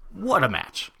 what a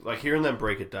match. Hearing them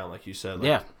break it down, like you said.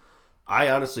 Yeah. I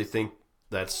honestly think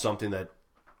that's something that,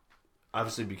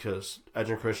 obviously because Edge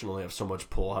and Christian only have so much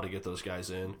pull how to get those guys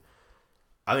in,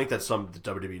 I think that's something the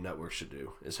WWE Network should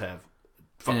do, is have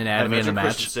An anatomy have Edge of the and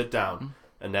Christian match. sit down,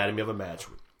 anatomy of a match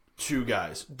with 2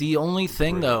 guys. The only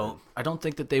thing, though, I don't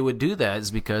think that they would do that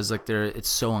is because it's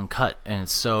so uncut and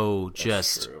it's so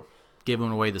just True.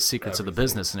 giving away the secrets of the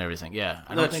business and everything. Yeah,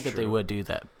 I don't That's think that they true. would do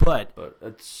that, but But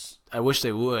it's I wish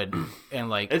they would.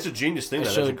 And it's a genius thing It that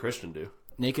Edge showed- and Christian do.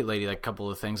 Naked Lady, a couple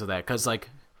of things of that, because and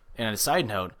on a side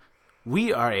note,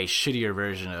 we are a shittier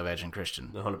version of Edge and Christian.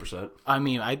 100%. I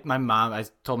mean, I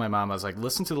told my mom, I was like,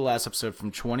 listen to the last episode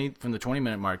from the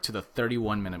 20-minute mark to the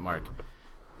 31-minute mark,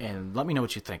 and let me know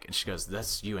what you think. And she goes,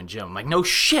 that's you and Jim. I'm like, no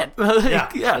shit. Yeah,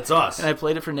 that's us. And I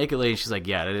played it for Naked Lady. She's like,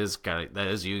 yeah, that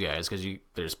is you guys, because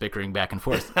there's bickering back and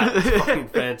forth. Fucking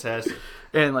fantastic.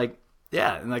 And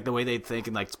and the way they think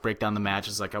and break down the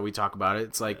matches, how we talk about it,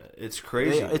 it's It's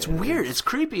crazy. it's man. weird. It's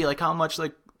creepy, how much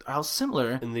how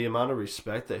similar. And the amount of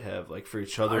respect they have for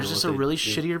each other. There's and just what a they- really they-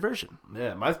 shittier version.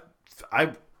 Yeah,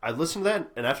 I listened to that,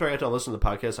 and after I got done listening to the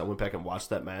podcast, I went back and watched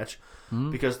that match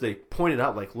because they pointed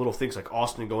out little things like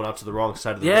Austin going out to the wrong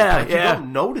side of the Yeah, ring. yeah. You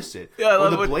don't notice it. Yeah, I or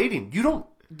love the what- blading. You don't.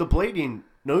 The blading.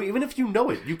 No, even if you know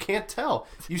it, you can't tell.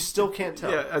 You still can't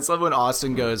tell. Yeah, I just love when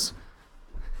Austin goes.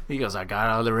 He goes, I got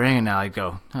out of the ring, and now I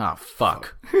go, oh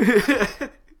fuck.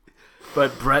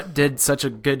 But Brett did such a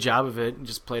good job of it and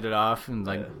just played it off and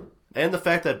And the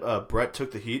fact that Brett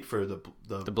took the heat for the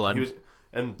blood.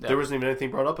 There wasn't even anything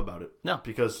brought up about it. No.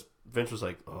 because Vince was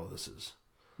like, "Oh, this is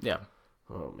yeah.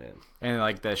 Oh, man. And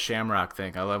like the Shamrock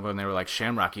thing, I love when they were like,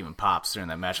 Shamrock even pops during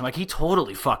that match. I'm like, he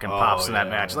totally fucking pops in that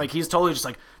match. Like, he's totally just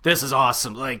like, this is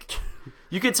awesome. Like,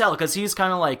 you could tell because he's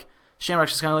kind of like,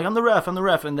 Shamrock's just kind of like, I'm the ref.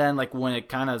 And then like when it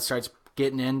kind of starts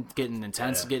getting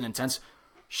intense,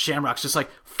 Shamrock's just like,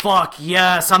 fuck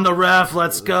yes, I'm the ref.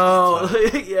 Let's go.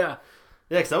 Yeah.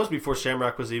 Yeah, because that was before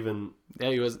Shamrock was even... Yeah,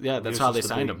 he was. Yeah, that's how they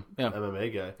signed him. Yeah.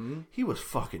 MMA guy. Mm-hmm. He was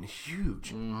fucking huge.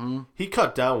 Mm-hmm. He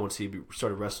cut down once he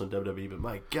started wrestling WWE, but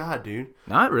my God, dude.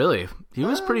 Not really. He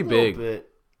was pretty big. Bit.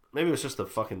 Maybe it was just the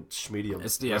fucking schmedium.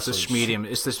 It's the schmedium.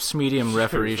 It's the schmedium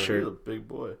referee shirt. He's a big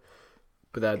boy.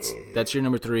 But that's your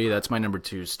number 3. That's my number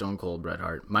 2, Stone Cold Bret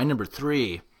Hart. My number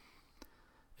 3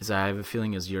 is, I have a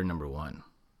feeling, is your number 1.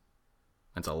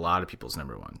 That's a lot of people's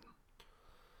number 1.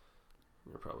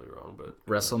 You're probably wrong, but...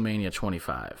 WrestleMania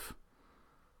 25.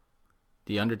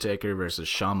 The Undertaker versus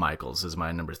Shawn Michaels is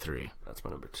my number 3. That's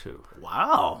my number 2.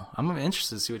 Wow. I'm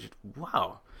interested to see what you...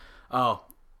 Wow. Oh.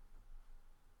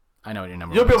 I know what your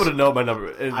number You'll 1 be is. able to know my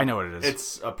number. I know what it is.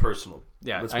 It's a personal.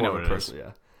 Yeah, it's I know what it is.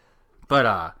 Yeah.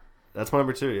 But, that's my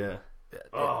number 2, yeah.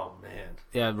 Oh, man.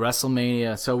 Yeah,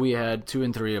 WrestleMania. So we had 2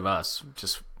 and 3 of us.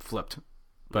 Just flipped.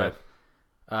 But...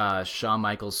 Shawn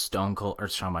Michaels, Stone Cold.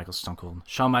 Shawn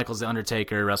Michaels, The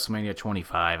Undertaker, WrestleMania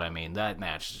 25. I mean, that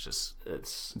match is just...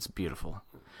 It's beautiful.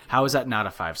 How is that not a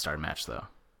 5-star match, though?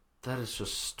 That is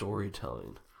just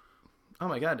storytelling. Oh,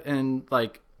 my God. And,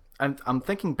 like, I'm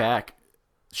thinking back.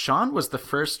 Shawn was the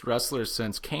first wrestler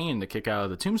since Kane to kick out of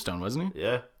the tombstone, wasn't he?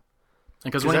 Yeah.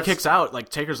 Because when he kicks out, like,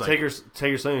 Taker's like... Taker's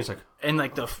saying, he's like... And,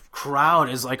 like, the crowd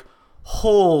is like,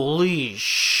 holy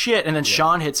shit. And then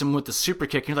Shawn hits him with the super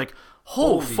kick, and you're like...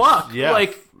 Oh fuck! Yeah,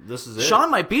 like this is it.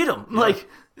 Shawn might beat him. Yeah. Like,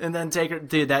 and then Taker,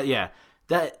 dude.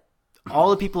 That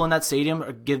all the people in that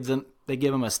stadium give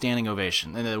him a standing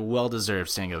ovation, and a well-deserved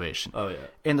standing ovation. Oh yeah.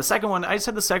 And the second one, I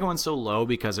said the second one so low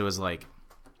because it was like,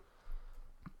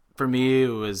 for me, it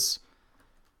was,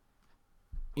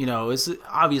 it was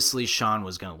obviously Shawn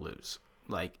was gonna lose.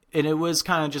 Like, and it was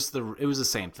kind of just it was the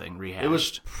same thing rehashed. It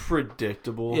was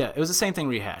predictable. Yeah, it was the same thing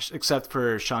rehashed, except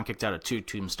for Shawn kicked out of 2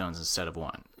 tombstones instead of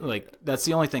 1. Like, that's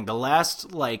the only thing. It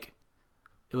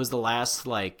was the last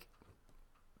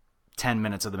 10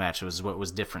 minutes of the match. It was what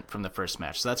was different from the first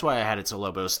match. So that's why I had it so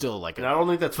low, but it was still like I don't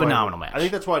think that's phenomenal match. I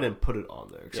think that's why I didn't put it on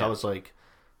there because I was like,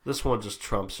 this one just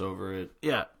trumps over it.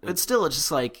 Yeah, it's still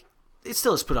just like it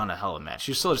still is put on a hell of a match.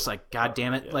 You're still just like, God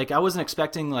damn it! Yeah. Like, I wasn't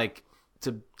expecting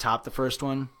to top the first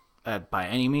one by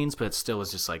any means, but it still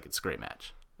was just like, it's a great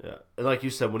match. Yeah, and like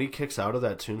you said, when he kicks out of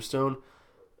that tombstone,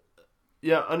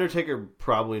 yeah, Undertaker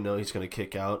probably know he's going to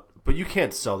kick out, but you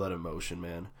can't sell that emotion,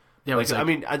 man. Yeah, I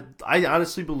mean, I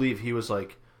honestly believe he was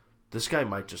like, this guy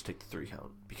might just take the 3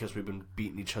 count because we've been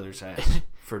beating each other's ass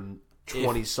for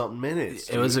 20-something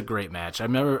minutes. It was a great match.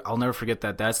 I'll never forget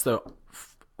that. That's the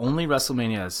only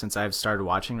WrestleMania since I've started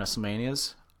watching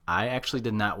WrestleManias. I actually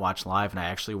did not watch live, and I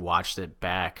actually watched it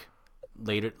back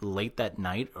late that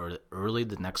night or early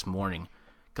the next morning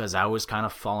because I was kind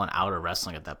of falling out of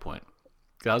wrestling at that point.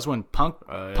 That was when Punk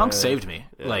saved me.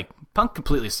 Yeah. Like, Punk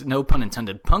completely, no pun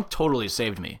intended, Punk totally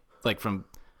saved me, like, from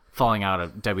falling out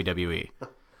of WWE.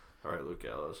 All right, Luke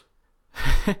Gallows.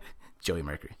 Joey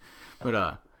Mercury.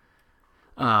 But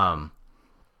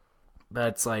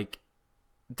it's like,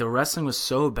 the wrestling was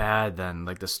so bad then.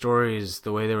 Like, the stories,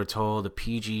 the way they were told, the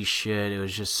PG shit, it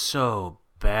was just so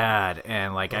bad.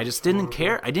 And, like, I just didn't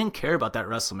care. I didn't care about that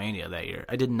WrestleMania that year.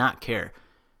 I did not care.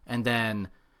 And then,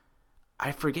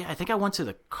 I forget, I think I went to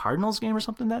the Cardinals game or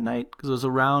something that night because it was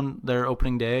around their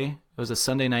opening day. It was a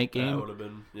Sunday night game. That would have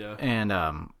been, yeah. And,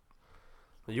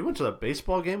 you went to that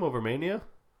baseball game over Mania?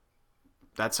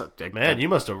 Man, you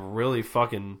must have really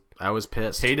fucking... I was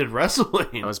pissed. Hated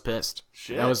wrestling. I was pissed.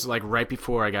 Shit. That was like right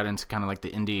before I got into kind of like the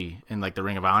indie and like the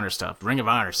Ring of Honor stuff. Ring of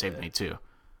Honor saved me too.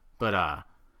 But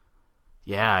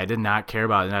yeah, I did not care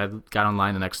about it. And I got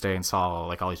online the next day and saw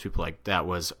like all these people like, that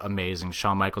was amazing.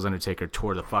 Shawn Michaels, Undertaker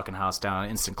tore the fucking house down.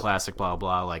 Instant classic, blah,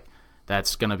 blah. Like,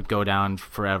 that's going to go down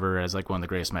forever as like one of the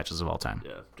greatest matches of all time.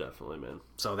 Yeah, definitely, man.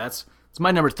 So it's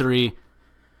my number 3.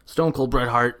 Stone Cold Bret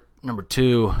Hart, number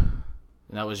 2.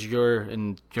 And that was your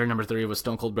number 3 was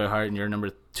Stone Cold Bret Hart, and your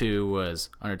number 2 was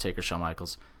Undertaker, Shawn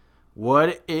Michaels.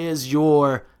 What is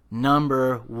your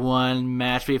number 1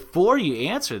 match? Before you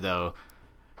answer, though,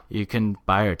 you can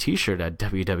buy our t-shirt at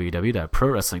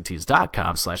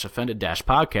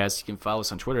www.prowrestlingtees.com/offended-podcast. You can follow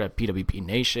us on Twitter at PWP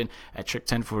Nation, at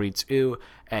Trick1042,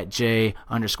 at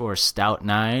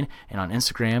J_Stout9, and on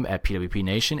Instagram at PWP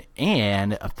Nation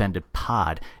and Offended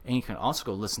Pod. And you can also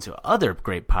go listen to other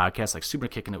great podcasts like Super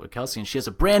Kicking It with Kelsey, and she has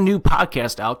a brand new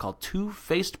podcast out called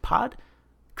Two-Faced Pod.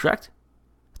 Correct?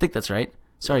 I think that's right.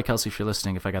 Sorry, Kelsey, if you're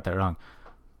listening, if I got that wrong.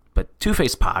 but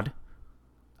Two-Face Pod.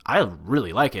 I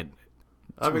really like it.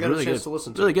 I haven't got really a chance good. to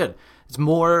listen to really it. good. It's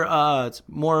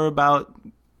more about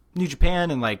New Japan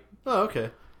and like Oh,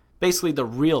 okay. basically the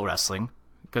real wrestling,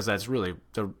 because that's really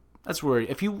that's where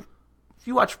if you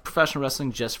watch professional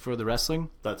wrestling just for the wrestling,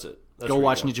 That's it. That's go where you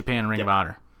watch go. New Japan and Ring of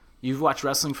Honor. You've watched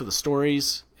wrestling for the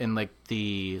stories and like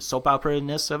the soap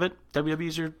opera-ness of it.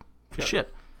 WWE's your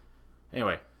shit.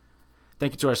 Anyway,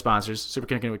 thank you to our sponsors, Super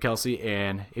Kicking It with Kelsey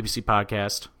and ABC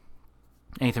Podcast.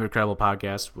 Anything but Credible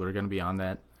Podcast. We're going to be on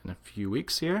that in a few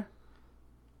weeks here.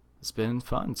 It's been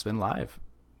fun. It's been live.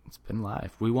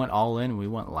 We went all in. We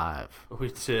went live. We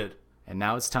did. And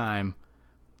now it's time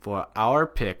for our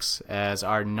picks as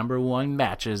our number one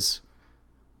matches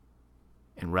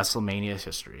in WrestleMania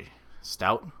history.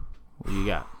 Stout, what do you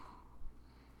got?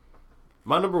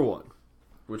 My number one,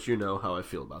 which you know how I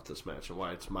feel about this match and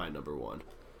why it's my number one,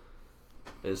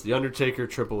 is The Undertaker,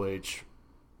 Triple H,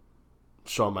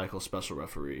 Shawn Michaels, special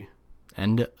referee.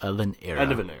 End of an era.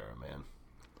 End of an era, man.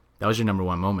 That was your number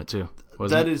one moment, too,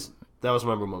 wasn't it? That was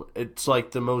my number one moment. It's like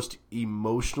the most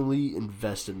emotionally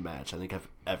invested match I think I've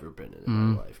ever been in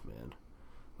my life, man.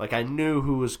 Like, I knew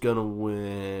who was going to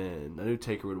win. I knew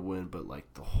Taker would win, but, like,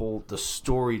 the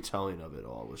storytelling of it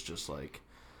all was just, like,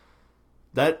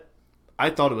 that. I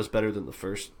thought it was better than the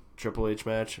first Triple H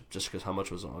match, just because how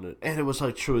much was on it. And it was,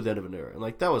 like, truly the end of an era. And,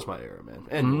 like, that was my era, man.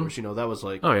 And yours, that was,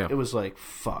 like, Oh, yeah. It was, like,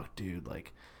 fuck, dude.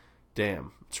 Like,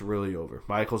 damn, it's really over.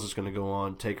 Michaels is going to go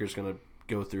on. Taker's going to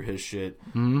go through his shit.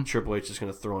 Triple H is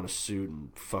going to throw on a suit and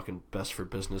fucking best for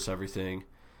business everything.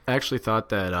 I actually thought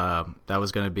that that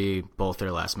was going to be both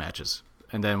their last matches.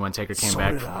 And then when Taker came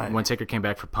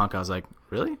back for Punk, I was like,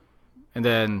 really? And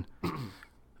then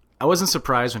I wasn't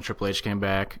surprised when Triple H came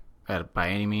back by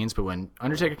any means, but when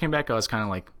Undertaker came back, I was kind of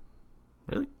like,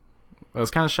 really? I was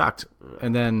kind of shocked.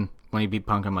 And then when he beat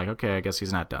Punk, I'm like, okay, I guess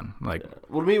he's not done. Like,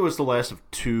 Well, to me, it was the last of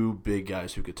two big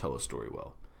guys who could tell a story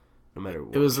well, no matter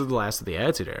what. it was the last of the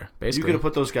Attitude Era, You basically. could have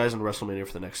put those guys in WrestleMania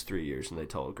for the next 3 years, and they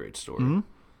tell a great story.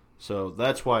 So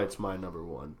that's why it's my number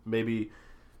one. Maybe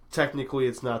technically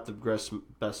it's not the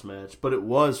best match, but it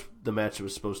was the match it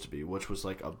was supposed to be, which was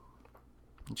like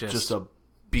just a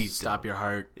beat. Stop your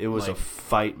heart. It was like, a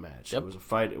fight match. Yep. It was a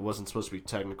fight. It wasn't supposed to be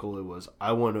technical. It was,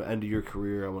 I want to end your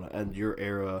career. I want to end your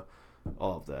era.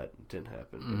 All of that didn't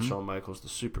happen. But Shawn Michaels, the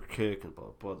super kick, and blah,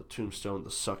 blah, the tombstone,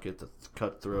 the suck it, the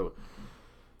cutthroat,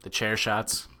 the chair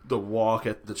shots. the walk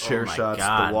at the chair Oh my shots,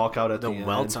 God. the walk out at the end.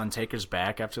 welts on Taker's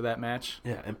back after that match.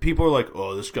 Yeah, and people are like,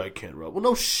 oh, this guy can't run. Well,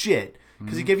 no shit.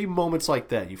 Because he gave you moments like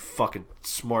that, you fucking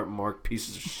smart mark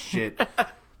pieces of shit.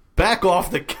 Back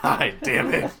off the guy,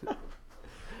 damn it.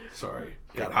 Sorry.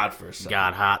 Got hot for a second.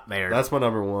 Got hot there. That's my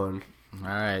number one. All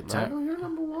right. Your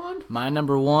number one? My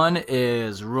number one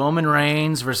is Roman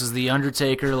Reigns versus The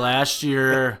Undertaker last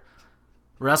year.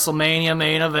 WrestleMania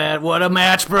main event. What a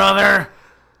match, brother.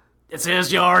 It's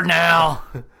his yard now.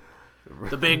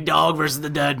 The big dog versus the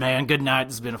dead man. Good night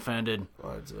has been offended.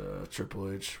 It's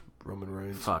Triple H, Roman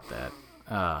Reigns. Fuck that.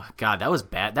 God, that was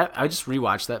bad. I just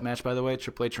rewatched that match, by the way.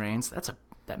 Triple H Reigns.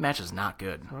 That match is not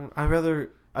good.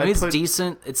 I It's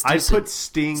decent. It's I decent. put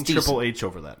Sting It's Triple decent. H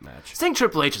over that match. Sting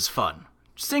Triple H is fun.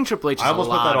 Sting Triple H is I almost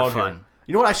a put lot that on of fun. here.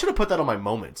 You know what? I should have put that on my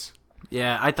moments.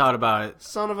 Yeah, I thought about it.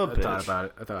 Son of a I bitch. thought about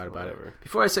it. Whatever.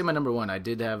 Before I say my number one, I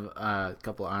did have a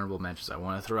couple of honorable mentions I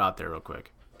want to throw out there real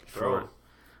quick. Throw.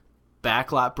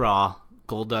 Backlot Brawl,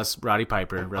 Goldust, Roddy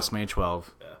Piper, WrestleMania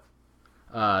 12.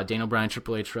 Daniel Bryan,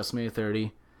 Triple H, WrestleMania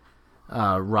 30.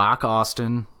 Rock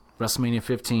Austin, WrestleMania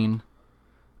 15.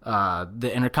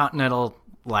 The Intercontinental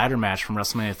ladder match from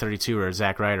WrestleMania 32 where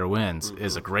Zack Ryder wins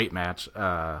is a great match.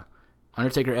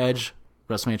 Undertaker Edge,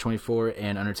 WrestleMania 24,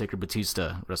 and Undertaker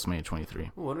Batista, WrestleMania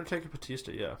 23. Ooh, Undertaker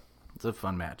Batista, yeah. It's a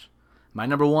fun match. My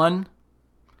number one,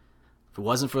 if it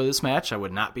wasn't for this match, I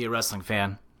would not be a wrestling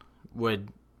fan.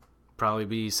 Would probably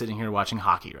be sitting here watching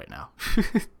hockey right now.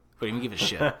 Wouldn't even give a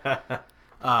shit.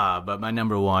 But my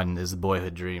number one is the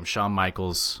boyhood dream. Shawn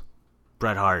Michaels,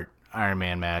 Bret Hart, Iron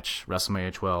Man match,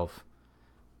 WrestleMania 12.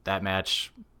 That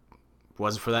match, if it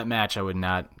wasn't for that match, I would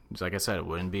not, like I said, I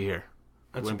wouldn't be here.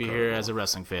 I wouldn't be here as a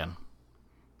wrestling fan.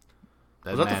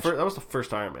 That Was the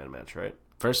first Iron Man match, right?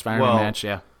 First Iron Man match,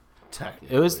 yeah.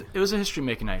 Technically. It was a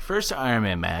history-making night. First Iron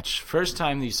Man match. First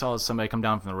time that you saw somebody come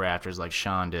down from the rafters like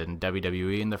Shawn did in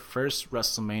WWE, and the first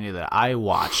WrestleMania that I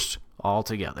watched all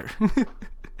together.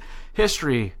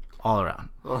 History all around.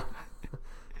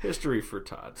 History for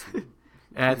Todd.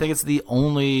 And I think it's the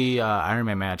only Iron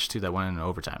Man match too that went in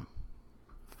overtime.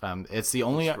 It's the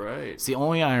only. That's right. It's the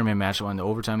only Iron Man match that went into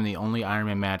overtime, and the only Iron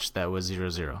Man match that was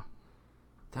 0-0.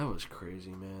 That was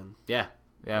crazy, man. Yeah.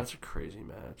 That's a crazy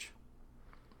match.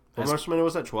 What WrestleMania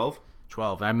was that, 12?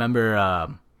 12. I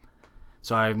remember.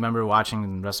 So I remember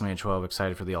watching WrestleMania 12,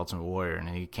 excited for the Ultimate Warrior, and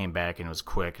he came back and it was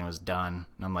quick and it was done.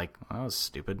 And I'm like, well, that was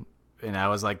stupid. And I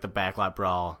was like, the backlot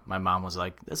brawl. My mom was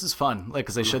like, "This is fun," like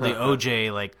because they showed the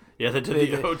OJ like. Yeah, they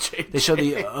did the OJ. They showed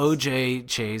the OJ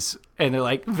chase, and they're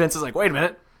like, Vince is like, "Wait a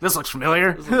minute, this looks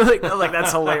familiar." like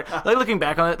that's hilarious. Like looking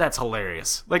back on it, that's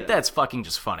hilarious. Like that's fucking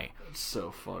just funny. It's so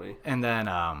funny. And then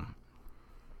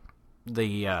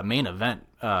the main event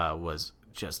was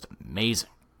just amazing.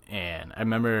 And I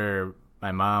remember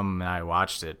my mom and I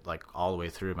watched it like all the way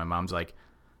through. My mom's like,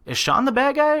 "Is Sean the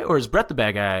bad guy or is Brett the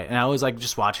bad guy?" And I was like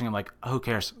just watching him like, "Who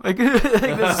cares?" Like, this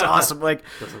is awesome. Like,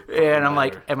 and I'm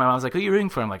like, and my mom's like, "Who are you rooting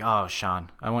for?" I'm like, "Oh, Sean.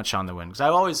 I want Sean to win."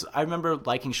 Because I remember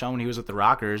liking Sean when he was with the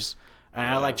Rockers. And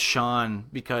I liked Sean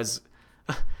because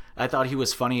I thought he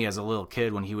was funny as a little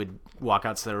kid when he would walk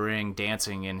out to the ring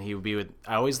dancing, and he would be with.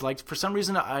 For some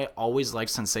reason, I always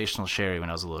liked Sensational Sherry when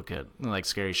I was a little kid, like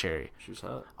Scary Sherry. She was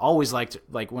hot. Always liked,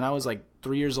 like when I was like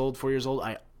 4 years old,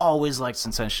 I always liked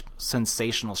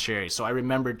Sensational Sherry. So I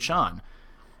remembered Sean.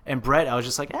 And Brett, I was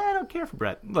just like, I don't care for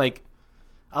Brett. Like,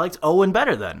 I liked Owen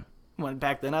better then.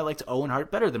 Back then, I liked Owen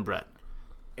Hart better than Brett.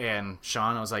 And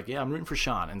Sean, I was like, yeah, I'm rooting for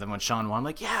Sean. And then when Sean won, I'm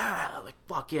like, yeah, like,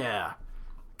 fuck yeah.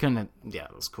 Yeah,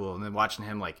 it was cool. And then watching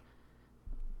him, like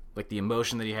the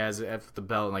emotion that he has at the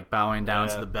belt and, like, bowing down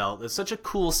to the belt. It's such a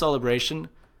cool celebration.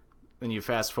 Then you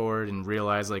fast forward and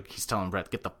realize, like, he's telling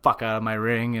Brett, get the fuck out of my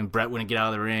ring. And Brett wouldn't get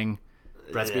out of the ring.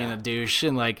 Brett's being a douche.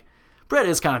 And, like, Brett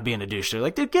is kind of being a douche. They're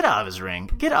like, dude, get out of his ring.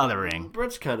 Get out of the ring.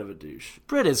 Brett's kind of a douche.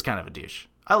 Brett is kind of a douche.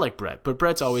 I like Brett. But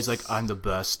Brett's always like, I'm the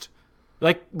best.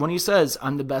 Like, when he says,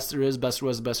 I'm the best there is, best there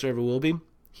was, the best there ever will be,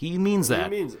 he means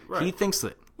that. He means it, right. He thinks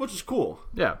that. Which is cool.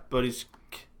 Yeah. But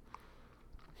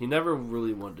he never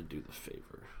really wanted to do the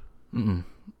favor.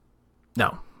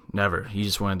 No, never. He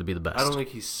just wanted to be the best. I don't think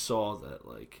he saw that,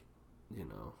 like, you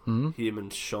know, him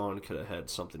and Sean could have had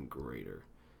something greater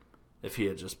if he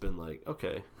had just been like,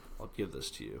 okay, I'll give this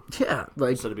to you. Yeah,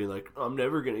 like, instead of being like, I'm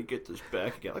never going to get this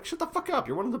back again. Like, shut the fuck up.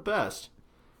 You're one of the best.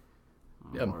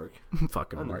 Mark.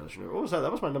 Fucking Mark. What was that?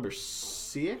 That was my number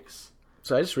 6?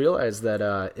 So I just realized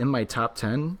that in my top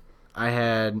 10, I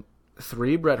had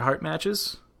 3 Bret Hart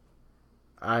matches.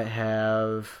 I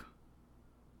have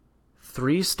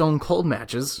 3 Stone Cold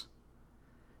matches.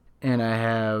 And I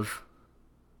have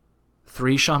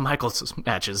 3 Shawn Michaels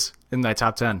matches in my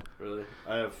top 10. Really?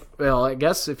 I have. Well, I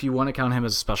guess if you want to count him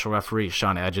as a special referee,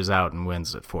 Shawn edges out and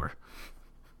wins at 4.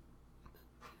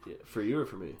 Yeah, for you or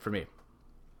for me? For me.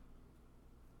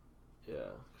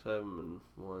 Yeah, 7,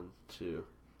 1, 2.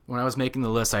 When I was making the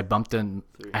list, I bumped in.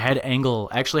 3. I had Angle.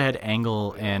 Actually, had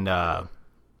Angle and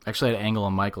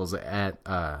Michaels at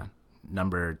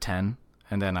number 10,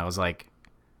 and then I was like,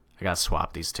 I gotta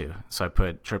swap these two. So I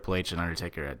put Triple H and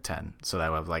Undertaker at 10. So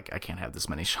that I was like, I can't have this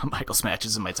many Shawn Michaels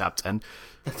matches in my top 10.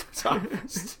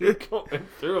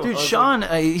 Dude, Shawn,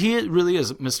 he really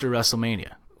is Mr.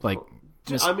 WrestleMania. Like,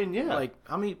 I mean, yeah. Like,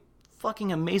 how many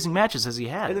fucking amazing matches has he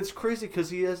had? And it's crazy because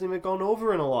he hasn't even gone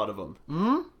over in a lot of them.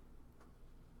 Mm-hmm.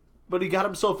 But he got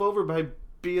himself over by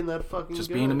being that fucking just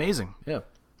good. being amazing. Yeah.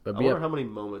 But I wonder how many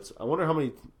moments. I wonder how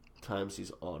many times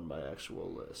he's on my actual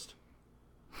list.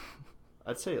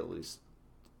 I'd say at least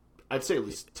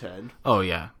 10. Oh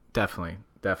yeah, definitely.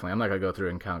 I'm not gonna go through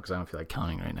and count because I don't feel like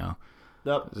counting right now.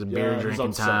 Nope. It's a beer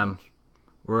drinking time.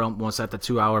 We're almost at the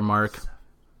 2-hour mark.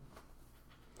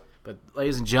 But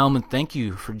ladies and gentlemen, thank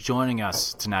you for joining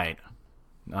us tonight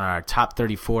on our top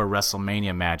 34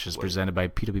 WrestleMania matches presented by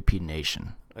PWP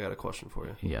Nation. I got a question for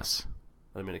you. Yes.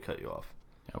 I didn't mean to cut you off.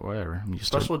 Yeah, whatever.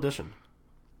 Special edition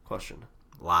question.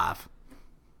 Live.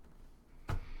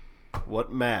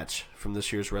 What match from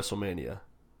this year's WrestleMania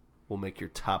will make your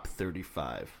top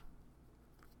 35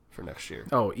 for next year?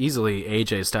 Oh, easily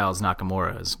AJ Styles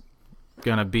Nakamura is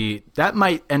gonna be. That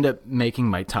might end up making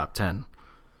my top 10.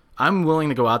 I'm willing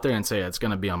to go out there and say it's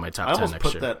gonna be on my top 10 next year. I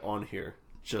almost put that on here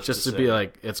just to be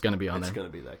like it's gonna be on there. It's gonna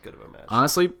be that good of a match.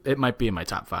 Honestly, it might be in my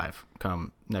top 5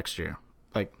 come next year.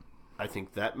 Like, I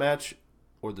think that match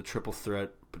or the triple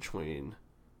threat between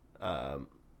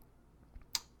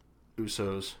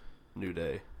Usos, New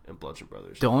Day, and Bludgeon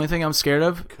Brothers. The only thing I'm scared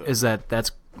of is that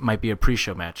that's might be a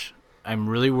pre-show match. I'm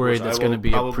really worried that's going to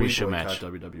be a pre-show match.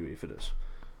 WWE if it is.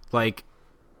 Like,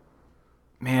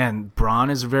 man, Braun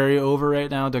is very over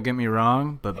right now. Don't get me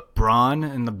wrong, but Braun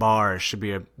and the Bar should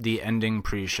be the ending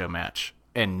pre-show match,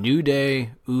 and New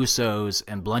Day, Usos,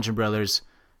 and Bludgeon Brothers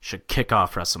should kick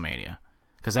off WrestleMania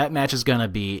because that match is going to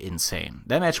be insane.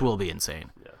 That match will be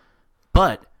insane. Yeah.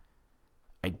 But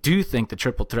I do think the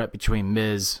triple threat between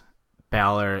Miz,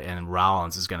 Balor, and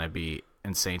Rollins is going to be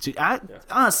insane too.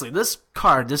 Honestly, this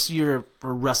card this year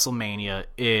for WrestleMania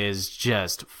is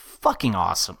just fucking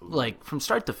awesome. Like from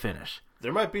start to finish.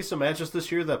 There might be some matches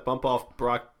this year that bump off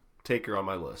Brock Taker on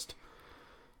my list.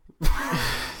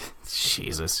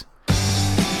 Jesus.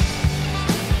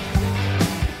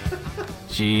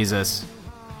 Jesus.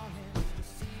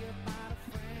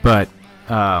 But,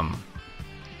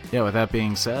 yeah, with that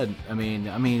being said, I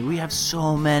mean, we have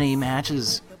so many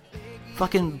matches.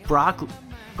 Fucking Brock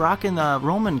and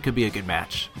Roman could be a good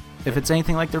match. If it's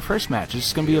anything like their first match, it's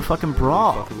just gonna be a fucking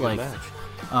brawl. Fucking Like, match.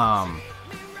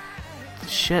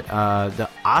 the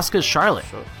Asuka Charlotte.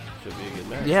 Should be a good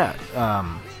match. Yeah,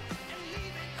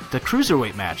 the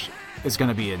cruiserweight match is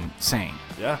gonna be insane.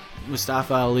 Yeah.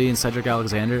 Mustafa Ali and Cedric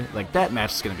Alexander, like that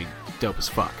match is gonna be dope as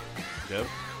fuck. Yep.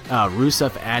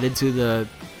 Rusev added to the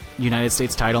United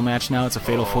States title match now. It's a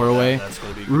fatal four-way. That's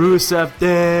gonna be Rusev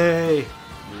Day.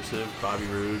 Rusev, Bobby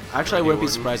Roode. Actually, I Randy wouldn't be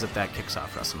Orton. surprised if that kicks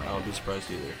off I WrestleMania. wouldn't be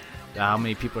surprised either. How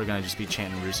many people are gonna just be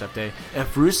chanting Rusev Day?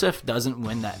 If Rusev doesn't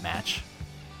win that match,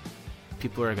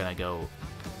 people are gonna go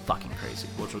fucking crazy.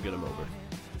 Which will get him over.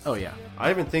 Oh yeah.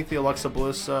 I even think the Alexa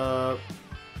Bliss,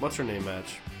 what's her name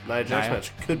match? Nia Jax Nia?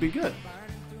 match could be good.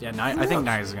 Yeah, I think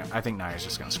Nia's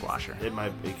just gonna squash her. It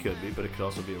could be, but it could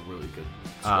also be a really good.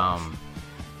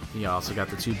 You also got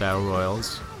the 2 Battle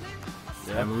Royals.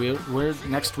 Yeah. And we're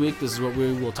next week. This is what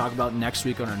we will talk about next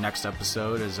week on our next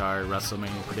episode. Is our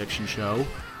WrestleMania prediction show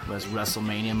as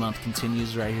WrestleMania month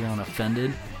continues right here on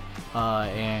Offended.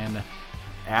 And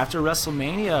after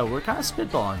WrestleMania, we're kind of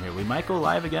spitballing here. We might go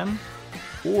live again,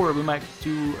 or we might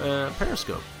do a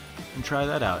Periscope and try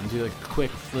that out and do a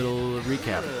quick little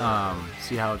recap.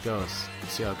 See how it goes.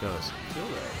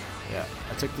 Yeah,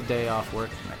 I took the day off work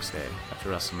the next day after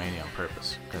WrestleMania on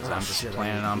purpose because I'm just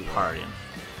planning on partying.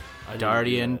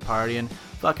 Partying.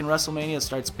 Fucking WrestleMania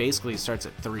starts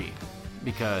at 3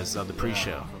 because of the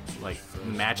pre-show. Like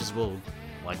matches will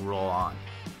like roll on.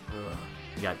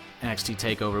 You got NXT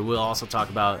TakeOver. We'll also talk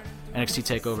about NXT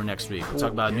TakeOver next week. We'll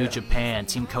talk about New Japan,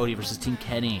 Team Cody versus Team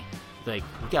Kenny. Like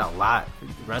we got a lot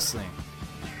of wrestling.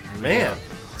 Man,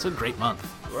 it's a great month.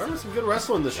 we're having some good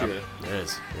wrestling this year. There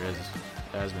is. There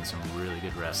has been some really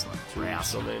good wrestling. 2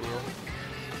 weeks till Mania.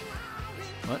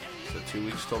 What? So 2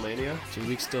 weeks till Mania. 2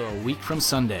 weeks till a week from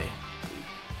Sunday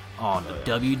on the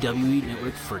WWE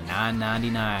Network for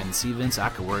 $9.99. See, Vince, I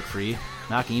could work for you.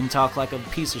 And I can even talk like a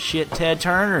piece of shit Ted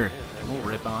Turner. We'll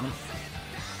rip on him.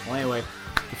 Well, anyway, you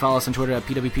can follow us on Twitter at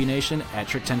PWP Nation, at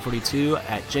Trick1042,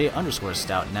 at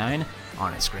J_Stout9,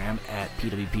 on Instagram at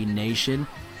PWP Nation,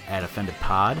 at Offended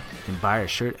Pod. You can buy our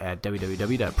shirt at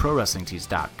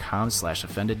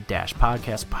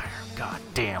www.prowrestlingtees.com/offended-podcast. Buy our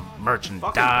goddamn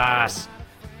merchandise.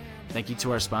 Thank you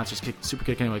to our sponsors, Super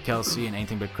Kicking with Kelsey and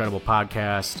Anything But Credible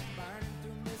Podcast.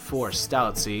 For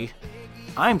Stoutsy,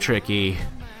 I'm Tricky,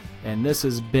 and this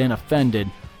has been Offended,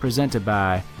 presented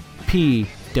by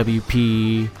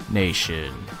PWP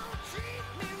Nation.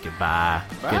 Goodbye.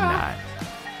 Good night.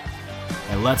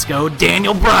 And let's go,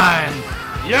 Daniel Bryan!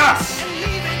 Yes.